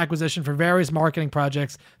talent acquisition for various marketing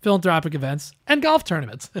projects, philanthropic events, and golf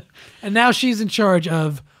tournaments. And now she's in charge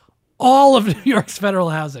of all of New York's federal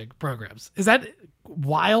housing programs. Is that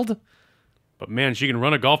wild? But man, she can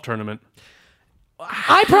run a golf tournament.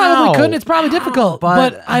 I probably couldn't. It's probably difficult.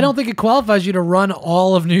 But I don't think it qualifies you to run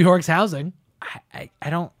all of New York's housing. I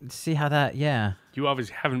don't see how that, yeah. You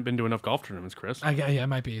obviously haven't been to enough golf tournaments, Chris. Yeah, it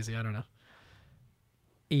might be easy. I don't know.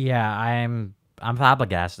 Yeah, I'm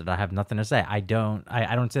flabbergasted. I have nothing to say. I don't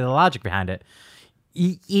see the logic behind it.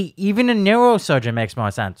 Even a neurosurgeon makes more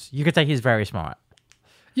sense. You could say he's very smart.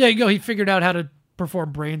 Yeah, you go. He figured out how to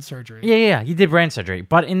perform brain surgery. Yeah, he did brain surgery.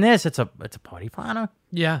 But in this, it's a party planner.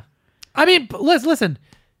 Yeah, I mean, listen.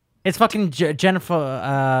 It's fucking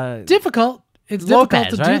Jennifer. Difficult. It's Lopez,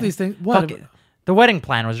 difficult to do these things. What? The wedding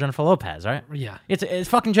plan was Jennifer Lopez, right? Yeah. It's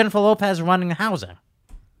fucking Jennifer Lopez running the housing.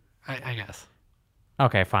 I guess.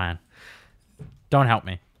 Okay, fine. Don't help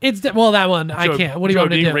me. That one I can't. What do you want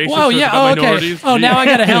me to do? Oh yeah. Oh okay. Oh, now I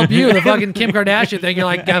gotta help you. The fucking Kim Kardashian thing. You're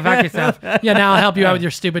like, go fuck yourself. Yeah. Now I'll help you out with your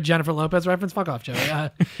stupid Jennifer Lopez reference. Fuck off, Joey.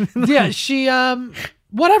 Yeah. She.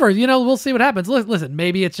 Whatever. We'll see what happens. Listen.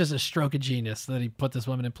 Maybe it's just a stroke of genius that he put this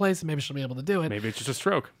woman in place, and maybe she'll be able to do it. Maybe it's just a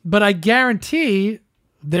stroke. But I guarantee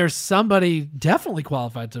there's somebody definitely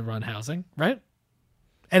qualified to run housing, right?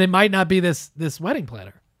 And it might not be this wedding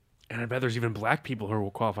planner. And I bet there's even black people who are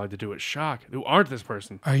qualified to do it. Shock. Who aren't this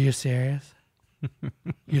person. Are you serious?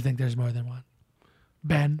 You think there's more than one?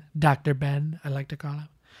 Ben, Dr. Ben, I like to call him.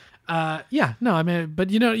 Yeah, no, I mean, but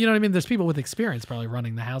you know what I mean? There's people with experience probably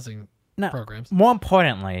running the housing programs. More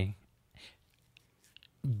importantly,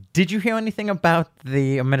 did you hear anything about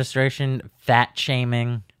the administration fat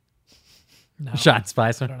shaming No. Sean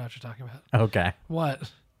Spicer? I don't know what you're talking about. Okay. What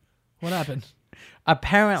happened?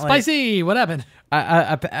 Apparently, Spicy. What happened?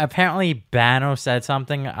 Apparently, Bannon said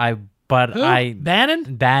something.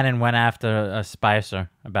 Bannon? Bannon went after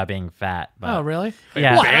Spicer about being fat. But, oh, really?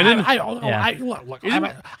 Yeah. Well, Bannon? I don't know. Yeah.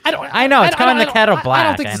 I don't. I know it's coming the kettle black. I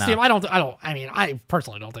don't think it's Steve. I don't. I mean, I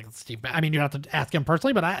personally don't think it's Steve. I mean, you have to ask him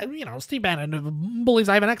personally, but Steve Bannon believes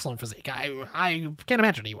I have an excellent physique. I can't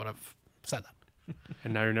imagine he would have said that.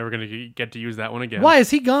 And now you're never going to get to use that one again. Why is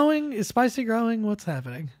he going? Is Spicer going? What's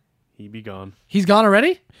happening? He be gone. He's gone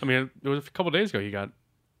already? I mean, it was a couple days ago he got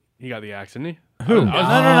the axe, didn't he? Who?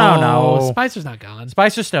 No. Spicer's not gone.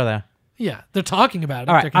 Spicer's still there. Yeah, they're talking about it.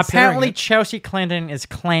 All right. They're considering Apparently, it. Chelsea Clinton is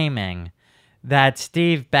claiming that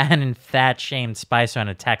Steve Bannon fat shamed Spicer on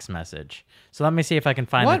a text message. So let me see if I can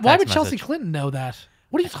find the text Why would message. Chelsea Clinton know that?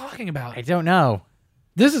 What are you talking about? I don't know.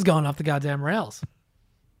 This is going off the goddamn rails.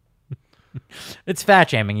 It's fat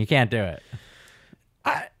shaming. You can't do it.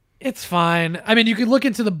 It's fine. I mean, you could look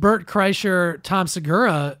into the Burt Kreischer, Tom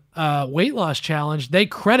Segura weight loss challenge. They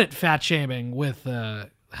credit fat shaming with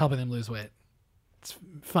helping them lose weight. It's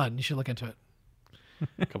fun. You should look into it.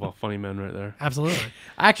 A couple of funny men right there. Absolutely.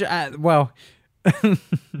 Actually, well...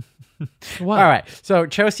 What? All right. So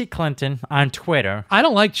Chelsea Clinton on Twitter. I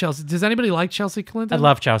don't like Chelsea. Does anybody like Chelsea Clinton? I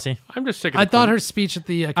love Chelsea. I'm just sick of I the thought Clinton- her speech at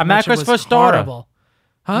the convention America's was first daughter. horrible.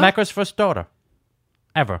 Huh? America's first daughter.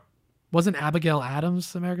 Ever. Wasn't Abigail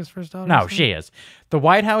Adams America's first daughter? No, she is. The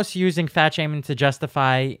White House using fat shaming to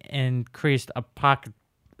justify increased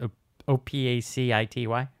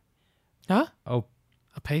OPACITY. Huh? Oh,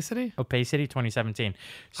 Opacity? opacity 2017.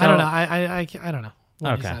 So, I don't know. I don't know. What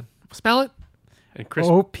you Okay. said. Spell it? And Chris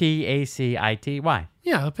OPACITY.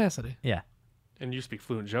 Yeah, opacity. Yeah, and you speak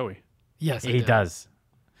fluent Joey. Yes, I he do. does.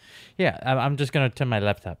 Yeah, I'm just going to turn my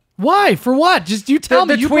laptop. Why? For what? Just you tell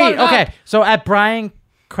me. The You tweet. brought it Okay, so at Brian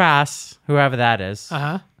Crass, whoever that is,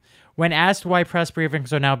 Uh-huh. when asked why press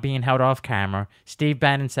briefings are now being held off camera, Steve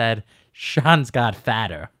Bannon said, Sean's got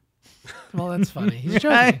fatter. Well, that's funny. He's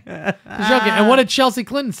joking. He's joking. And what did Chelsea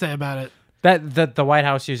Clinton say about it? That the White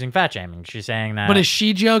House using fat shaming. She's saying that. But is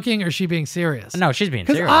she joking or is she being serious? No, she's being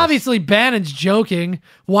Because serious. obviously Bannon's joking.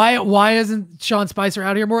 Why isn't Sean Spicer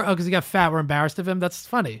out here more? Oh, because he got fat. We're embarrassed of him. That's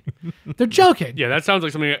funny. They're joking. Yeah, that sounds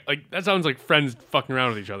like something that sounds like friends fucking around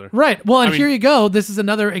with each other. Right. Well, and I mean- here you go. This is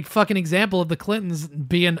another fucking example of the Clintons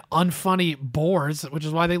being unfunny bores, which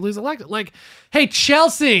is why they lose elected. Like, hey,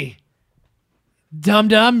 Chelsea,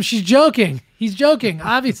 dum-dum, she's joking. He's joking,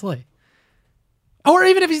 obviously. Or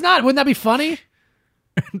even if he's not, wouldn't that be funny?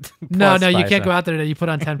 No, you Spicer. can't go out there today. You put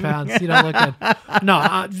on 10 pounds. You don't look good.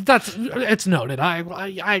 No, it's noted. I've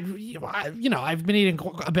been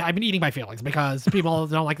eating my feelings because people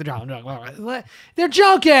don't like the job. They're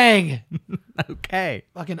joking. Okay.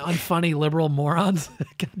 Fucking unfunny liberal morons.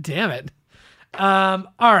 God damn it. All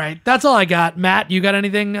right, that's all I got. Matt, you got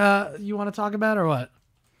anything you want to talk about or what?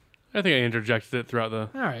 I think I interjected it throughout the.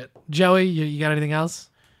 All right, Joey, you got anything else?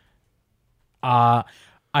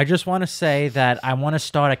 I just want to say that I want to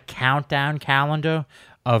start a countdown calendar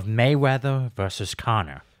of Mayweather versus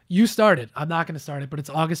Conor. You started. I'm not going to start it, but it's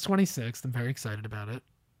August 26th. I'm very excited about it.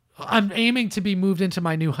 I'm aiming to be moved into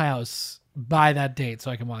my new house by that date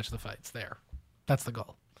so I can watch the fights there. That's the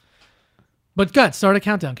goal. But good. Start a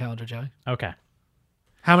countdown calendar, Joey. Okay.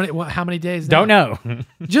 How many days now? Don't know.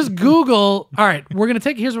 Just Google. All right, here's what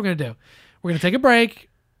we're going to do. We're going to take a break.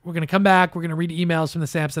 We're going to come back. We're going to read emails from the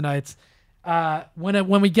Samsonites.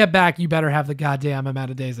 When we get back, you better have the goddamn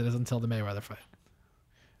amount of days it is until the Mayweather fight.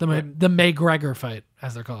 The McGregor fight,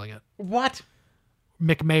 as they're calling it. What?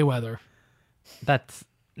 McMayweather. That's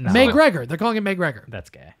no. McGregor. They're calling it McGregor. That's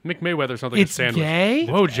gay. Mick Mayweather sounds like It's a sandwich. gay?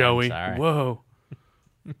 Whoa, Joey. sorry. Whoa.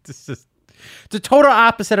 It's just the total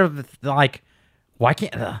opposite of like. Why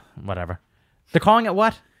can't whatever? They're calling it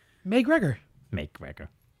what? McGregor. McGregor.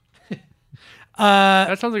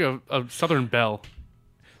 That sounds like a Southern belle.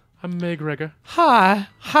 I'm McGregor. Hi,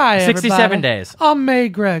 67 everybody. days. I'm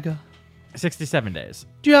McGregor. 67 days.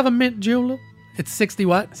 Do you have a mint julep? It's 60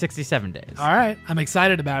 what? 67 days. All right, I'm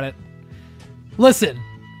excited about it. Listen,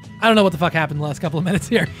 I don't know what the fuck happened the last couple of minutes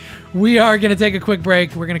here. We are going to take a quick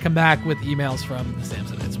break. We're going to come back with emails from the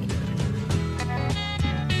Samsonites. We'll be right back.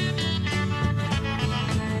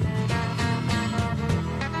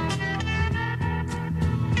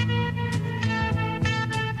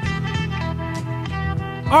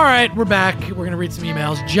 All right, we're back. We're going to read some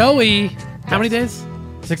emails. Joey, how many days?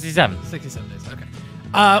 67. 67 days.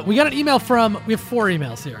 Okay. We got an email we have 4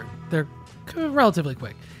 emails here. They're relatively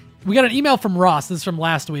quick. We got an email from Ross. This is from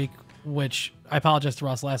last week, which I apologize to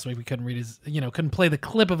Ross last week. We couldn't read couldn't play the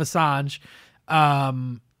clip of Assange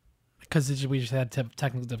because we just had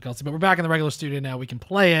technical difficulties. But we're back in the regular studio now. We can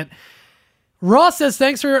play it. Ross says,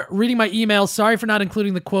 thanks for reading my email. Sorry for not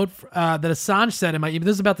including the quote that Assange said in my email.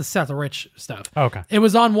 This is about the Seth Rich stuff. Okay. It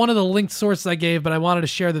was on one of the linked sources I gave, but I wanted to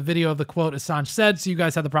share the video of the quote Assange said so you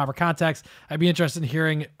guys have the proper context. I'd be interested in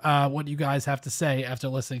hearing what you guys have to say after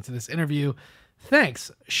listening to this interview.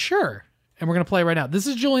 Thanks. Sure. And we're going to play right now. This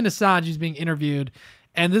is Julian Assange. He's being interviewed.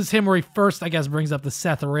 And this is him where he first, I guess, brings up the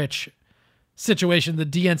Seth Rich situation, the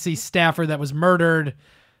DNC staffer that was murdered.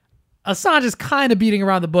 Assange is kind of beating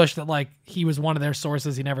around the bush that like he was one of their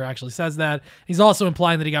sources. He never actually says that. He's also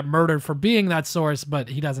implying that he got murdered for being that source, but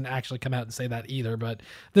he doesn't actually come out and say that either. But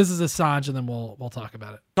this is Assange, and then we'll talk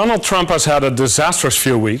about it. Donald Trump has had a disastrous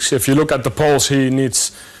few weeks. If you look at the polls, he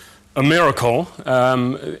needs a miracle.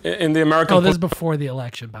 In the American... Oh, this is before the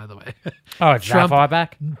election, by the way. Oh, it's that far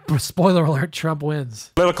back? Spoiler alert, Trump wins.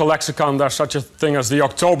 Political lexicon, there's such a thing as the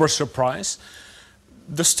October surprise.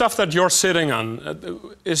 The stuff that you're sitting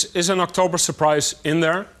on, is an October surprise in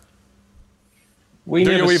there? Do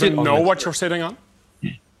you even know what you're sitting on?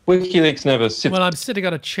 WikiLeaks never sits Well, I'm sitting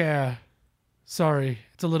on a chair. Sorry,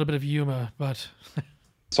 it's a little bit of humor, but...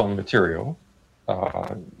 on material.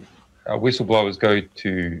 Whistleblowers go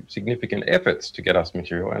to significant efforts to get us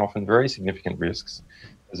material and often very significant risks.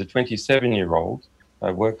 As a 27-year-old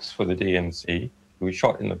works for the DNC, who was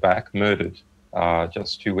shot in the back, murdered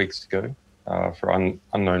just 2 weeks ago. For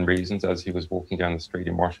unknown reasons as he was walking down the street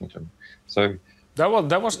in Washington. So that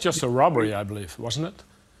was just a robbery, I believe, wasn't it?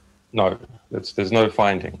 No, there's no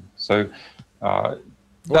finding. So what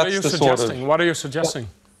are you suggesting? What are you suggesting?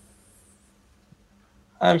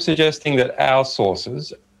 I'm suggesting that our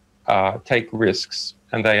sources take risks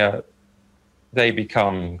and they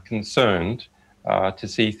become concerned to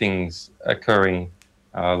see things occurring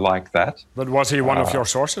like that. But was he one of your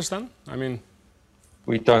sources then? I mean...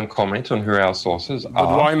 We don't comment on who our sources are.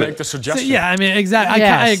 But why make the suggestion? So, yeah, I mean, exactly.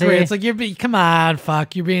 I agree. It's like, come on,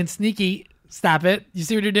 fuck. You're being sneaky. Stop it. You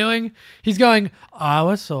see what you're doing? He's going,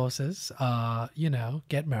 our sources,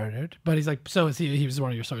 get murdered. But he's like, so is he was one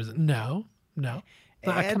of your sources. No. Come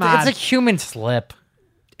on. It's a human slip.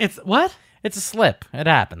 It's what? It's a slip. It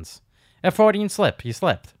happens. A Freudian slip. He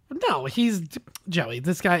slipped. No, Joey,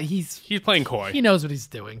 this guy, he's playing coy. He knows what he's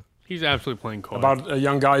doing. He's absolutely playing coy. About a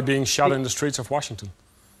young guy being shot in the streets of Washington.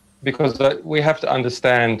 Because we have to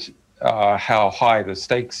understand how high the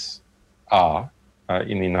stakes are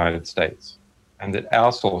in the United States, and that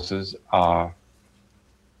our sources are,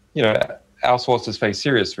 our sources face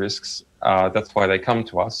serious risks. That's why they come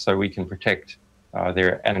to us, so we can protect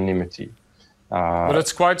their anonymity. But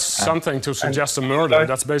it's quite something to suggest a murder.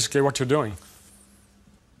 That's basically what you're doing.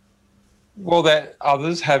 Well, that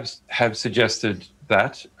others have suggested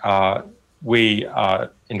that. We are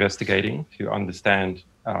investigating to understand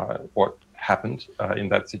what happened in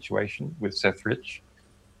that situation with Seth Rich.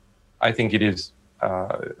 I think it is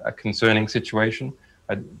a concerning situation.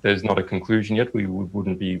 There's not a conclusion yet. We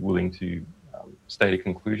wouldn't be willing to state a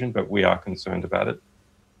conclusion, but we are concerned about it.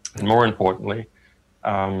 And more importantly,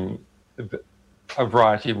 a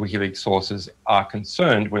variety of WikiLeaks sources are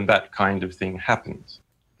concerned when that kind of thing happens.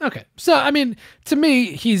 Okay. So, I mean, to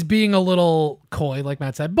me, he's being a little coy, like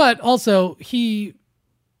Matt said, but also to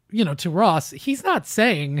Ross, he's not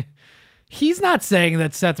saying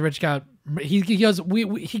that Seth Rich he goes,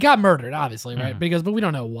 he got murdered, obviously, right? But he goes, but we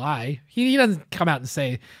don't know why. He doesn't come out and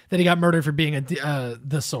say that he got murdered for being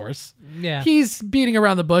the source. Yeah. He's beating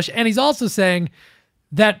around the bush. And he's also saying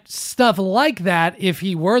that stuff like that, if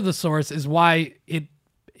he were the source, is why it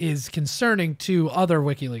is concerning to other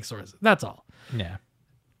WikiLeaks sources. That's all. Yeah.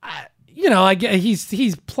 I get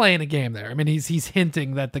he's playing a game there. I mean, he's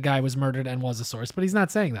hinting that the guy was murdered and was a source, but he's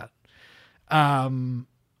not saying that. I don't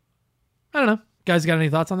know. Guys, got any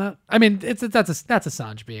thoughts on that? I mean, that's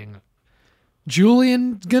Assange being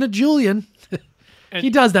Julian. He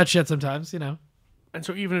does that shit sometimes, And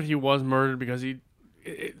so even if he was murdered because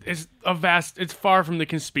it's far from the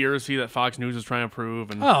conspiracy that Fox News is trying to prove.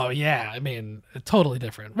 And oh yeah, I mean, totally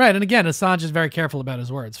different, right? And again, Assange is very careful about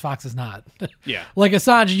his words. Fox is not. Yeah, like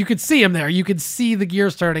Assange, you could see him there. You could see the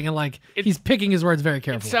gears turning, and he's picking his words very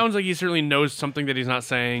carefully. It sounds like he certainly knows something that he's not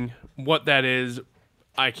saying. What that is,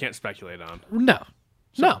 I can't speculate on. No.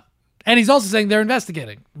 And he's also saying they're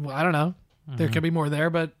investigating. Well, I don't know. There could be more there,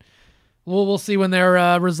 but we'll see when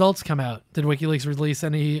their results come out. Did WikiLeaks release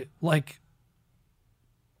any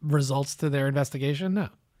results to their investigation? No.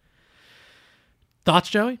 Thoughts,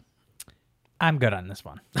 Joey? I'm good on this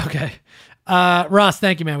one. Okay. Ross,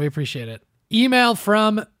 thank you, man. We appreciate it. Email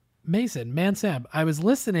from Mason. Man, Sam, I was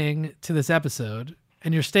listening to this episode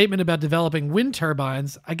and your statement about developing wind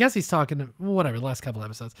turbines. I guess he's talking, whatever, the last couple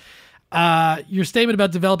episodes. Your statement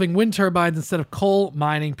about developing wind turbines instead of coal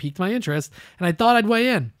mining piqued my interest, and I thought I'd weigh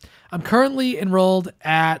in. I'm currently enrolled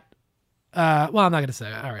at, I'm not going to say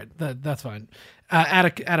it. All right, that's fine.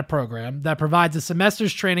 At a program that provides a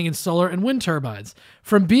semester's training in solar and wind turbines.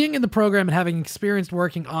 From being in the program and having experience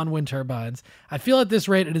working on wind turbines, I feel at this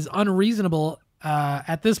rate it is unreasonable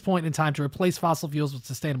at this point in time to replace fossil fuels with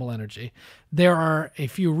sustainable energy. There are a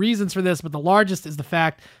few reasons for this, but the largest is the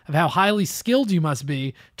fact of how highly skilled you must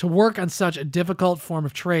be to work on such a difficult form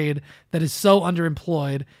of trade that is so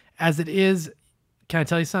underemployed as it is. Can I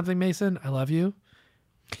tell you something, Mason? I love you.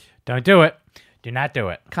 Don't do it. Do not do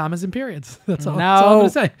it. Commas and periods. That's all, that's all I'm going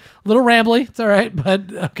to say. A little rambly. It's all right,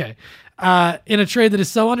 but okay. In a trade that is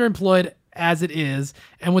so underemployed as it is,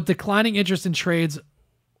 and with declining interest in trades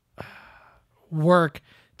work,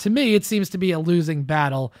 to me, it seems to be a losing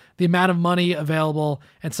battle. The amount of money available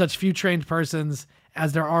and such few trained persons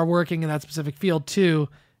as there are working in that specific field, to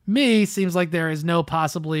me, seems like there is no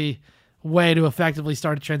possibly way to effectively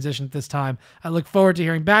start a transition at this time. I look forward to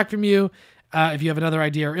hearing back from you. If you have another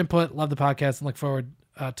idea or input, love the podcast and look forward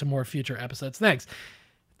to more future episodes. Thanks.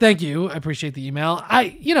 Thank you. I appreciate the email.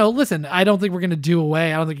 Listen, I don't think we're going to do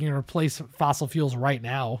away. I don't think you're going to replace fossil fuels right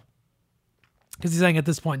now. Because he's saying at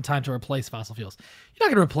this point in time to replace fossil fuels. You're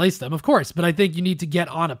not going to replace them, of course, but I think you need to get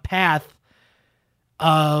on a path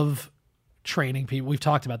of training people. We've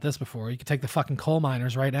talked about this before. You could take the fucking coal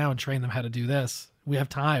miners right now and train them how to do this. We have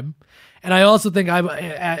time. And I also think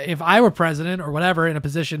if I were president or whatever in a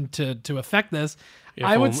position to affect this,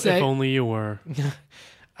 I would say... If only you were.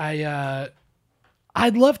 I'd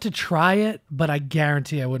love to try it, but I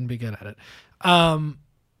guarantee I wouldn't be good at it.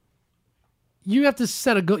 You have to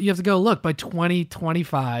set a goal. You have to go, look, by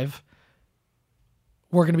 2025,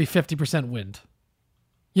 we're going to be 50% wind.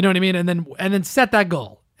 You know what I mean? And then set that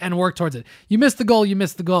goal and work towards it. You missed the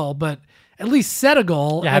goal, but at least set a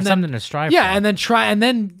goal. Yeah, have something to strive for. Yeah, and then try, and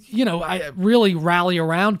then, I really rally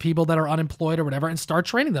around people that are unemployed or whatever and start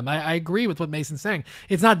training them. I agree with what Mason's saying.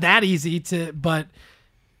 It's not that easy but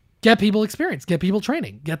get people experience, get people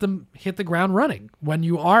training, get them hit the ground running when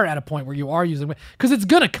you are at a point where you are using wind, because it's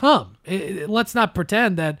going to come. Let's not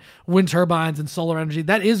pretend that wind turbines and solar energy,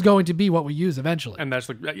 that is going to be what we use eventually. And that's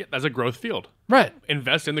a growth field. Right.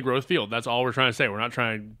 Invest in the growth field. That's all we're trying to say. We're not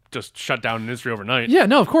trying to just shut down an industry overnight. Yeah,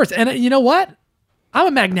 no, of course. And you know what? I'm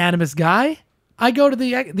a magnanimous guy. I go to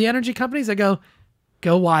the energy companies. I go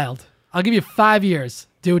wild. I'll give you 5 years.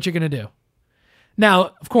 Do what you're going to do.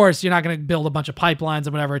 Now, of course, you're not going to build a bunch of pipelines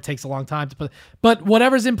and whatever. It takes a long time to put. But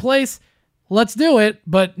whatever's in place, let's do it.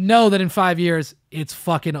 But know that in 5 years, it's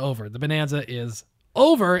fucking over. The bonanza is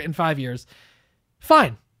over in 5 years.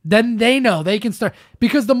 Fine. Then they know they can start,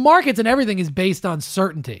 because the markets and everything is based on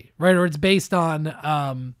certainty, right? Or it's based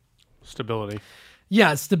on stability.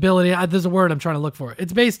 Yeah, stability. There's a word I'm trying to look for.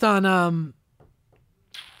 It's based on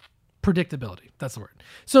predictability. That's the word.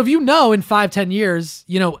 So if in 5-10 years,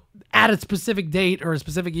 at a specific date or a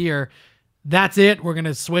specific year, that's it. We're going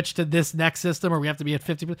to switch to this next system, or we have to be at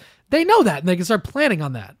 50%. They know that, and they can start planning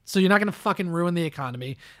on that. So you're not going to fucking ruin the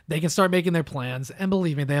economy. They can start making their plans, and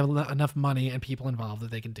believe me, they have enough money and people involved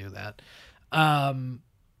that they can do that.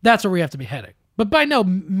 That's where we have to be heading. But by no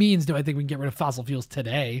means do I think we can get rid of fossil fuels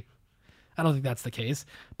today. I don't think that's the case.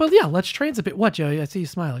 But yeah, let's train a bit. What, Joey? I see you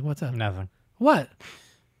smiling. What's up? Nothing. What?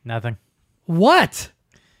 Nothing. What?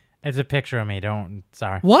 It's a picture of me.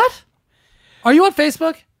 Sorry. What? Are you on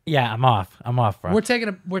Facebook? Yeah, I'm off, bro. We're taking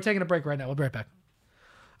a break right now. We'll be right back.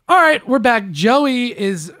 All right, we're back. Joey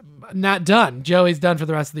is not done. Joey's done for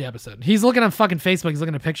the rest of the episode. He's looking on fucking Facebook. He's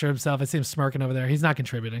looking at a picture of himself. I see him smirking over there. He's not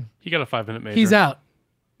contributing. He got a 5-minute major. He's out.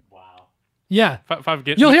 Wow. Yeah.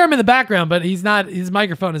 You'll hear him in the background, but he's not. His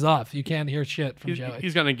microphone is off. You can't hear shit from Joey.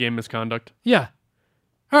 He's got a game misconduct. Yeah.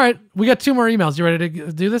 All right, we got 2 more emails. You ready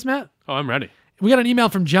to do this, Matt? Oh, I'm ready. We got an email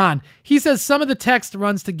from John. He says some of the text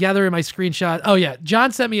runs together in my screenshot. Oh, yeah.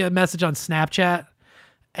 John sent me a message on Snapchat,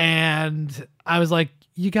 and I was like,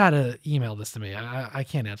 you got to email this to me. I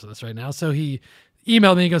can't answer this right now. So he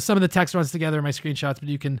emailed me. He goes, some of the text runs together in my screenshots, but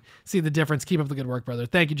you can see the difference. Keep up the good work, brother.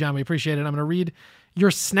 Thank you, John. We appreciate it. I'm going to read your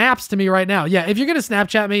snaps to me right now. Yeah, if you're going to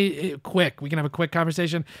Snapchat me, quick. We can have a quick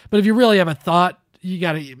conversation. But if you really have a thought, you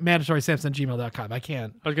got to mandatorysamson@gmail.com. I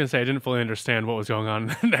can't. I was going to say, I didn't fully understand what was going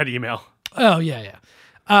on in that email. Oh,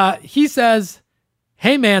 yeah. He says,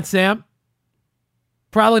 hey, man, Sam.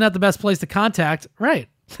 Probably not the best place to contact. Right.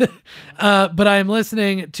 But I am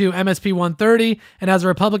listening to MSP130, and as a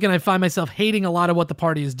Republican, I find myself hating a lot of what the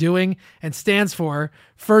party is doing and stands for.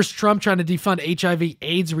 First, Trump trying to defund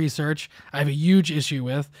HIV/AIDS research, I have a huge issue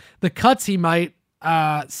with. The cuts he might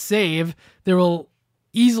save, there will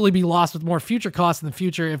easily be lost with more future costs in the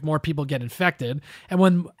future if more people get infected. And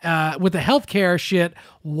when with the healthcare shit,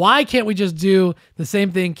 why can't we just do the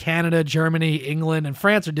same thing Canada, Germany, England, and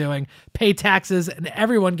France are doing? Pay taxes and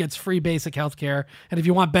everyone gets free basic healthcare. And if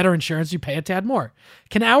you want better insurance, you pay a tad more.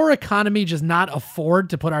 Can our economy just not afford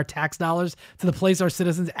to put our tax dollars to the place our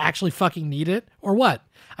citizens actually fucking need it? Or what?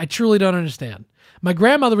 I truly don't understand. My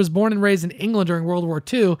grandmother was born and raised in England during World War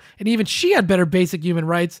II, and even she had better basic human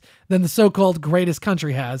rights than the so-called greatest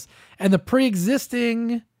country has. And the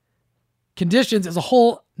pre-existing conditions is a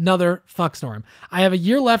whole nother fuckstorm. I have a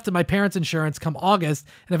year left of my parents' insurance come August,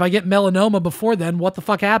 and if I get melanoma before then, what the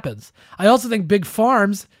fuck happens? I also think big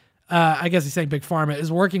farms, I guess he's saying big pharma,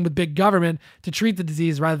 is working with big government to treat the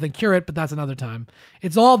disease rather than cure it, but that's another time.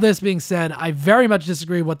 It's all this being said, I very much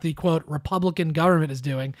disagree with what the, quote, Republican government is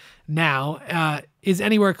doing now, is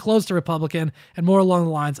anywhere close to Republican and more along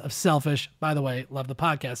the lines of selfish. By the way, love the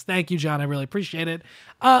podcast. Thank you, John. I really appreciate it.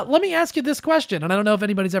 Let me ask you this question, and I don't know if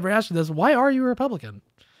anybody's ever asked you this. Why are you a Republican?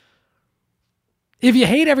 If you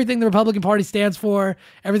hate everything the Republican Party stands for,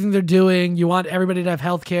 everything they're doing, you want everybody to have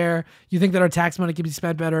health care, you think that our tax money can be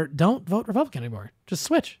spent better, don't vote Republican anymore. Just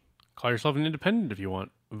switch. Call yourself an independent if you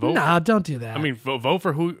want. Vote. Nah, don't do that. I mean, vote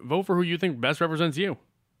for who you think best represents you.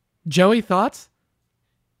 Joey, thoughts?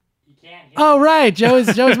 Oh, right.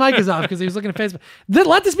 Joey's mic is off because he was looking at Facebook.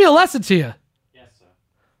 Let this be a lesson to you. Yes,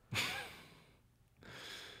 sir.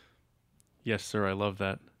 Yes, sir. I love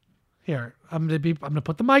that. Here, I'm gonna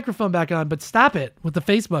put the microphone back on, but stop it with the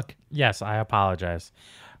Facebook. Yes, I apologize.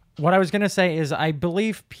 What I was going to say is I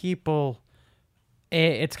believe people,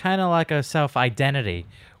 it's kind of like a self-identity.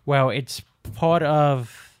 Well, it's part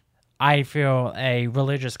of, I feel, a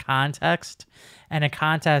religious context and a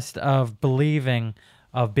context of believing,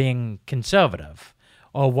 of being conservative,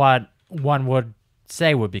 or what one would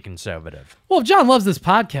say would be conservative. Well, if John loves this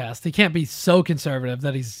podcast, he can't be so conservative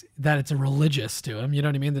that it's a religious to him. You know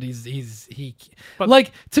what I mean? That he. But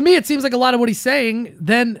like, to me, it seems like a lot of what he's saying.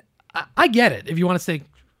 Then I get it. If you want to say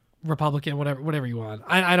Republican, whatever you want,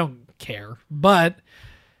 I don't care. But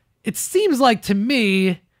it seems like to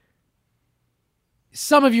me,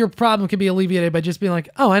 some of your problem can be alleviated by just being like,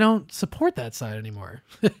 oh, I don't support that side anymore.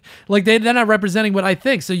 Like they're not representing what I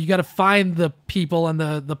think. So you got to find the people and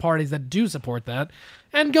the parties that do support that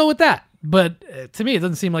and go with that. But to me, it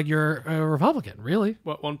doesn't seem like you're a Republican, really.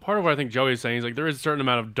 Well, one part of what I think Joey is saying is like there is a certain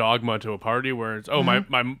amount of dogma to a party where it's,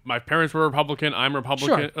 my parents were Republican, I'm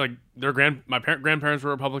Republican, Sure. like my grandparents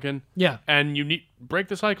were Republican. Yeah. And you need break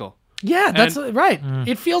the cycle. Yeah, that's right.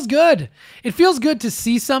 It feels good. It feels good to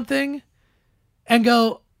see something and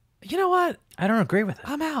go, you know what? I don't agree with it.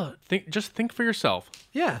 I'm out. Just think for yourself.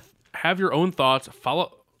 Yeah. Have your own thoughts.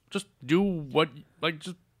 Just do what, like,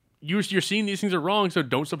 just you're seeing these things are wrong, so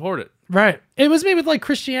don't support it. Right. It was me with like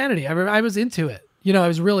Christianity. I was into it. You know, I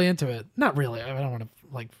was really into it. Not really. I don't want to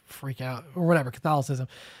like freak out or whatever, Catholicism.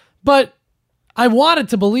 But I wanted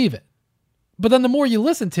to believe it. But then the more you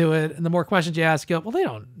listen to it and the more questions you ask, you go, well, they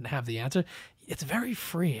don't have the answer. It's very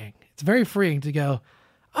freeing. It's very freeing to go,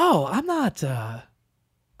 oh, I'm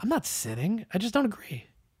not sinning. I just don't agree.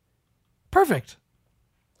 Perfect.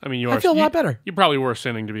 I mean, I feel a lot better. You probably were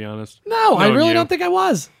sinning, to be honest. No, I really don't think I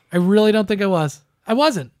was. I really don't think I was. I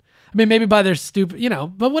wasn't. I mean, maybe by their stupid,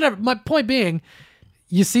 but whatever. My point being,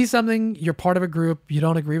 you see something, you're part of a group, you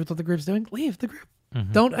don't agree with what the group's doing, leave the group.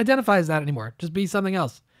 Mm-hmm. Don't identify as that anymore. Just be something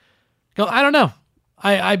else. Go, I don't know.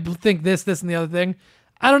 I think this, and the other thing.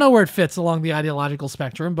 I don't know where it fits along the ideological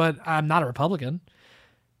spectrum, but I'm not a Republican.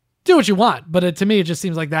 Do what you want, but to me, it just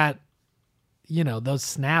seems like that, those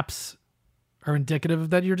snaps are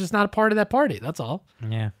indicative that you're just not a part of that party. That's all.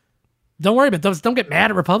 Yeah. Don't worry about those. Don't get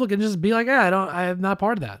mad at Republicans. Just be like, I'm not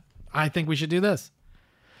part of that. I think we should do this.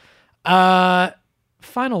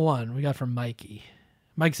 Final one we got from Mikey.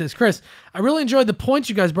 Mike says, Chris, I really enjoyed the points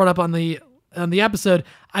you guys brought up on the episode.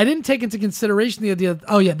 I didn't take into consideration the idea.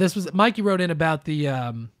 This was Mikey wrote in about the,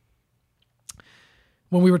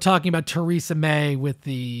 when we were talking about Theresa May with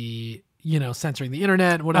the, censoring the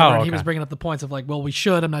internet and whatever. And he was bringing up the points of like, well, we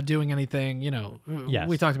should, I'm not doing anything, Yes.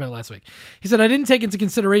 We talked about it last week. He said, I didn't take into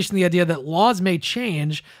consideration the idea that laws may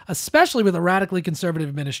change, especially with a radically conservative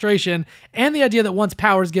administration, and the idea that once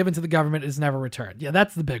power is given to the government, it is never returned. Yeah,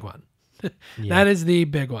 that's the big one. That is the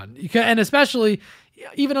big one. And especially,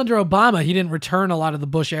 even under Obama, he didn't return a lot of the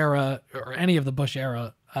Bush era or any of the Bush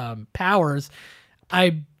era powers.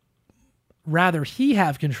 I rather he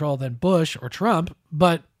have control than Bush or Trump,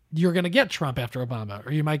 but you're going to get Trump after Obama,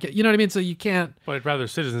 or you might get, you know what I mean? So you can't. But I'd rather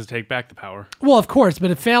citizens take back the power. Well, of course,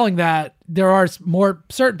 but if failing that, there are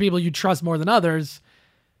certain people you trust more than others,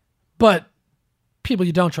 but people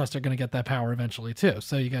you don't trust are going to get that power eventually too.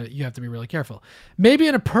 So you have to be really careful. Maybe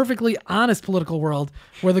in a perfectly honest political world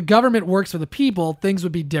where the government works for the people, things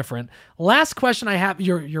would be different. Last question I have,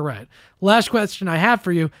 you're right. Last question I have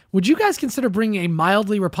for you. Would you guys consider bringing a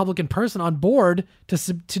mildly Republican person on board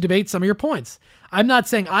to debate some of your points? I'm not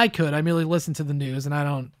saying I could. I merely listen to the news, and I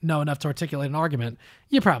don't know enough to articulate an argument.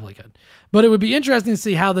 You probably could. But it would be interesting to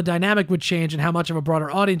see how the dynamic would change and how much of a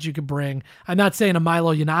broader audience you could bring. I'm not saying a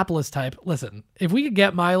Milo Yiannopoulos type. Listen, if we could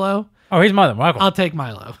get Milo... Oh, he's more than welcome. I'll take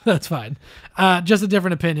Milo. That's fine. Just a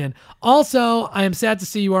different opinion. Also, I am sad to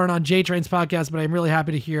see you aren't on J-Train's podcast, but I'm really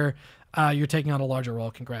happy to hear you're taking on a larger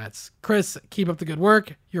role. Congrats. Chris, keep up the good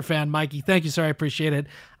work. Your fan, Mikey. Thank you, sir. I appreciate it.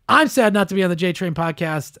 I'm sad not to be on the J-Train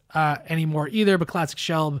podcast anymore either, but Classic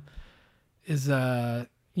Shelb is,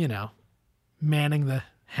 manning the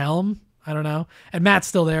helm. I don't know. And Matt's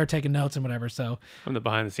still there taking notes and whatever, so. I'm the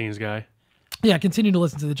behind-the-scenes guy. Yeah, continue to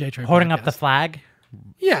listen to the J-Train Holding podcast. up the flag?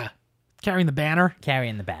 Yeah. Carrying the banner.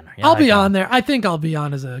 Yeah, I'll be on there. I think I'll be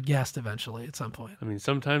on as a guest eventually at some point. I mean,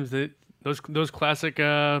 sometimes those classic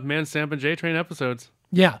Man Samp and J-Train episodes.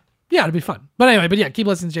 Yeah, it'll be fun. But anyway, keep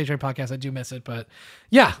listening to J-Train podcast. I do miss it, but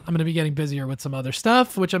yeah, I'm going to be getting busier with some other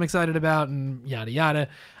stuff, which I'm excited about, and yada yada.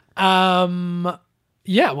 Well,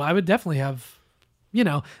 I would definitely have.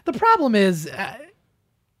 The problem is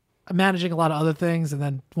I'm managing a lot of other things, and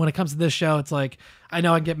then when it comes to this show, it's like I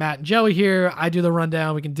know I can get Matt and Joey here. I do the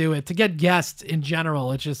rundown. We can do it. To get guests in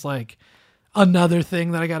general, it's just like another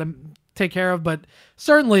thing that I got to take care of. But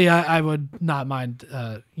certainly, I would not mind,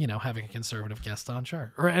 having a conservative guest on,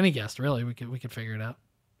 sure, or any guest really. We could figure it out.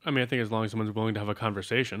 I mean, I think as long as someone's willing to have a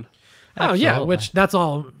conversation. Absolutely. Oh yeah, which that's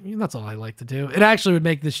all I like to do. It actually would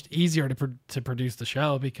make this easier to produce the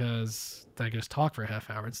show because I can just talk for a half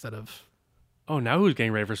hour instead of. Oh, now who's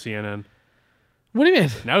getting ready for CNN? What do you mean?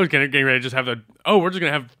 Now who's getting ready to just have we're just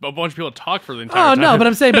going to have a bunch of people talk for the entire time. Oh, no, but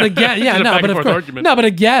I'm saying, but again, but of course. Argument. No, but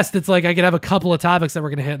a guest, it's like I could have a couple of topics that we're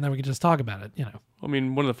going to hit and then we could just talk about it, I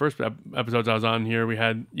mean, one of the first episodes I was on here,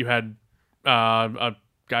 you had a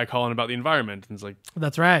guy calling about the environment. And it's like...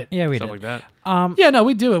 That's right. Yeah, we stuff did. like that.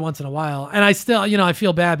 We do it once in a while. And I still, I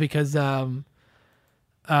feel bad because, I've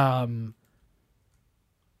been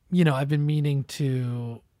meaning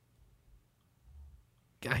to...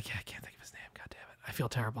 I can't think of his name. God damn it. I feel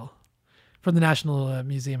terrible. From the National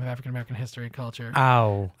Museum of African American History and Culture.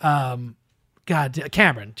 Oh.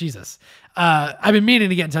 Cameron. Jesus. I've been meaning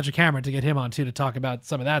to get in touch with Cameron to get him on too to talk about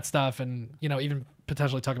some of that stuff and, even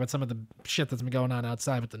potentially talk about some of the shit that's been going on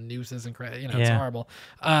outside with the nooses and it's horrible.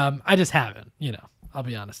 I just haven't, I'll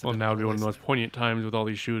be honest. Well, now would be one of the most poignant times with all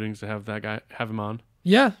these shootings to have him on.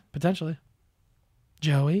 Yeah, potentially.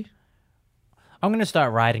 Joey? I'm going to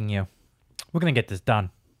start riding you. We're going to get this done.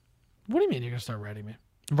 What do you mean you're going to start writing me?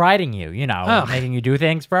 Riding you, making you do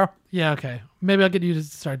things, bro. Yeah, okay. Maybe I'll get you to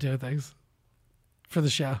start doing things for the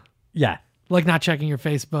show. Yeah. Like not checking your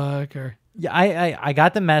Facebook or... Yeah, I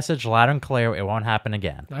got the message loud and clear. It won't happen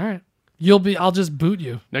again. All right. I'll just boot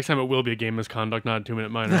you. Next time it will be a game misconduct, not a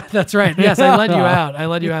 2-minute minor. That's right. Yes, I let you out. I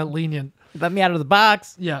let you out lenient. Let me out of the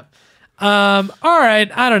box. Yeah. All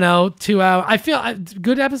right. I don't know. 2 hours. I feel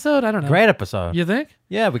good episode. I don't know. Great episode. You think?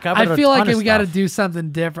 Yeah, we covered. I feel like we got to do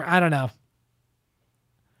something different. I don't know. I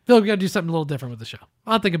feel like we got to do something a little different with the show.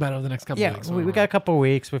 I'll think about it over the next couple of weeks. We got a couple of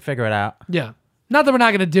weeks. We figure it out. Yeah. Not that we're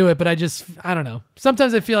not going to do it, but I don't know.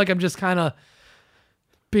 Sometimes I feel like I'm just kind of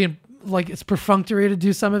being like it's perfunctory to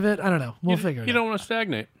do some of it. I don't know. We'll figure it out. You don't want to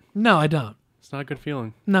stagnate. No, I don't. It's not a good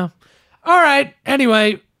feeling. No. All right.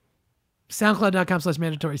 Anyway,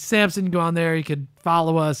 SoundCloud.com/mandatory Samson. Go on there. You can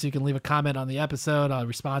follow us. You can leave a comment on the episode. I'll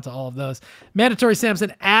respond to all of those. Mandatory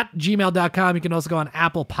Samson @gmail.com. You can also go on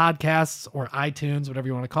Apple Podcasts or iTunes, whatever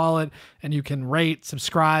you want to call it. And you can rate,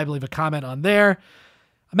 subscribe, leave a comment on there.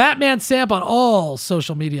 I'm @ManSamp on all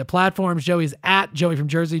social media platforms. Joey's @Joey from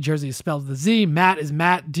Jersey. Jersey is spelled with a Z. Matt is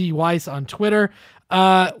Matt D. Weiss on Twitter.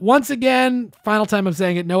 Once again, final time I'm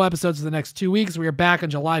saying it, no episodes for the next 2 weeks. We are back on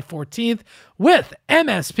July 14th with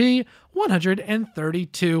MSP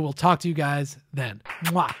 132. We'll talk to you guys then.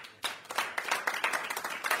 Mwah.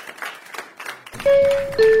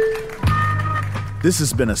 This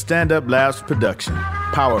has been a Stand Up Labs production,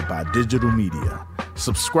 powered by digital media.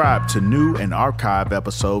 Subscribe to new and archive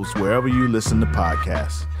episodes wherever you listen to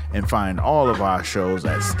podcasts, and find all of our shows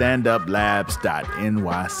at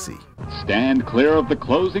standuplabs.nyc. Stand clear of the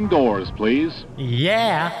closing doors, please.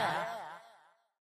 Yeah.